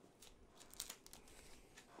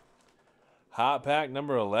 Hot Pack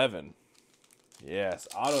number 11. Yes,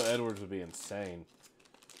 Otto Edwards would be insane.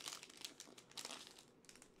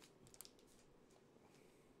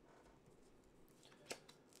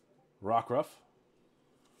 Rockruff.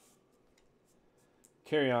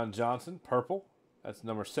 Kerryon Johnson, purple. That's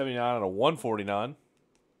number 79 out of 149.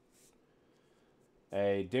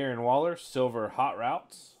 A Darren Waller, silver hot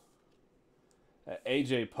routes. A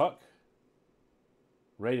AJ Puck,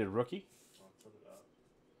 rated rookie. I'll put it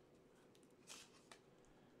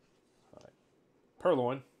up.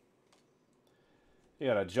 Purloin. You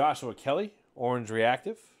got a Joshua Kelly, orange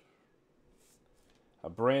reactive. A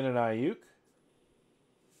Brandon Ayuk.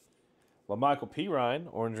 LaMichael P. Ryan,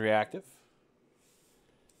 orange reactive.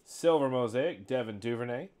 Silver mosaic, Devin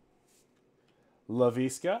Duvernay.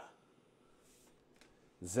 LaVisca.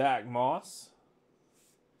 Zach Moss.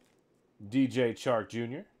 DJ Chark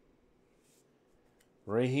Jr.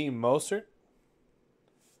 Raheem Mostert.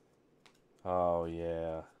 Oh,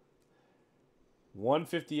 yeah.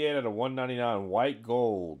 158 out of 199, white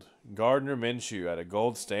gold. Gardner Minshew at a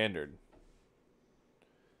gold standard.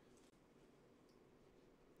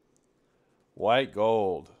 White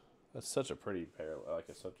gold. That's such a pretty pair. Like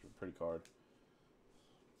it's such a pretty card.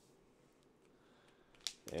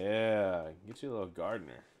 Yeah, get you a little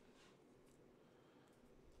Gardner.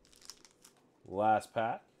 Last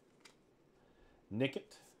pack.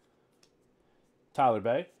 Nickett. Tyler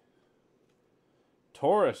Bay.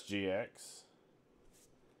 Taurus GX.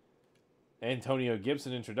 Antonio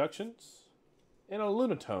Gibson introductions. And a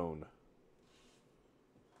Lunatone.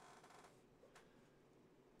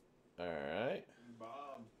 Alright.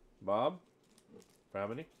 Bob. Bob? For how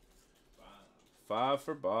many? 5. 5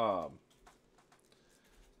 for Bob.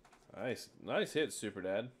 Nice hit, Super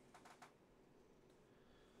Dad.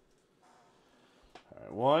 All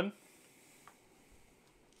right, 1,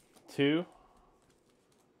 2,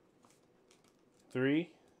 3,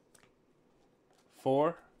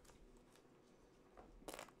 4,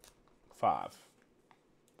 5.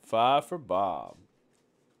 5 for Bob.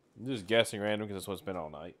 I'm just guessing random because that's what it's been all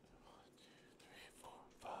night. 1, 2,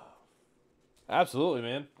 3, 4, 5. Absolutely,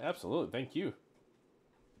 man. Absolutely. Thank you.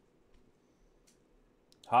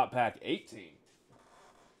 Hot Pack 18.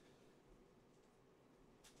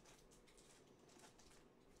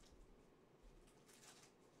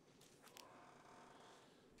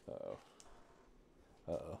 Uh-oh.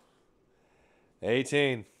 Uh-oh.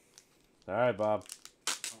 18. All right, Bob.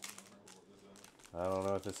 I don't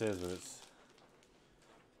know what this is, but it's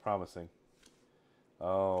promising.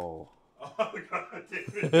 Oh. Oh, God damn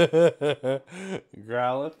it.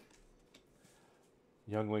 Growlithe.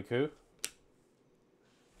 Young Wiku.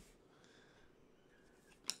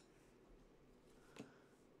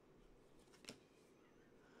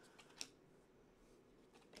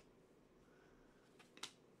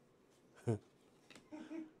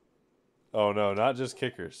 Oh, no, not just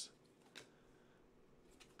kickers.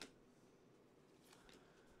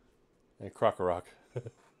 And Crocorock. It's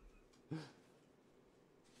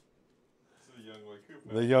a young way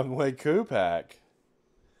Cooper. The Young Wei Koo pack.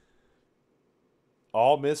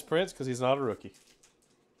 All misprints because he's not a rookie.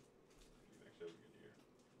 Actually, have a good year.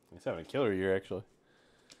 He's having a killer year, actually.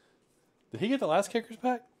 Did he get the last kickers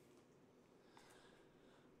pack?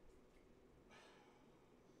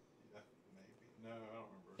 Yeah, maybe. No, I don't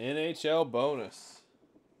remember. NHL bonus.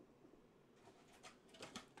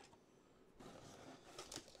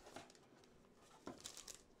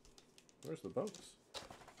 Where's the bonus?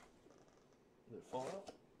 Did it fall out?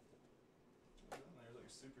 They're like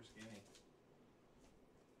super skinny.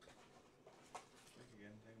 Check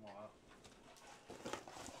again. Take them all out.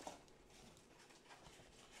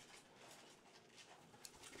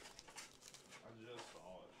 I just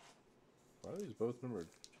saw it. Why are these both numbered?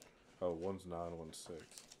 Oh, one's 9, one's 6. I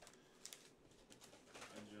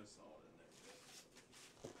just saw it in there.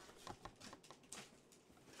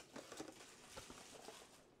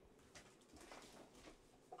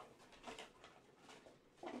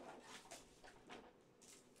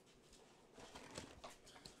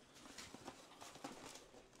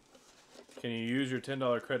 Can you use your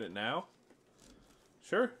 $10 credit now?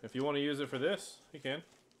 Sure, if you want to use it for this, you can.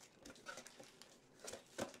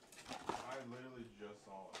 I literally just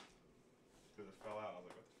saw it. Because it fell out. I was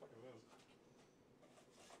like, what the fuck is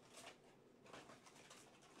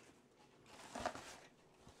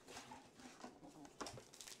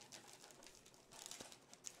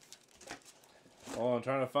this? Oh, I'm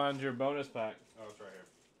trying to find your bonus pack. Oh, it's right here.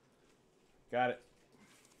 Got it.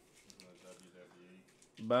 It's in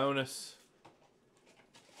the WWE. Bonus.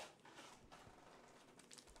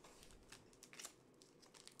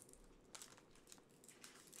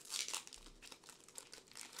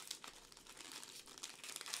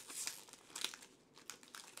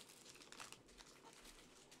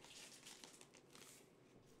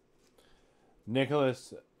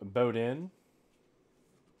 Nicholas Bowden,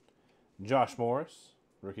 Josh Morris,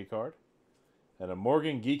 rookie card, and a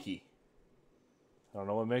Morgan Geeky. I don't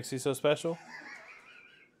know what makes he so special.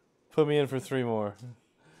 Put me in for 3 more.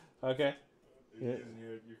 Okay. Are you Yeah. using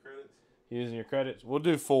your credits? Using your credits. We'll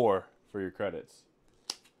do 4 for your credits.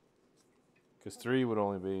 Because 3 would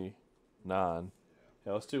only be 9.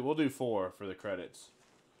 Yeah, we'll do 4 for the credits.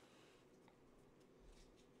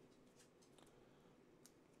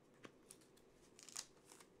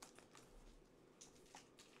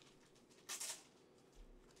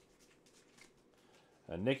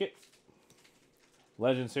 Nickett,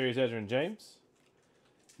 Legend Series Edgerrin James,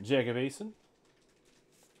 Jacob Eason,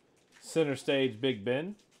 Center Stage Big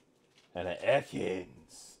Ben, and a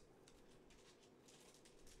Ekins.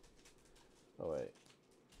 Oh, wait.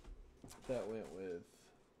 That went with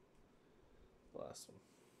the last one.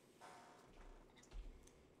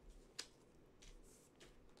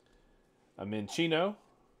 A Minchino,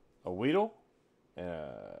 a Weedle, and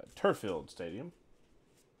a Turfield Stadium.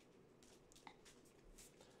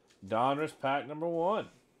 Donruss pack number 1.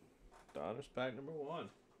 Donruss pack number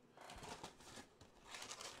 1.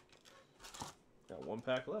 Got 1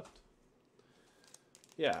 pack left.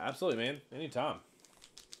 Yeah, absolutely, man. Anytime.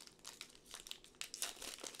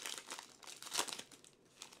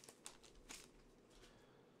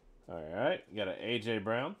 All right. We got an A.J.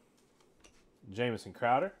 Brown. Jamison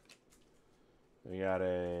Crowder. We got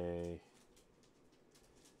a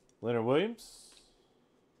Leonard Williams.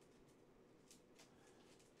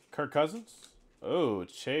 Kirk Cousins. Oh,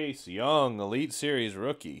 Chase Young, Elite Series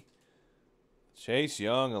rookie. Chase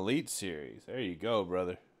Young, Elite Series. There you go,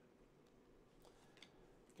 brother.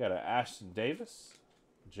 Got a Ashton Davis,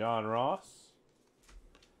 John Ross,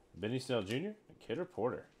 Benny Snell Jr., and Kidder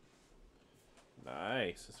Porter.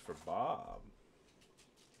 Nice. This is for Bob.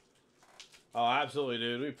 Oh, absolutely,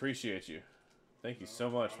 dude. We appreciate you. Thank you so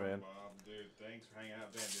much, man. Bob, dude, thanks for hanging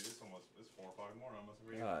out. Damn, dude, it's 4 o'clock in the morning. Almost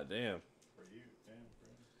for you. God damn. For you, damn, bro.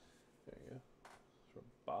 There you go. For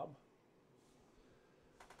Bob.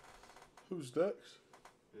 Who's next?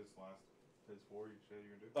 His 4 you said you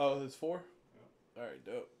were gonna do? Oh, his 4? Yeah. All right,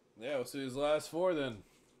 dope. Yeah, we'll see his last 4 then.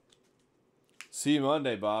 See you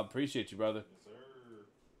Monday, Bob. Appreciate you, brother. Yes,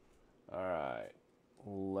 sir. All right.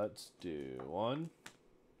 Let's do 1,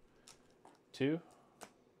 2,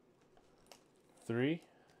 3,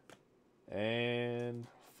 and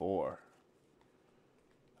 4.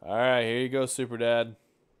 All right, here you go, Super Dad.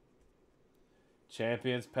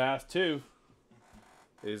 Champions Pass 2.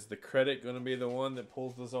 Is the credit going to be the one that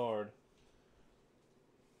pulls the Zard?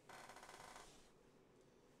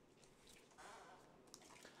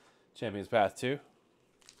 Champions Path 2.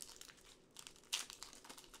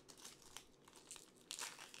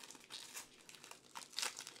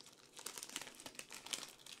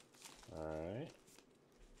 Alright.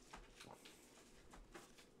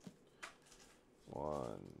 1,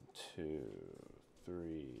 2,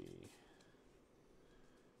 3,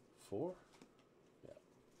 4. Yeah.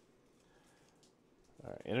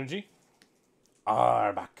 Alright, Energy.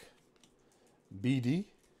 Arbach. BD.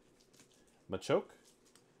 Machoke.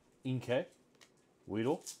 Inke.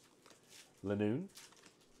 Weedle. Lanoon.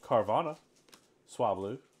 Carvana,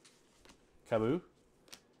 Swablu, Kaboo.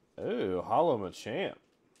 Ooh, Hollow Machamp.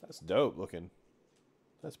 That's dope looking.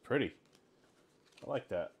 That's pretty. I like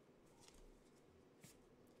that.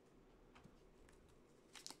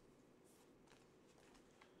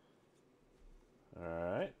 All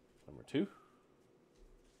right, number 2.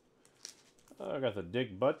 I got the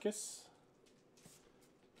Dick Butkus,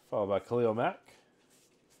 followed by Khalil Mack,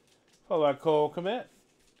 followed by Cole Kmet,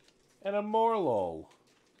 and a Morlul.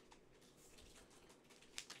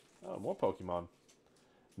 Oh, more Pokemon.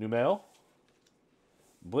 Numel,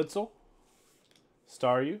 Blitzel,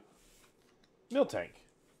 Staryu, Miltank.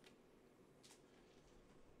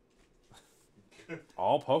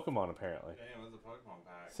 All Pokemon, apparently. Damn, that's a Pokemon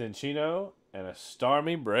pack. Cinchino and a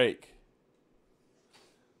Starmie Break.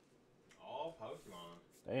 All Pokemon.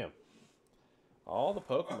 Damn. All the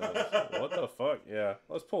Pokemon. What the fuck? Yeah.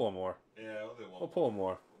 Let's pull them more. Yeah, we'll do one. We'll pull them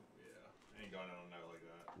more. Yeah, ain't going on a note like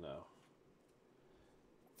that. No.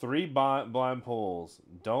 3 blind pulls.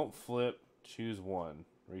 Don't flip. Choose one.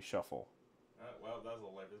 Reshuffle. Well, that's a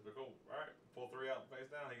little late. But cool. All right, pull 3 out face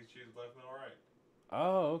down. He can choose left, middle, right.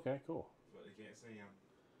 Oh, okay, cool. But you can't see him.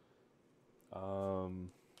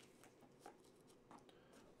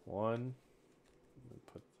 1. Let me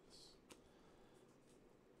put this.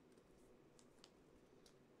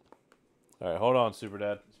 All right, hold on, Super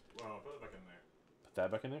Dad. Well, put it back in there. Put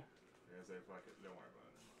that back in there. Yeah, say fuck it. Don't worry about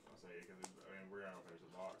it. I'll say it because I mean we're gonna finish the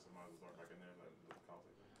box. So I might as well start back in there. Let it cost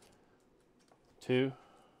it. 2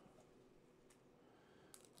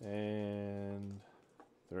 and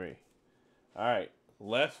 3. All right,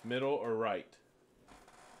 left, middle, or right,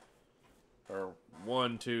 or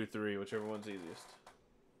 1, 2, 3, whichever one's easiest.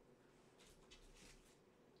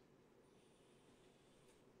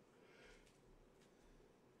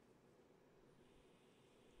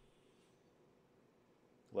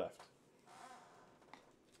 Left.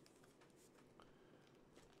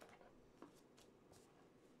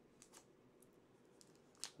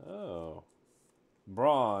 Oh.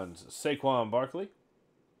 Bronze, Saquon Barkley,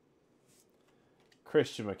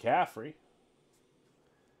 Christian McCaffrey,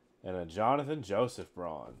 and a Jonathan Joseph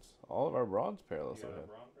bronze. All of our bronze parallels. You got a ahead.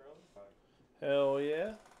 bronze barrel this pack. Hell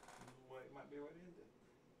yeah. Might be a way to end it.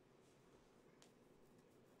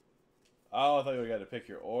 Oh, I thought we got to pick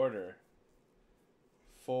your order.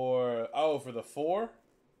 For the 4?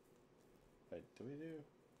 Wait, do we do?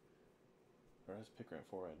 Or let's pick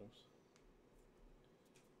 4 randoms.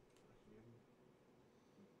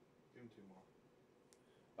 Give him 2 more.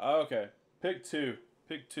 Oh, okay. Pick 2.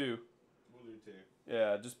 Pick 2. We'll do 2.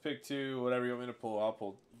 Yeah, just pick 2. Whatever you want me to pull, I'll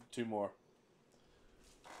pull 2 more.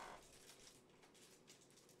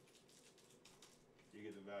 You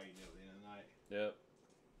get the value deal at the end of the night. Yep.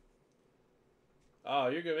 Oh,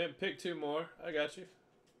 you're good, man. Pick 2 more. I got you.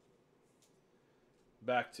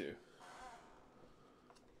 Back 2.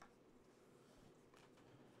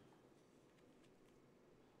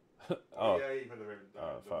 Oh. Yeah, you put the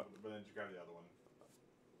Fuck. but then you grab the other one.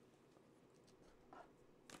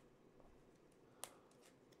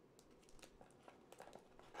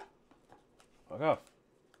 Fuck off.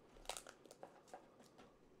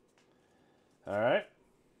 All right.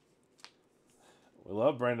 We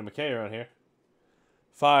love Brandon McKay around here.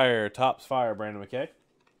 Fire, tops fire, Brandon McKay.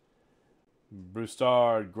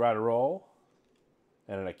 Brustard Gratterol.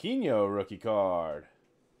 And an Aquino rookie card.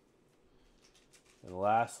 And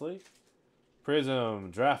lastly,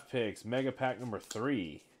 Prism Draft Picks Mega Pack number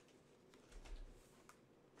 3.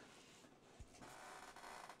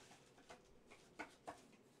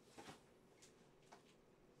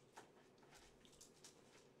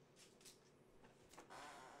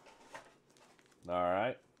 All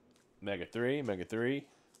right. Mega 3, Mega 3.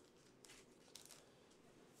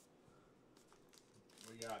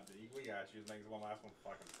 We got you. Make one last one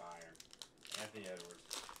fucking fire. Anthony Edwards.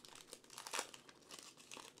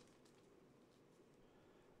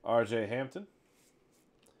 RJ Hampton.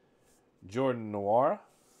 Jordan Nwora.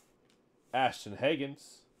 Ashton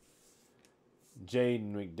Higgins.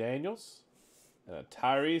 Jaden McDaniels. And a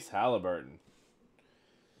Tyrese Halliburton.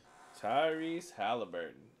 Tyrese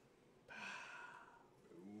Halliburton.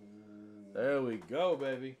 Ooh, There we go,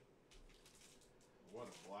 baby. what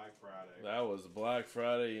a Black Friday. That was Black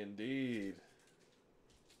Friday indeed.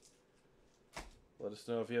 Let us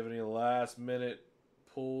know if you have any last minute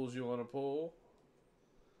pulls you want to pull.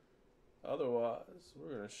 Otherwise,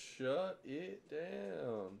 we're going to shut it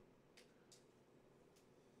down.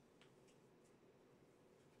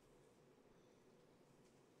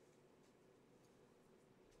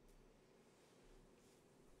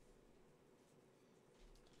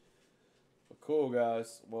 Well, cool,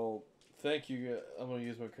 guys. Well, thank you. I'm going to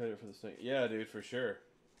use my credit for this thing. Yeah, dude, for sure.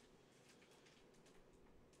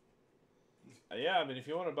 Yeah, I mean, if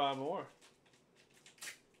you want to buy more.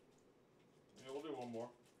 Yeah, we'll do one more.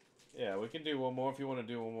 Yeah, we can do one more if you want to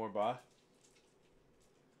do one more buy.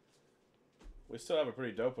 We still have a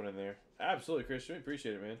pretty dope one in there. Absolutely, Christian. We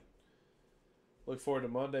appreciate it, man. Look forward to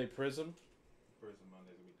Monday Prism. Prison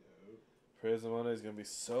Monday's gonna be dope. Prism Monday is going to be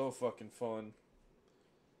so fucking fun.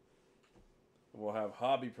 We'll have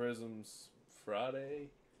Hobby Prisms Friday.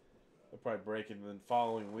 We'll probably break it in the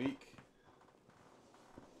following week.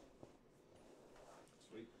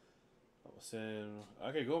 Sweet. I was saying,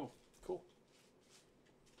 okay, cool. Cool.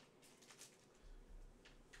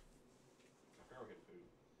 I forgot we had food.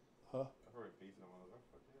 Huh? I forgot we had pizza on those. Oh,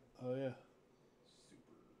 fuck yeah. Oh, yeah.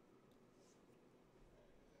 Super.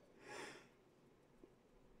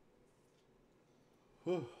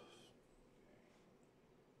 Whew.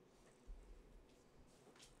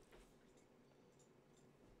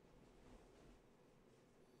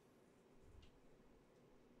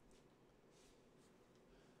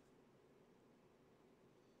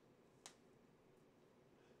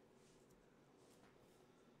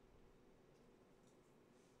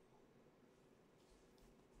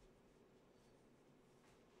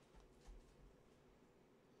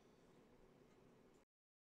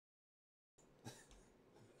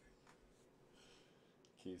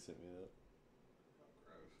 Keith sent me that Oh,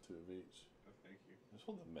 gross. to a beach. Oh, thank you. This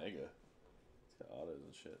one's a mega. It's got autos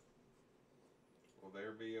and shit. Will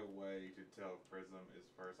there be a way to tell Prism is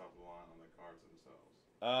first off the line on the cards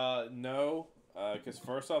themselves? No. Because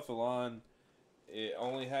first off the line, it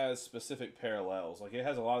only has specific parallels. Like, it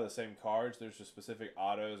has a lot of the same cards. There's just specific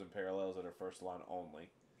autos and parallels that are first line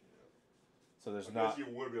only. So there's I not. guess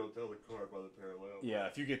you would be able to tell the card by the parallel. Yeah,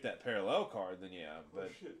 if you get that parallel card, then yeah. Oh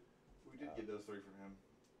But shit. We did get those three from him.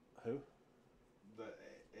 who? The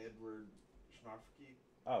Edward Schnarfke.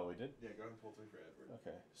 Oh, we did. Yeah, go ahead and pull three for Edward.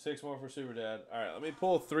 Okay, 6 more for Super Dad. All right, let me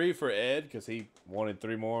pull 3 for Ed because he wanted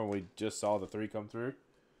 3 more, and we just saw the 3 come through.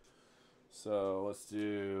 So let's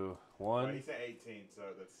do 1. Well, he said 18, so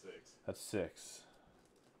that's 6. That's 6.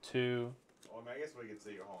 2, Well, I mean, I guess we could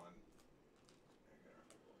see. Hold on.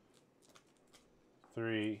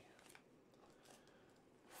 3,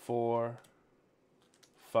 4,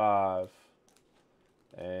 5,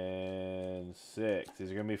 and 6.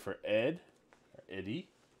 These are gonna be for Ed or Eddie.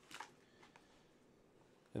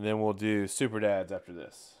 And then we'll do Super Dads after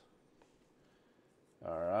this.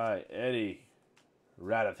 Alright, Eddie.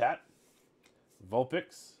 Ratatat.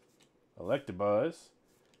 Vulpix. Electabuzz.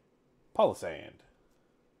 Polisand.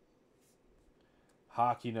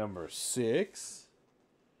 Hockey number 6.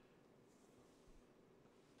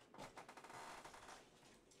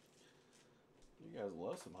 You guys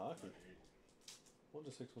love some hockey. 1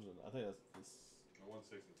 to 6, 1 to 9. I think that's this. No, 1,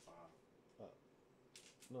 6, and 5.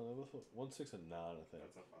 No, they're both 1, 6, and 9. I think.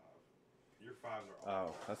 That's a 5. Your 5s are all.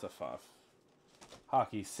 Oh, that's a 5.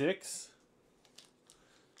 Hockey 6.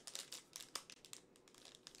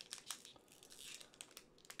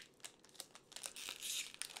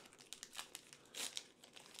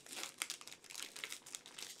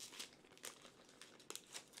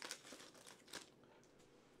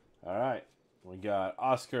 All right. We got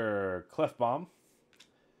Oscar Clefbaum,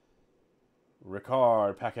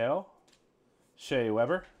 Ricard Paquel, Shea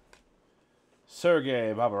Weber,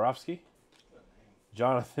 Sergei Bobrovsky,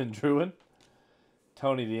 Jonathan Drouin,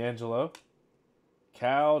 Tony D'Angelo,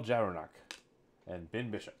 Cal Jaranek, and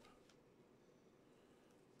Ben Bishop.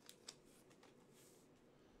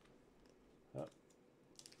 Oh.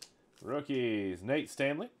 Rookies, Nate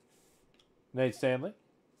Stanley, Nate Stanley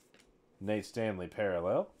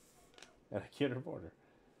parallel, and a kid reporter.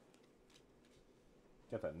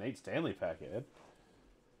 Got that Nate Stanley pack, Ed.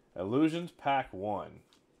 Illusions pack 1.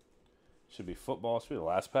 Should be football. Should be the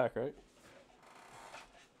last pack, right?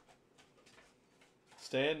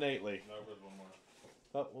 Stan Nately. No, there's one more.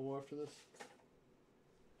 Oh, one more after this.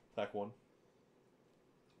 Pack 1.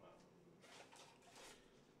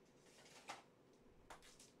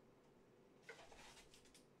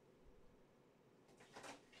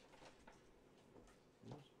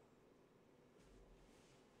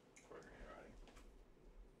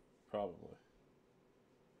 Probably.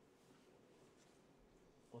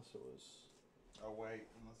 Unless it was. Oh wait,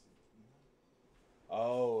 unless.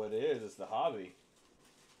 Oh, it is. It's the hobby.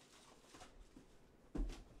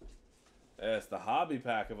 Yeah, it's the hobby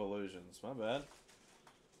pack of illusions. My bad.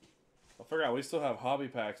 I forgot we still have hobby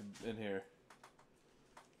packs in here.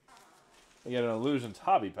 We got an illusions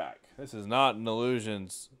hobby pack. This is not an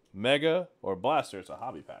illusions mega or blaster. It's a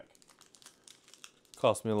hobby pack.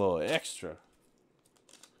 Cost me a little extra.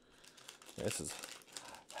 This is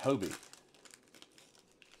Hobie.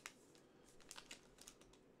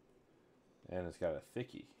 And it's got a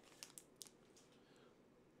thickie.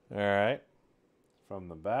 All right. From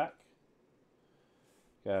the back,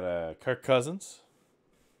 got a Kirk Cousins.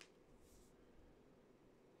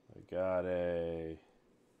 We got a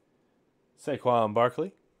Saquon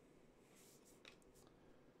Barkley.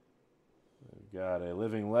 We got a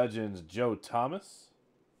Living Legends Joe Thomas.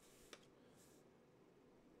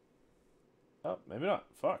 Oh, maybe not.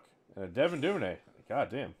 Fuck. And a Devin Duvernay. God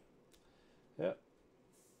damn. Yep.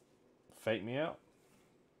 Fake me out.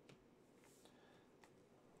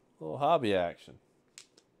 Little hobby action.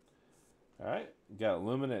 All right. Got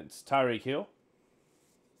Luminance Tyreek Hill.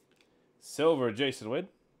 Silver Jason Witten.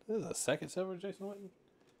 This is a second silver Jason Witten.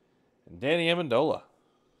 And Danny Amendola.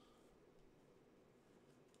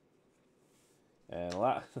 And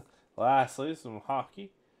lastly, some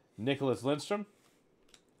hockey. Nicholas Lindstrom.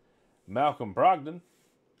 Malcolm Brogdon.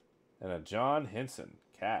 And a John Henson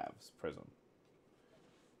Cavs Prism.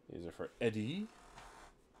 These are for Eddie.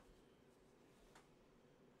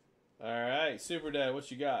 All right, Super Dad, what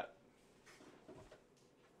you got?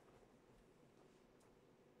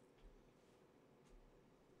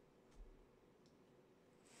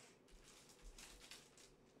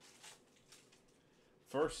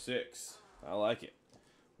 First 6. I like it.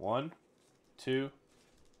 1, 2,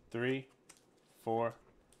 3, 4,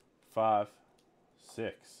 5,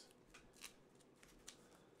 6.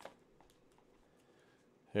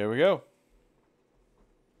 Here we go.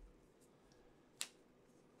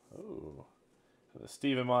 Oh, the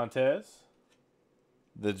Steven Montez,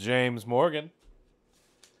 the James Morgan,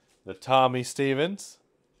 the Tommy Stevens,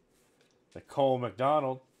 the Cole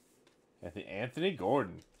McDonald, and the Anthony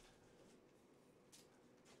Gordon.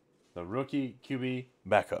 The rookie QB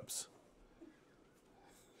backups.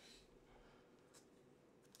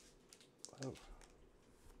 Oh.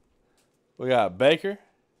 We got Baker,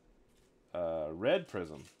 red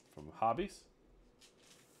prism from Hobbies.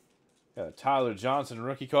 Got a Tyler Johnson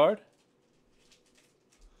rookie card.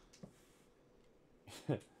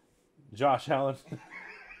 Josh Allen.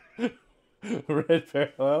 Red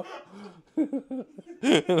parallel.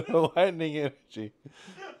 Lightning energy.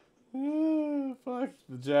 Fuck.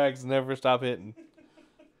 The Jags never stop hitting.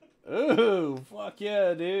 Ooh, fuck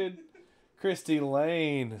yeah, dude. Christy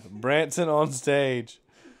Lane. Branson on stage.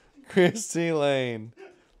 Christy Lane.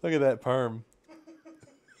 Look at that perm.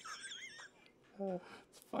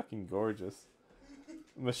 It's fucking gorgeous.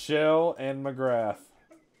 Michelle and McGrath.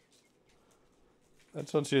 I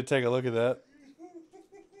just want you to take a look at that.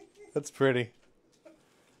 That's pretty.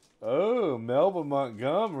 Oh, Melba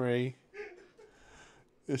Montgomery.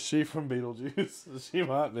 Is she from Beetlejuice? She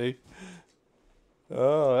might be.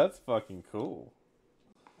 Oh, that's fucking cool.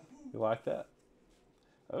 You like that?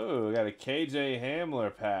 Oh, we got a KJ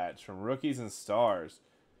Hamler patch from Rookies and Stars.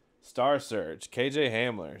 Star Surge. KJ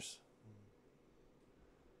Hamlers.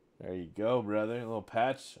 There you go, brother. A little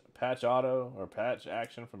patch auto or patch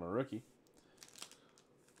action from a rookie.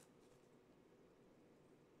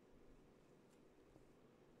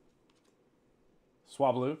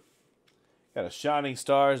 Swablu. Got a Shining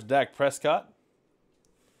Stars Dak Prescott.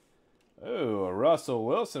 Oh, a Russell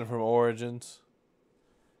Wilson from Origins.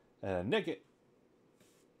 And a Nickett.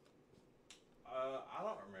 I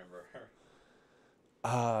don't remember.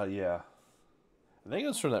 Yeah. I think it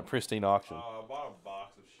was from that pristine auction. I bought a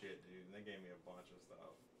box of shit, dude, and they gave me a bunch of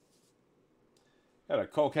stuff. Got a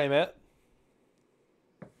Cole Kmet.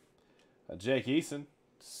 A Jake Eason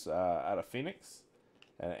out of Phoenix.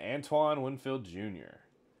 And an Antoine Winfield Jr.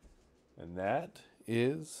 And that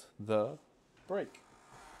is the break.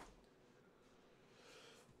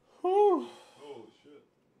 Whew. Holy shit.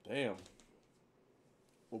 Damn.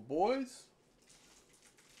 Well, boys.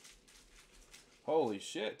 Holy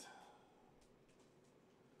shit.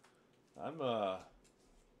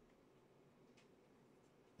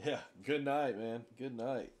 Yeah, good night, man. Good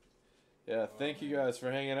night. Yeah, thank you guys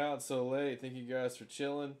for hanging out so late. Thank you guys for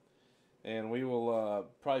chilling. And we will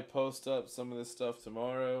probably post up some of this stuff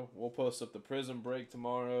tomorrow. We'll post up the Prism break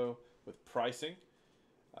tomorrow with pricing.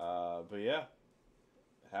 But yeah,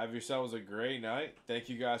 have yourselves a great night. Thank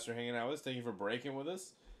you guys for hanging out with us. Thank you for breaking with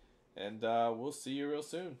us. And we'll see you real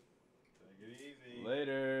soon. Take it easy.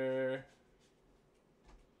 Later.